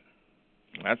prized.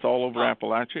 That's all over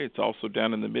Appalachia. It's also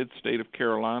down in the mid-state of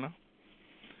Carolina.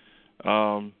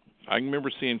 I can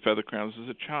remember seeing feather crowns as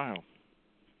a child.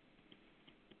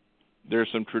 There's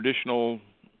some traditional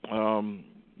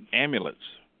amulets.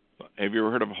 Have you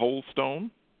ever heard of whole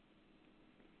stone?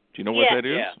 Do you know what that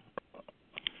is? Yeah.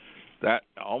 That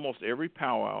almost every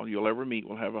powwow you'll ever meet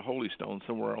will have a holy stone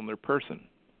somewhere on their person,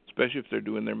 especially if they're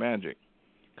doing their magic,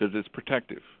 because it's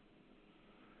protective.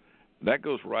 That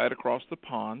goes right across the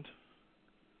pond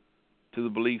to the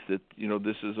belief that,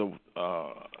 this is a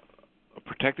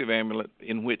protective amulet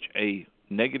in which a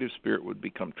negative spirit would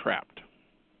become trapped.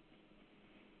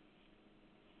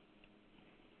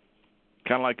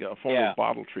 Kind of like a form of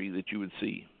bottle tree that you would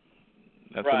see.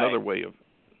 That's another way of...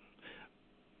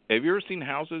 Have you ever seen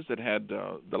houses that had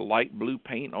the light blue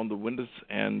paint on the windows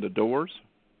and the doors?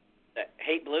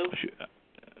 Hate blue?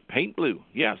 Paint blue,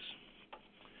 yes.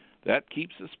 That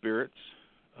keeps the spirits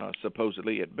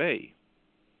supposedly at bay.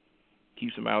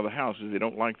 Keeps them out of the house because they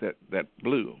don't like that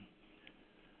blue.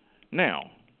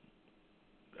 Now,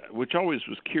 which always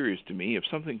was curious to me, if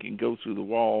something can go through the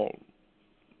wall,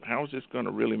 how is this going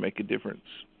to really make a difference?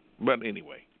 But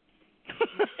anyway.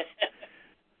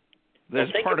 There's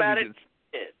think part about of it.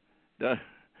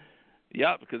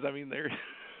 Yeah, because they're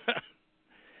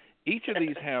each of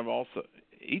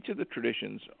the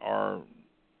traditions are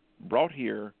brought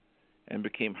here and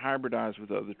became hybridized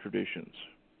with other traditions.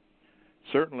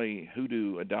 Certainly,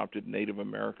 hoodoo adopted Native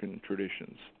American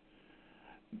traditions.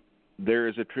 There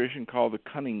is a tradition called the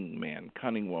cunning man,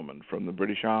 cunning woman from the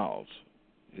British Isles.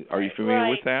 Are you familiar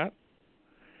with that?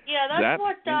 Yeah, that's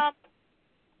what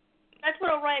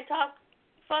Orion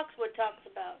Foxwood talks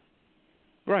about.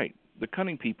 Right. The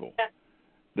cunning people. Yeah.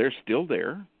 They're still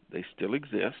there. They still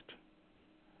exist.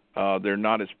 They're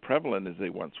not as prevalent as they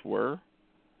once were,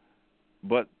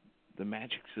 but the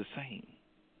magic's the same.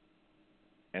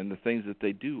 And the things that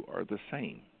they do are the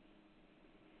same.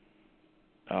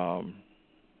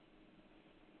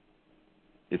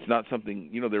 It's not something,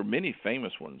 there are many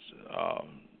famous ones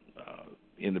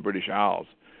in the British Isles,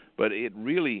 but it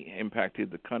really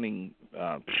impacted the cunning,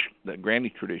 the granny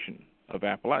tradition of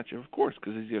Appalachia, of course,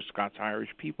 because these are Scots-Irish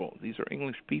people. These are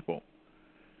English people.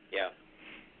 Yeah.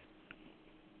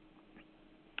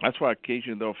 That's why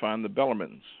occasionally they'll find the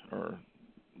Bellarmins or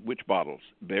witch bottles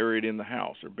buried in the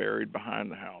house or buried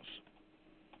behind the house.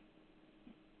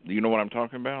 Do you know what I'm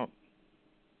talking about?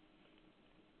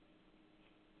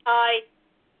 I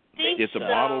think it's a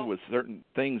bottle with certain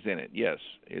things in it. Yes,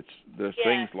 there's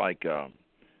things like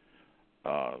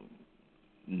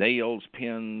nails,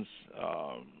 pins,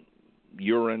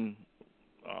 urine,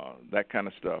 that kind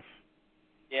of stuff.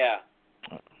 Yeah.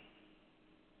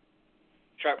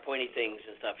 Sharp, pointy things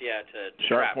and stuff. Yeah, to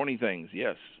sharp, trap. Pointy things.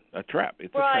 Yes, a trap.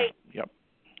 It's a right. trap.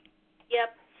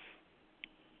 Yep.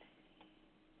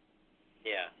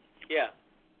 Yeah.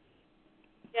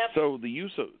 Yep. So the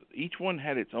use of each one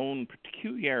had its own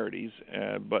peculiarities,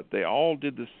 but they all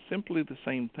did simply the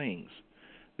same things.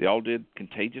 They all did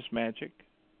contagious magic,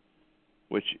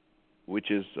 which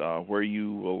is where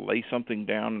you will lay something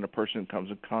down and a person comes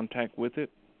in contact with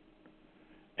it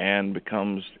and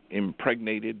becomes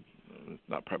impregnated.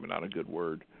 Probably not a good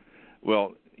word.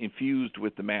 Well, infused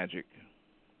with the magic.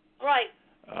 Right.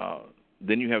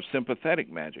 Then you have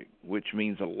sympathetic magic, which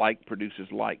means a like produces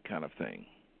like kind of thing.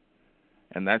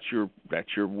 And that's your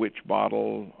witch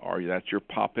bottle, or that's your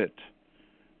poppet,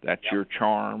 that's your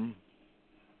charm.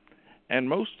 And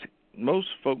most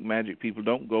folk magic people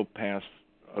don't go past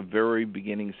a very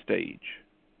beginning stage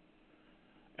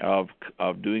of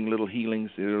doing little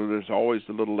healings. There's always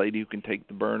the little lady who can take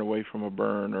the burn away from a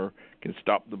burn, or can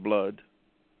stop the blood,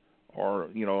 or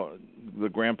the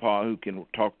grandpa who can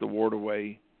talk the wart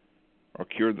away, or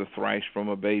cure the thrush from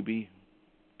a baby.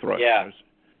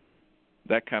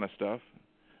 That kind of stuff.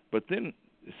 But then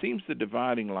it seems the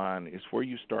dividing line is where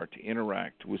you start to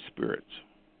interact with spirits,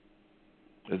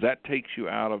 as that takes you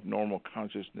out of normal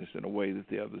consciousness in a way that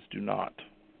the others do not.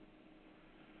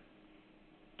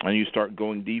 And you start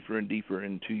going deeper and deeper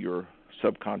into your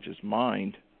subconscious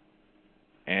mind,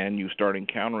 and you start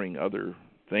encountering other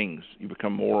things. You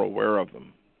become more aware of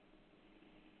them.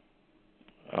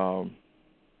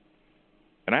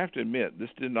 And I have to admit, this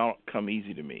did not come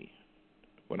easy to me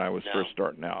when I was first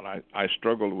starting out. I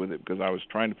struggled with it because I was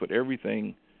trying to put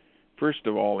everything, first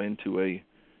of all, into a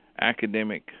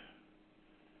academic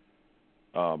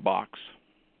box.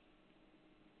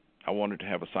 I wanted to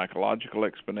have a psychological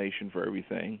explanation for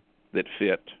everything that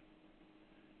fit.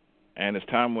 And as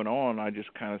time went on, I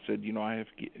just kind of said, I have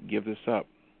to give this up.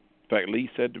 In fact, Lee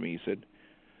said to me, he said,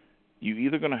 you're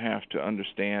either going to have to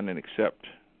understand and accept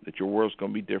that your world's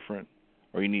going to be different,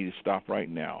 or you need to stop right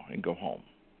now and go home.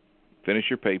 Finish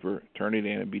your paper, turn it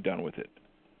in, and be done with it.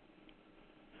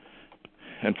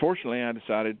 Unfortunately, I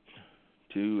decided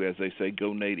to, as they say,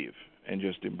 go native and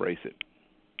just embrace it.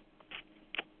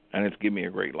 And it's given me a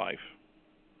great life,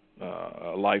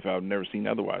 a life I've never seen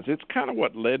otherwise. It's kind of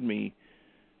what led me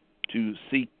to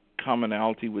seek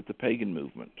commonality with the pagan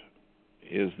movement,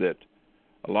 is that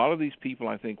a lot of these people,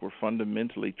 I think, were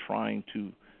fundamentally trying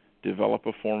to develop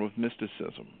a form of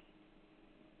mysticism,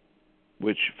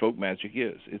 which folk magic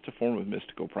is. It's a form of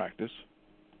mystical practice.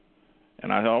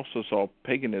 And I also saw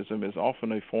paganism as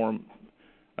often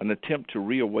an attempt to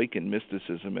reawaken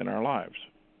mysticism in our lives.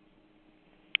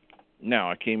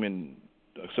 Now, I came in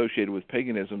associated with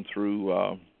paganism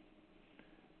through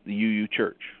the UU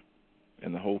Church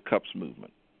and the whole cups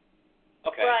movement.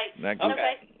 Okay. Right.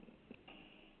 Okay.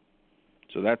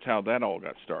 So that's how that all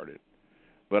got started.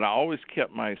 But I always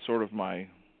kept my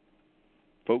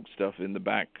folk stuff in the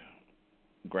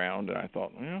background, and I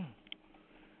thought, I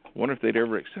wonder if they'd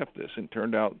ever accept this. And it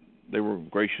turned out they were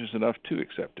gracious enough to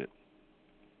accept it.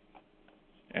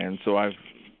 And so I've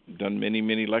done many,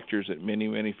 many lectures at many,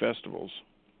 many festivals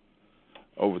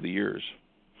over the years.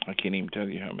 I can't even tell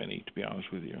you how many, to be honest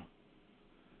with you.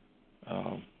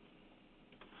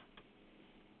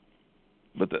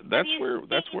 But that's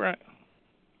where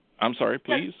I'm sorry,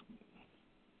 please.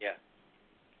 Yeah.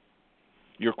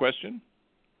 Your question?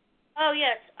 Oh,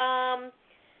 yes.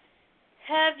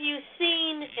 Have you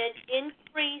seen an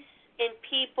increase in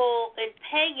people in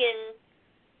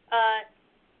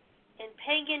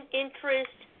pagan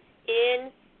interest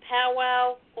in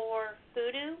powwow or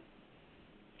hoodoo?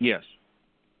 Yes,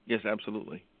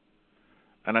 absolutely.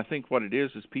 And I think what it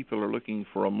is people are looking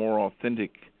for a more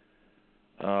authentic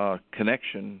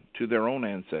connection to their own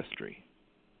ancestry.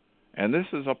 And this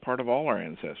is a part of all our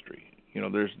ancestry.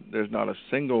 There's not a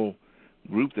single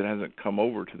group that hasn't come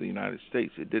over to the United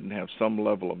States. It didn't have some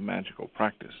level of magical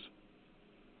practice.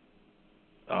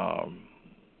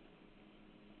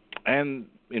 And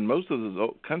in most of the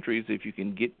countries, if you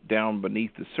can get down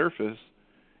beneath the surface,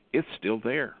 it's still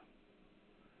there.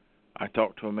 I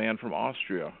talked to a man from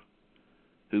Austria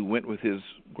who went with his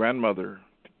grandmother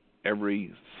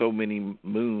every so many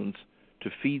moons to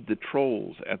feed the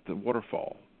trolls at the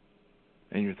waterfall.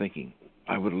 And you're thinking,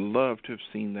 I would love to have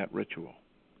seen that ritual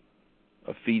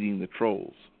of feeding the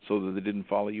trolls so that they didn't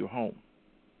follow you home.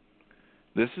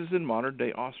 This is in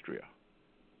modern-day Austria.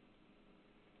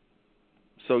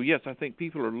 So, yes, I think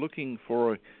people are looking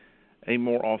for a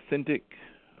more authentic,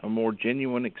 a more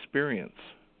genuine experience.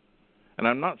 And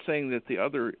I'm not saying that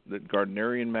that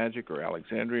Gardnerian magic or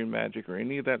Alexandrian magic or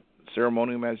any of that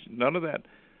ceremonial magic, none of that,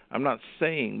 I'm not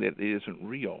saying that it isn't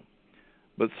real.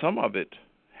 But some of it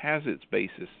has its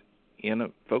basis in a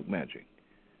folk magic,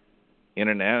 in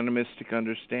an animistic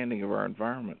understanding of our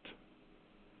environment,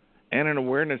 and an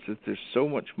awareness that there's so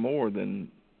much more than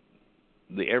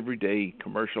the everyday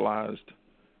commercialized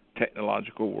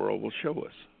technological world will show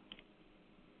us.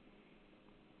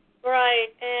 Right,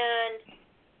 and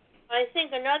I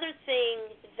think another thing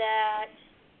that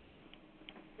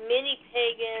many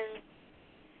pagans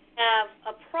have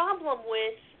a problem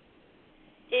with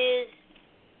is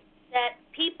that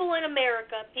people in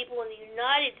America, people in the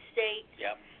United States,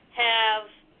 have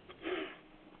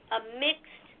a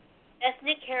mixed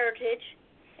ethnic heritage,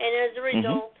 and as a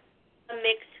result, a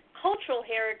mixed cultural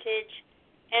heritage.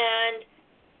 And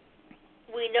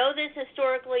we know this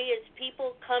historically as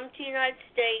people come to the United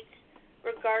States,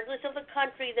 regardless of the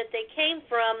country that they came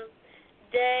from,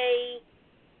 they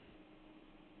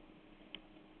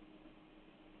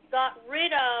got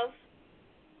rid of,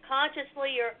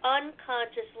 consciously or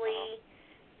unconsciously,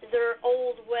 their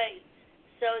old ways.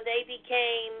 So they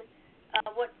became,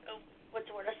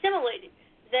 assimilated.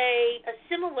 They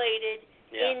assimilated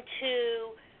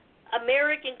into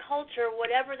American culture,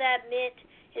 whatever that meant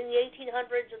in the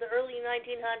 1800s or the early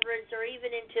 1900s or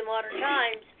even into modern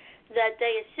times, that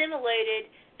they assimilated.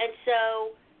 And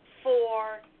so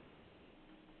for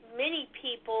many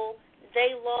people,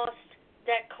 they lost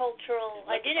that cultural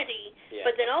identity.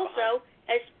 But then also,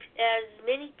 as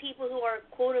many people who are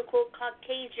quote-unquote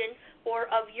Caucasian or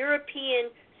of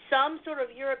some sort of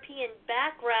European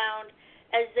background,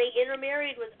 as they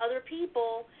intermarried with other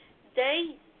people,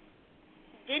 they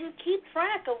didn't keep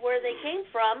track of where they came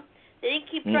from. They didn't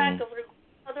keep track of their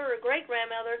mother or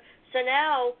great-grandmother. So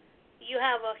now you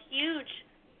have a huge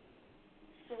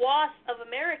swath of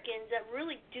Americans that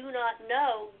really do not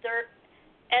know their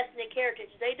ethnic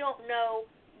heritage. They don't know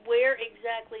where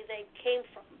exactly they came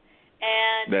from.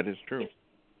 And that is true.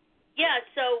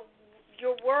 So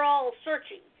we're all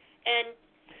searching. And,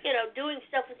 doing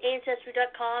stuff with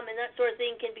Ancestry.com and that sort of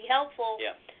thing can be helpful.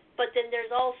 Yeah. But then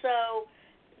there's also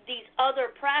these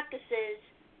other practices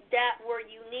that were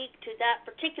unique to that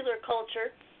particular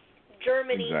culture.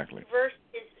 Germany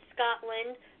versus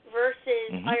Scotland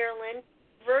versus Ireland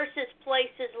versus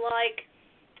places like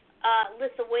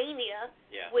Lithuania,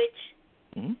 which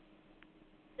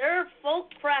their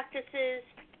folk practices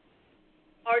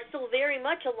are still very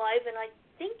much alive, and I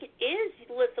think it is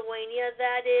Lithuania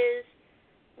that is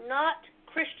not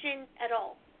Christian at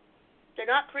all. They're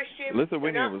not Christian.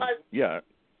 Lithuania they're not was,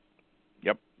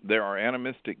 yep. There are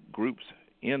animistic groups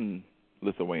in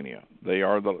Lithuania. They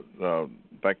are in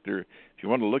fact, if you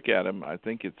want to look at them, I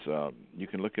think it's you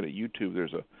can look at it YouTube.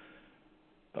 There's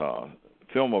a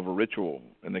film of a ritual,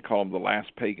 and they call them the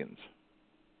last pagans.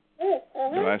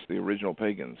 The original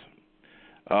pagans.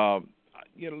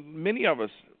 Many of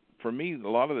us, for me, a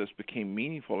lot of this became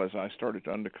meaningful as I started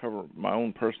to uncover my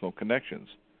own personal connections.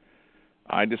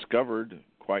 I discovered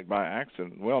quite by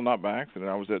accident, well, not by accident,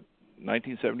 I was at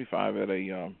 1975 at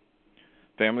a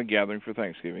family gathering for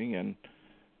Thanksgiving and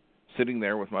sitting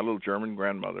there with my little German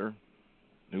grandmother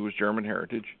who was German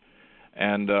heritage,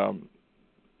 and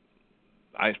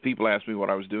people asked me what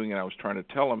I was doing, and I was trying to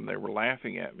tell them. They were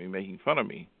laughing at me, making fun of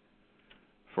me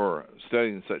for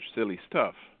studying such silly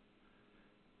stuff.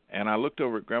 And I looked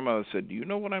over at Grandma and said, "Do you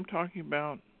know what I'm talking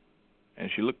about?"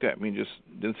 And she looked at me and just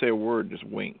didn't say a word, just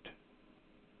winked.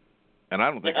 And I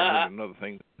don't think I heard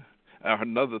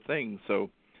another thing. So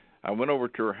I went over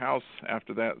to her house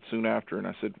after that, soon after, and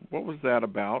I said, "What was that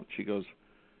about?" She goes,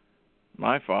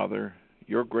 "My father,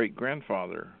 your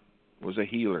great-grandfather, was a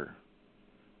healer,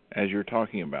 as you're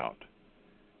talking about.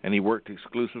 And he worked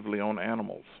exclusively on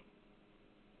animals.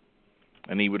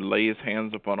 And he would lay his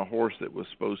hands upon a horse that was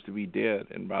supposed to be dead,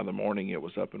 and by the morning it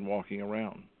was up and walking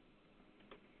around."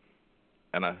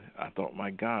 And I thought,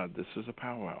 my God, this is a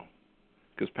powwow.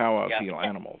 Because powwows heal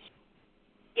animals.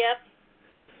 Yep.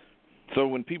 So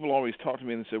when people always talk to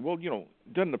me and say, "Well,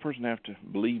 doesn't the person have to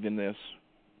believe in this?"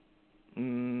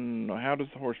 How does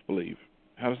the horse believe?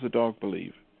 How does the dog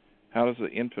believe? How does the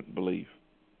infant believe?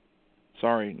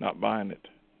 Sorry, not buying it.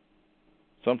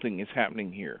 Something is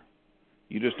happening here.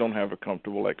 You just don't have a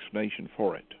comfortable explanation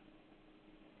for it.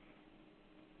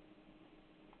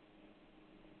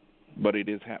 But it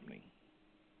is happening.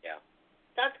 Yeah.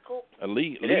 That's cool.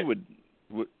 Lee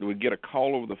would get a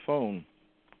call over the phone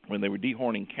when they were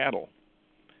dehorning cattle,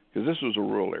 because this was a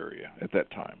rural area at that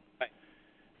time. Right.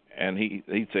 And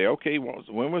he'd say, "Okay,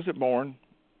 when was it born?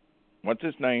 What's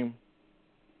its name?"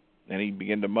 And he'd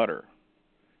begin to mutter.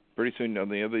 Pretty soon on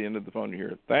the other end of the phone you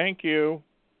hear, "Thank you."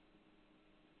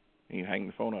 And he'd hang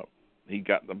the phone up. He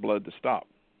got the blood to stop.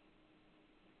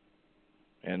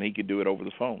 And he could do it over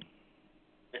the phone.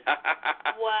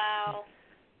 Wow.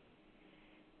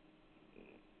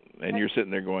 And you're sitting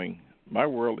there going, my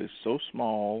world is so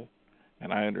small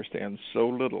and I understand so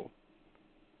little.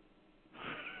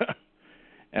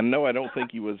 And no, I don't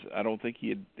think he was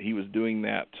doing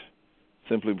that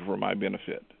simply for my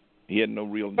benefit. He had no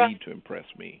real need to impress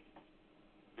me.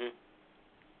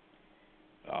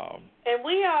 And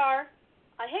we are,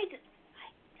 I hate to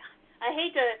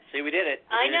see, we did it.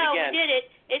 I know, we did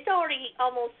it. It's already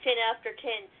almost 10 after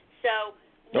 10. So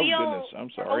goodness, I'm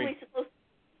sorry. We're only supposed to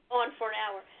be on for an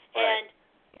hour. Right. And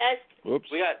as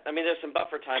we got, there's some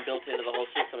buffer time built into the whole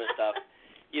system and stuff,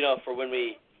 for when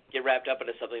we get wrapped up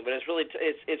into something. But it's really,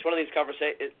 it's one of these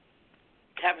conversations. It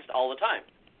happens all the time.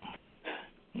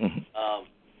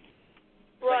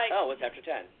 Right. Like, it's after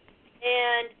 10.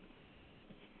 And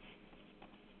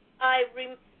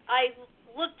I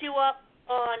looked you up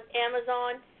on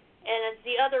Amazon, and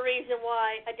the other reason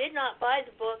why I did not buy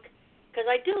the book, because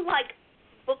I do like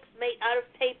books made out of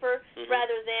paper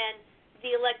rather than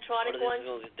the electronic one.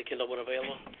 Is the Kindle one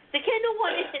available? The Kindle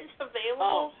one is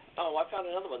available. Oh, I found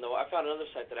another one, though. I found another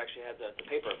site that actually had the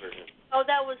paper version. Oh,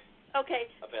 that was, okay.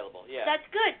 Available, yeah. That's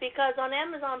good, because on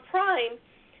Amazon Prime,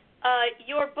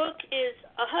 your book is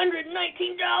 $119.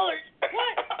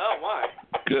 What? Oh, my.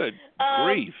 Good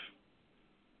grief.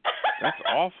 That's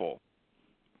awful.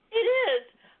 It is.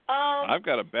 I've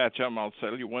got a batch of them. I'll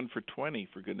sell you one for $20,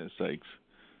 for goodness sakes.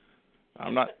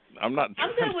 I'm not. I'm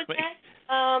good with that.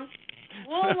 I'll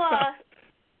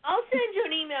send you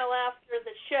an email after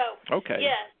the show. Okay.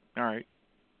 Yes. All right.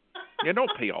 Yeah,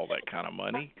 don't pay all that kind of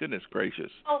money. Goodness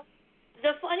gracious. Oh,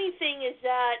 the funny thing is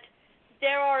that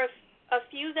there are a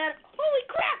few that, holy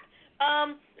crap!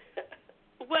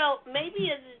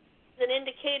 maybe as an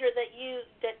indicator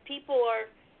that people are,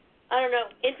 I don't know,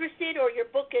 interested, or your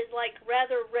book is like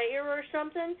rather rare or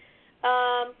something.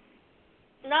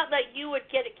 Not that you would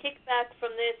get a kickback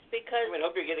from this, because I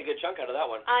hope you're getting a good chunk out of that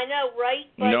one. I know, right?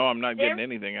 But no, I'm not getting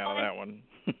anything out of that one.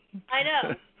 I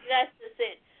know. That's just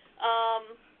it.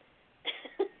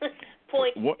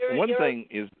 Point. One thing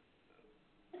is,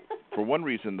 for one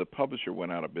reason, the publisher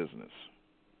went out of business.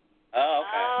 Oh,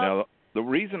 okay. Now, the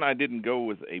reason I didn't go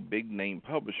with a big name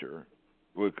publisher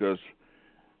was because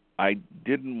I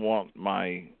didn't want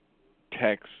my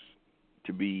text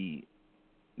to be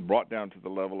brought down to the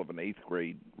level of an 8th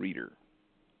grade reader.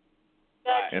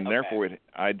 Gotcha. And therefore,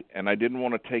 I didn't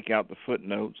want to take out the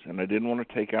footnotes, and I didn't want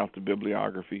to take out the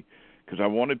bibliography, because I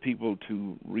wanted people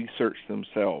to research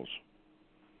themselves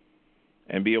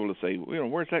and be able to say,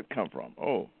 where's that come from?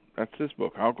 Oh, that's this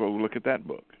book. I'll go look at that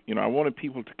book. I wanted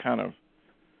people to kind of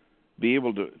be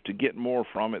able to get more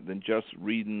from it than just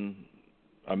reading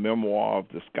a memoir of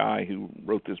this guy who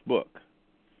wrote this book.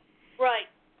 Right.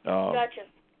 Gotcha.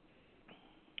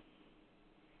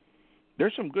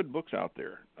 There's some good books out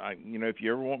there. If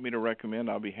you ever want me to recommend,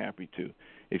 I'll be happy to.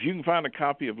 If you can find a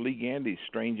copy of Lee Gandy's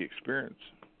Strange Experience,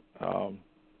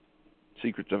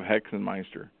 Secrets of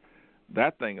Hexenmeister,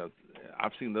 that thing,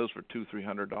 I've seen those for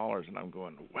 $200-300, and I'm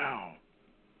going, wow,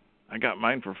 I got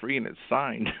mine for free and it's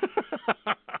signed.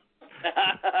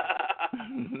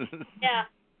 Yeah,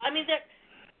 I mean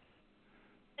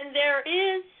there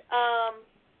is,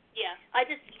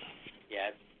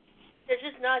 there's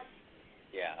just not.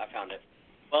 Yeah, I found it.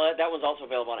 Well, that one's also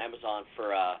available on Amazon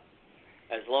for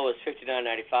as low as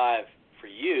 $59.95 for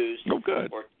used. Oh, good.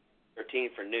 Or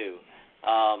 $13 for new.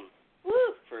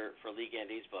 For Lee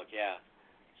Gandy's book, yeah.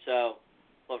 So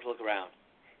we'll have to look around.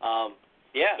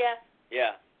 Yeah.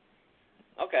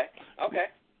 Okay.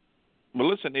 Well,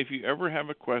 listen, if you ever have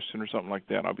a question or something like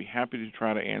that, I'll be happy to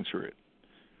try to answer it.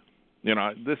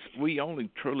 We only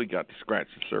truly got to scratch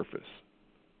the surface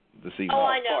this evening. Oh,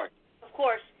 I know. Of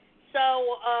course.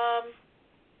 So,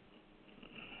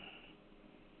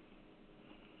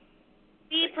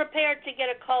 be prepared to get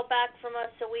a call back from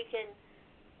us so we can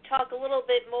talk a little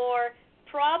bit more,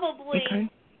 probably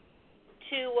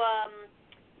to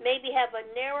maybe have a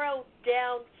narrowed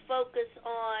down focus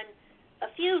on a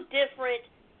few different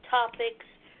topics.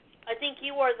 I think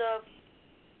you are the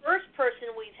first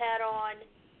person we've had on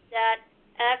that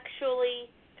actually,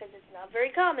 because it's not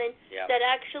very common, that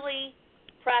actually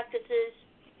practices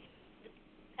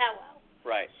powwow.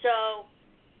 Right. So,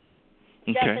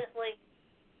 definitely.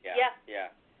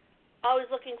 Yeah. Always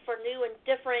looking for new and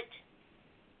different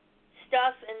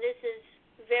stuff, and this is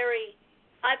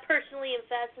I personally am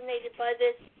fascinated by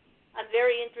this. I'm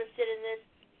very interested in this.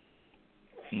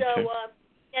 So,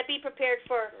 be prepared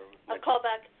for a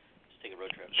callback. Just take a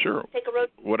road trip. Sure. Take a road.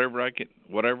 Whatever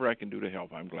I can do to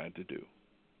help, I'm glad to do.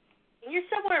 And you're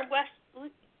somewhere in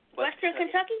Western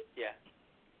Kentucky? Yeah.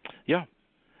 Yeah.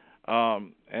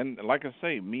 And like I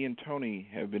say, me and Tony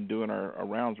have been doing our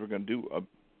rounds. We're going to do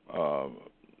a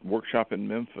workshop in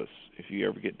Memphis. If you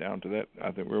ever get down to that,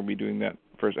 I think we'll be doing that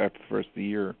after the first of the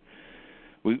year.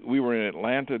 We were in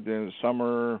Atlanta during the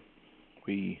summer.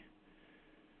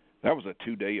 That was a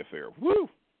 2-day affair. Woo!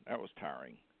 That was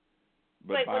tiring.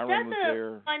 But Wait, Byron was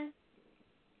there. Fun?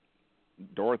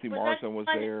 Dorothy Morrison was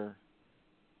there.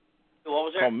 What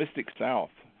was there? Called Mystic South.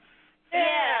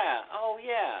 Yeah. Oh,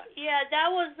 yeah. Yeah,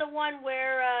 that was the one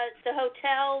where the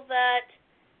hotel that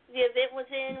the event was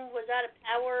in was out of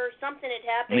power. Something had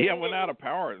happened. Yeah, it went out of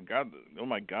power. Oh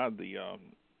my God,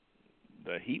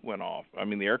 the heat went off. I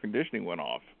mean, the air conditioning went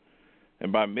off.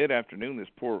 And by mid-afternoon, this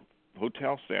poor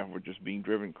hotel staff were just being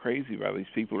driven crazy by these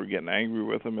people who are getting angry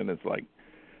with them. And it's like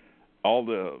all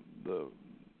the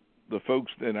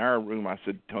folks in our room, I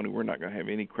said, Tony, we're not going to have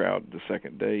any crowd the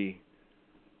second day.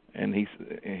 And he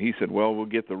said, well, we'll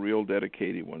get the real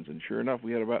dedicated ones. And sure enough,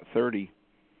 we had about 30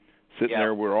 sitting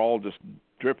there. We're all just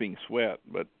dripping sweat,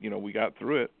 but, we got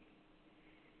through it.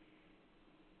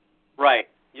 Right.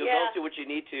 You'll go through what you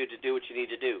need to do what you need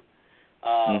to do.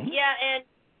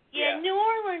 New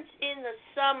Orleans in the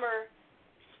summer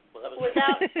well, that was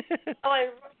without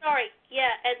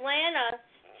Atlanta,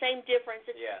 same difference.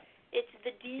 It's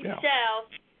the deep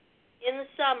south in the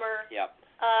summer.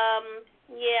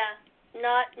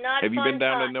 Not Have you been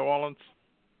down time. to New Orleans?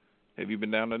 Have you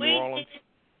been down to New Orleans?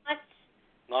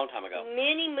 Long time ago.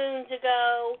 Many moons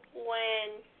ago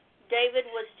when David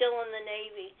was still in the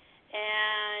Navy,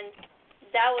 and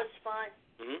that was fun.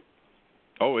 Mm-hmm.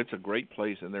 Oh, it's a great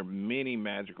place, and there are many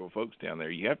magical folks down there.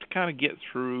 You have to kind of get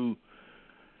through,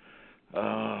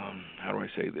 how do I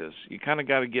say this? You kind of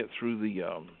got to get through the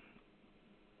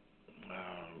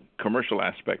commercial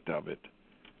aspect of it.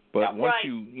 But Yeah, once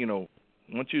right.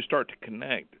 once you start to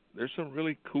connect, there's some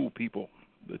really cool people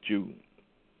that you.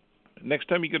 Next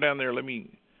time you go down there,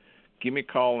 give me a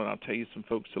call and I'll tell you some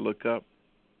folks to look up.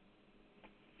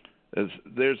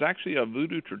 There's actually a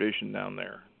voodoo tradition down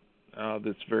there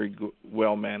that's very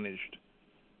well managed.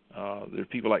 There's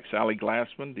people like Sally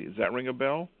Glassman. Does that ring a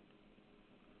bell?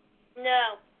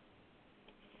 No.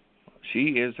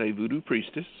 She is a voodoo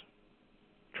priestess,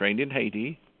 trained in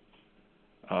Haiti.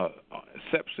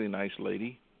 Exceptionally nice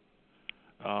lady.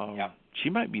 She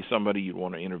might be somebody you'd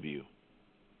want to interview.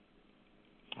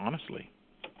 Honestly.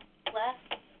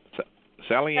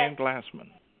 Sally Ann Glassman.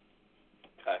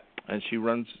 Okay. And she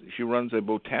runs a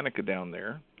botanica down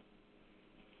there.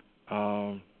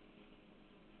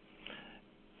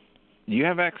 You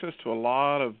have access to a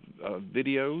lot of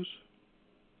videos.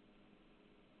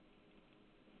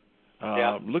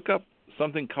 Look up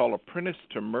something called Apprentice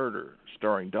to Murder,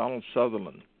 starring Donald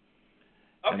Sutherland.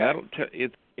 Okay. And that'll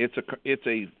it's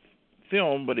a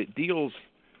film, but it deals,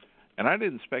 and I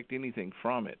didn't expect anything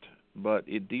from it, but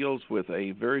it deals with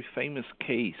a very famous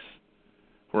case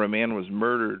where a man was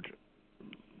murdered.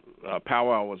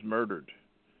 Powwow was murdered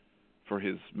for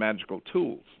his magical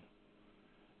tools,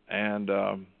 and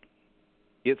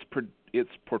its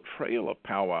portrayal of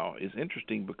Powwow is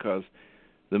interesting because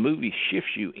the movie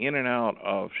shifts you in and out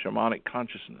of shamanic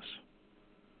consciousness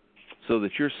so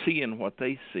that you're seeing what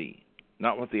they see,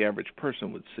 not what the average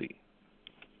person would see.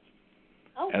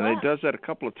 Oh, and wow. it does that a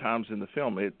couple of times in the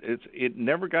film. It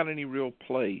never got any real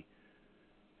play.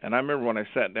 And I remember when I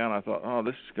sat down, I thought, oh,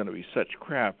 this is going to be such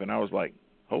crap. And I was like,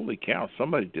 holy cow,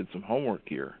 somebody did some homework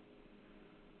here.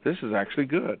 This is actually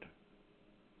good.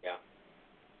 Yeah.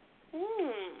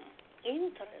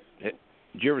 Interesting.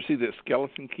 Did you ever see the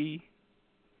Skeleton Key?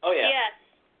 Oh yeah.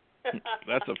 Yes.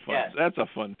 That's a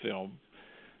fun film.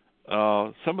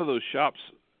 Some of those shops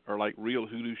are like real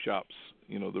hoodoo shops.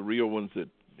 You know, the real ones that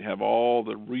have all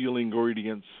the real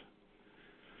ingredients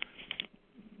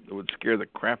that would scare the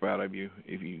crap out of you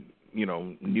if you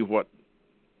knew what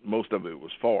most of it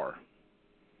was for.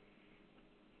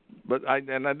 But I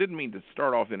didn't mean to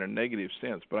start off in a negative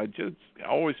sense, but I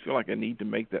always feel like I need to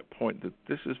make that point that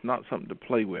this is not something to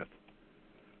play with.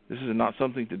 This is not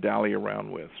something to dally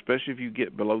around with, especially if you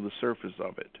get below the surface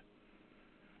of it,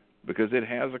 because it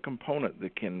has a component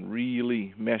that can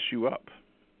really mess you up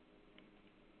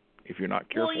if you're not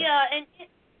careful. Well, yeah, and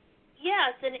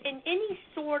in any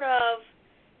sort of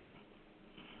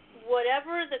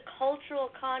whatever the cultural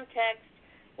context,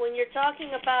 when you're talking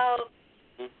about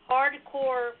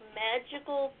hardcore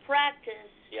magical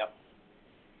practice, Yep.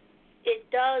 it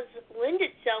does lend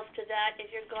itself to that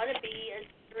if you're going to be a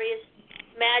serious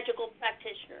magical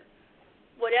practitioner.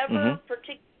 Whatever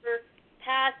particular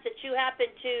path that you happen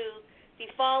to be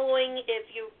following, if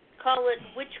you call it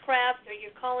witchcraft or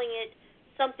you're calling it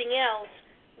something else,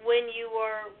 when you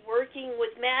are working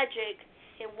with magic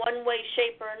in one way,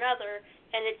 shape, or another,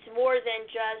 and it's more than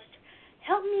just,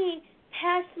 help me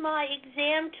pass my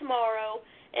exam tomorrow,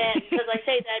 and because I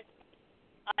say that,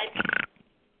 I'm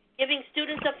giving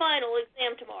students a final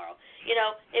exam tomorrow. You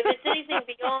know, if it's anything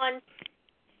beyond,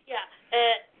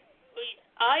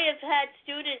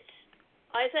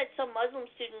 I've had some Muslim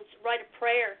students write a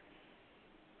prayer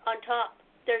on top.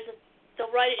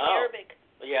 They'll write it in Arabic.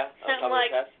 Yeah. And I'm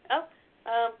like,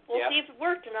 we'll see if it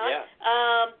worked or not.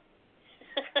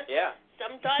 Yeah.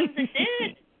 Sometimes it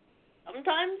did.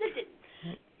 Sometimes it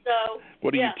didn't. So.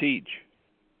 What do you teach?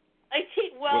 I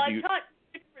taught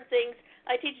different things.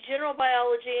 I teach general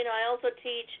biology, and I also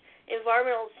teach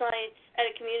environmental science at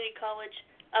a community college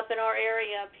up in our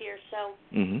area up here. So,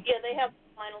 they have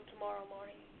the final tomorrow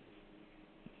morning.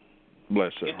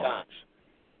 Bless their hearts.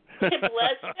 Bless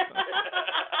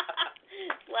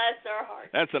their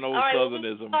hearts. That's an old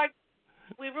Southernism.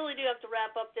 We really do have to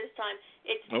wrap up this time.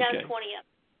 It's Okay. 10:20 up.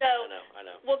 So, I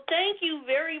know. Well, thank you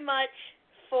very much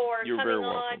for You're coming very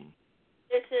on. welcome.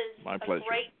 This is My a pleasure.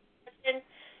 great question,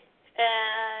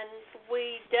 and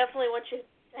we definitely want to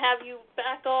have you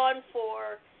back on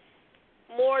for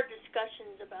more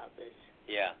discussions about this.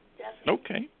 Yeah. Definitely.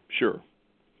 Okay, sure.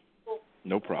 Cool.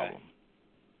 No problem. Okay.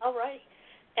 All right.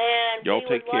 And Y'all we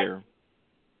take would care.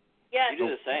 Yes. You do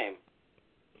the same.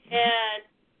 And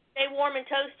stay warm and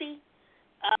toasty.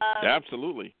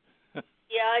 Absolutely.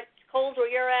 Yeah, it's cold where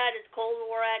you're at. It's cold where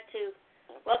we're at, too.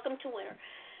 Welcome to winter.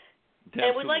 Absolutely.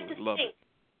 And we'd like to Love thank,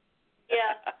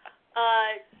 it.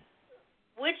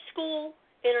 Witch School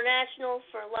International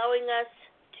for allowing us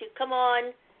to come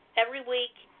on every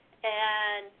week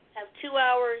and have 2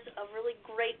 hours of really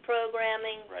great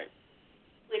programming. Right.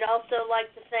 We'd also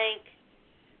like to thank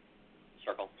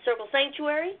Circle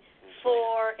Sanctuary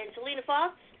and Selena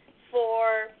Fox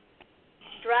for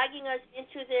dragging us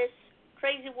into this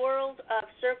crazy world of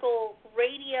Circle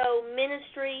Radio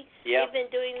Ministry. Yep. We've been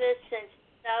doing this since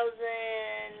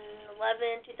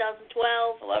 2011,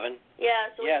 2012. 11?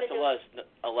 Yeah. So yes, it was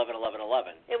 11, 11,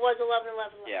 11. It was 11,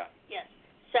 11, 11. Yeah. Yes.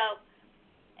 So,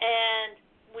 and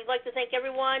we'd like to thank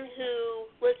everyone who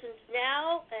listens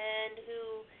now and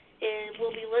who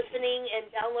will be listening and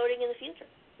downloading in the future.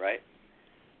 Right.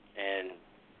 And,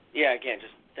 yeah, again,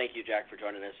 just thank you, Jack, for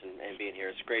joining us and being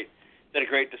here. It's great. It's been a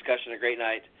great discussion, a great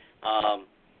night.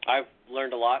 I've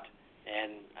learned a lot,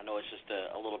 and I know it's just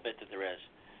a little bit that there is.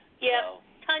 Yeah.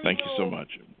 So, thank you so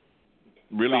much.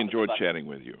 Really enjoyed chatting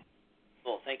with you.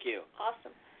 Cool. Thank you.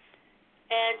 Awesome.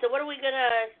 And so what are you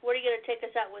gonna take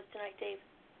us out with tonight, Dave?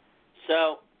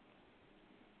 So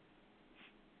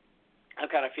I'm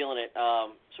kind of feeling it.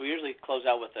 So we usually close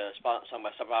out with a song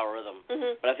by Sub Hour Rhythm.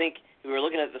 Mm-hmm. But I think we were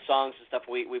looking at the songs and stuff.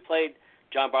 We played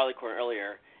John Barleycorn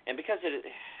earlier, and because I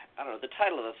don't know, the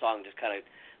title of the song just kind of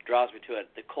draws me to it.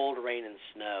 The Cold Rain and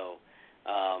Snow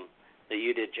that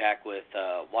you did, Jack, with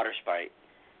Water Sprite.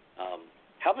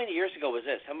 How many years ago was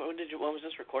this? When was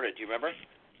this recorded? Do you remember?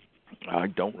 I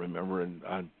don't remember, and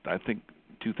I think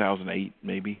 2008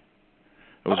 maybe.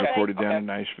 It was recorded down in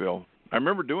Nashville. I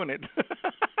remember doing it.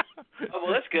 Oh,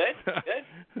 well, that's good.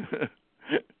 Good.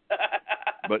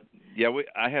 But yeah,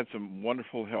 I had some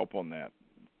wonderful help on that,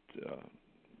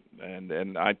 and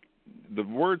the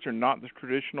words are not the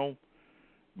traditional,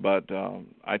 but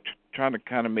I try to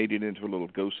kind of made it into a little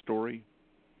ghost story.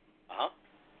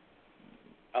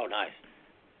 Oh, nice.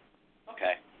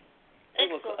 Okay. I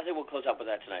think we'll close up with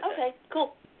that tonight. Okay, then.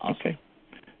 Cool. Awesome. Okay.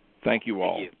 Thank you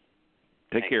all. Thank you.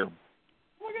 Take care. You.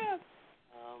 Oh my God.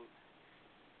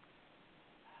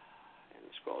 And the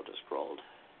scroll just scrolled.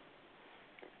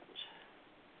 Here it comes.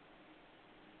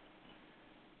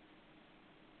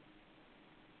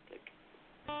 Click.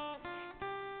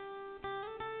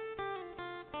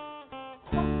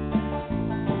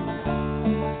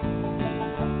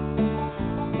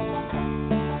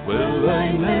 Well, I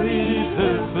married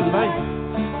her for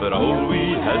life, but all we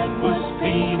had was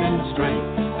pain and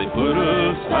strife. They put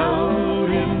us out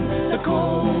in the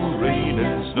cold rain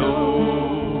and snow.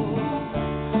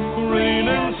 Rain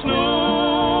and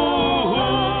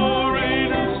snow,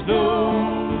 rain and snow.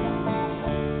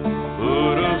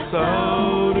 Put us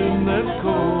out in that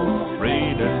cold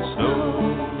rain and snow.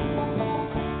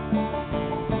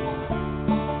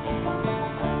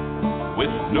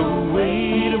 With no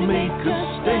way to make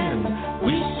us stand,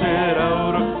 we set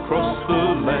out across the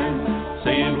land,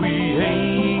 saying we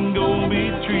ain't gonna be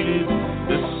treated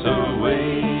this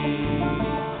away.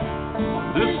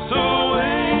 This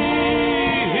away,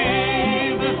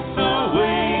 this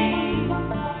away.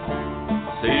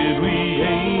 Said we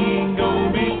ain't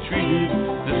gonna be treated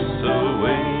this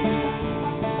away.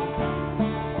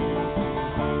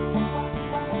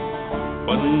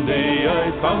 One day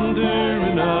I found her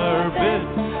in our bed.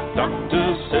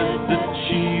 Doctor said that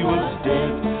she was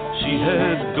dead. She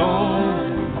had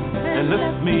gone and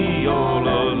left me all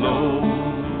alone.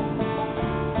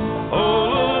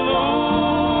 All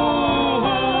alone,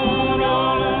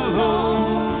 all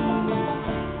alone.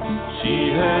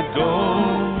 She had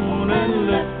gone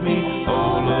and left me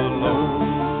all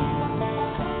alone.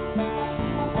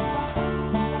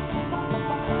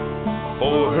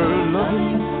 For her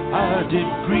loving I did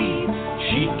grieve.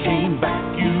 She came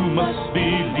back, you must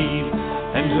believe,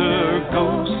 and her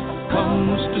ghost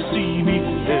comes to see me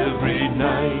every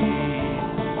night.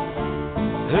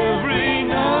 Every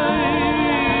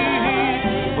night,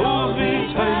 holds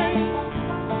me tight.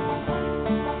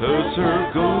 As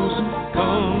her ghost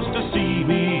comes to see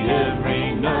me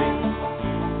every night.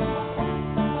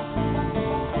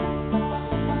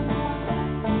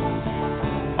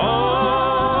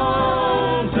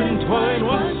 Arms entwined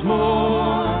once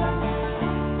more,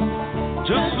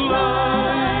 just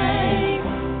like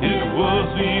it was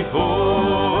before.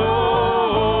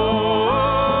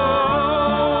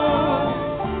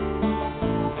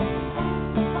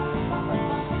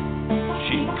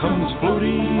 She comes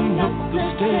floating up the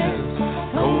stairs,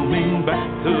 combing back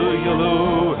her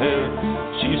yellow hair.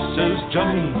 She says,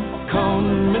 Johnny,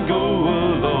 come and go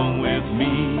along with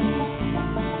me.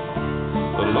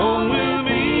 Along with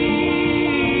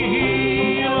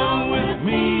me, along with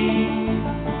me.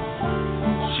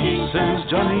 She says,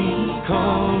 Johnny,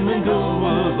 come and go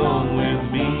along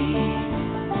with me.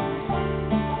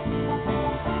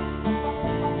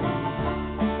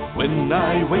 When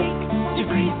I wake to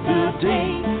greet the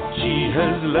day, she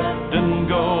has left and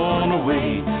gone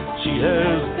away. She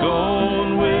has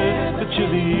gone where the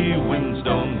chilly winds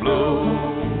don't blow.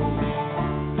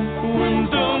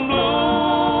 Winds don't blow.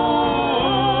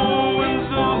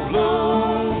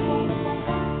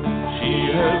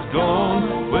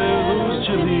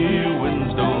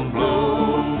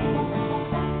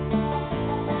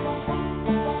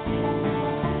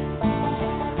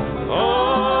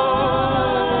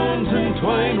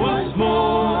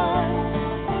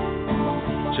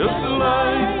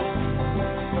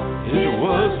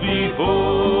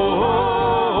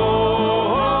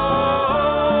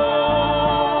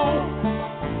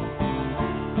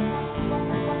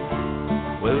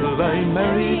 I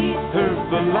married her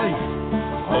for life.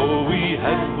 All we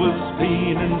had was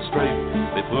pain and strife.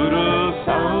 They put us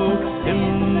out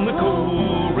in the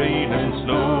cold rain and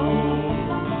snow.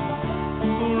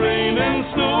 Rain and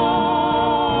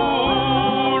snow,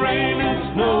 rain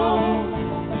and snow.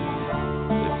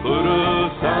 They put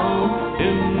us out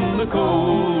in the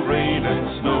cold rain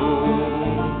and snow.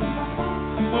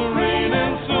 Rain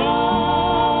and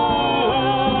snow,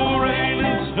 rain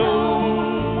and snow.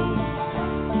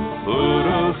 Put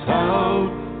us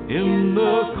out in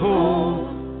the cold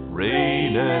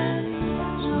rain and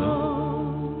snow.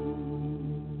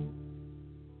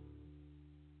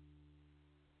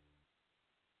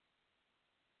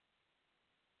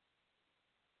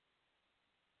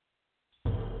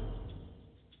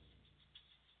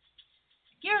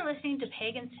 You're listening to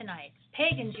Pagans Tonight.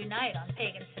 Pagans unite on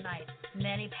Pagans Tonight.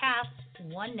 Many paths,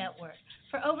 one network.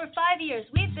 For over 5 years,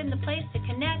 we've been the place to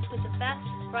connect with the best,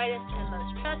 brightest, and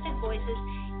most trusted voices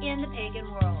in the pagan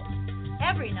world.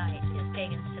 Every night is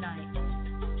Pagans Tonight.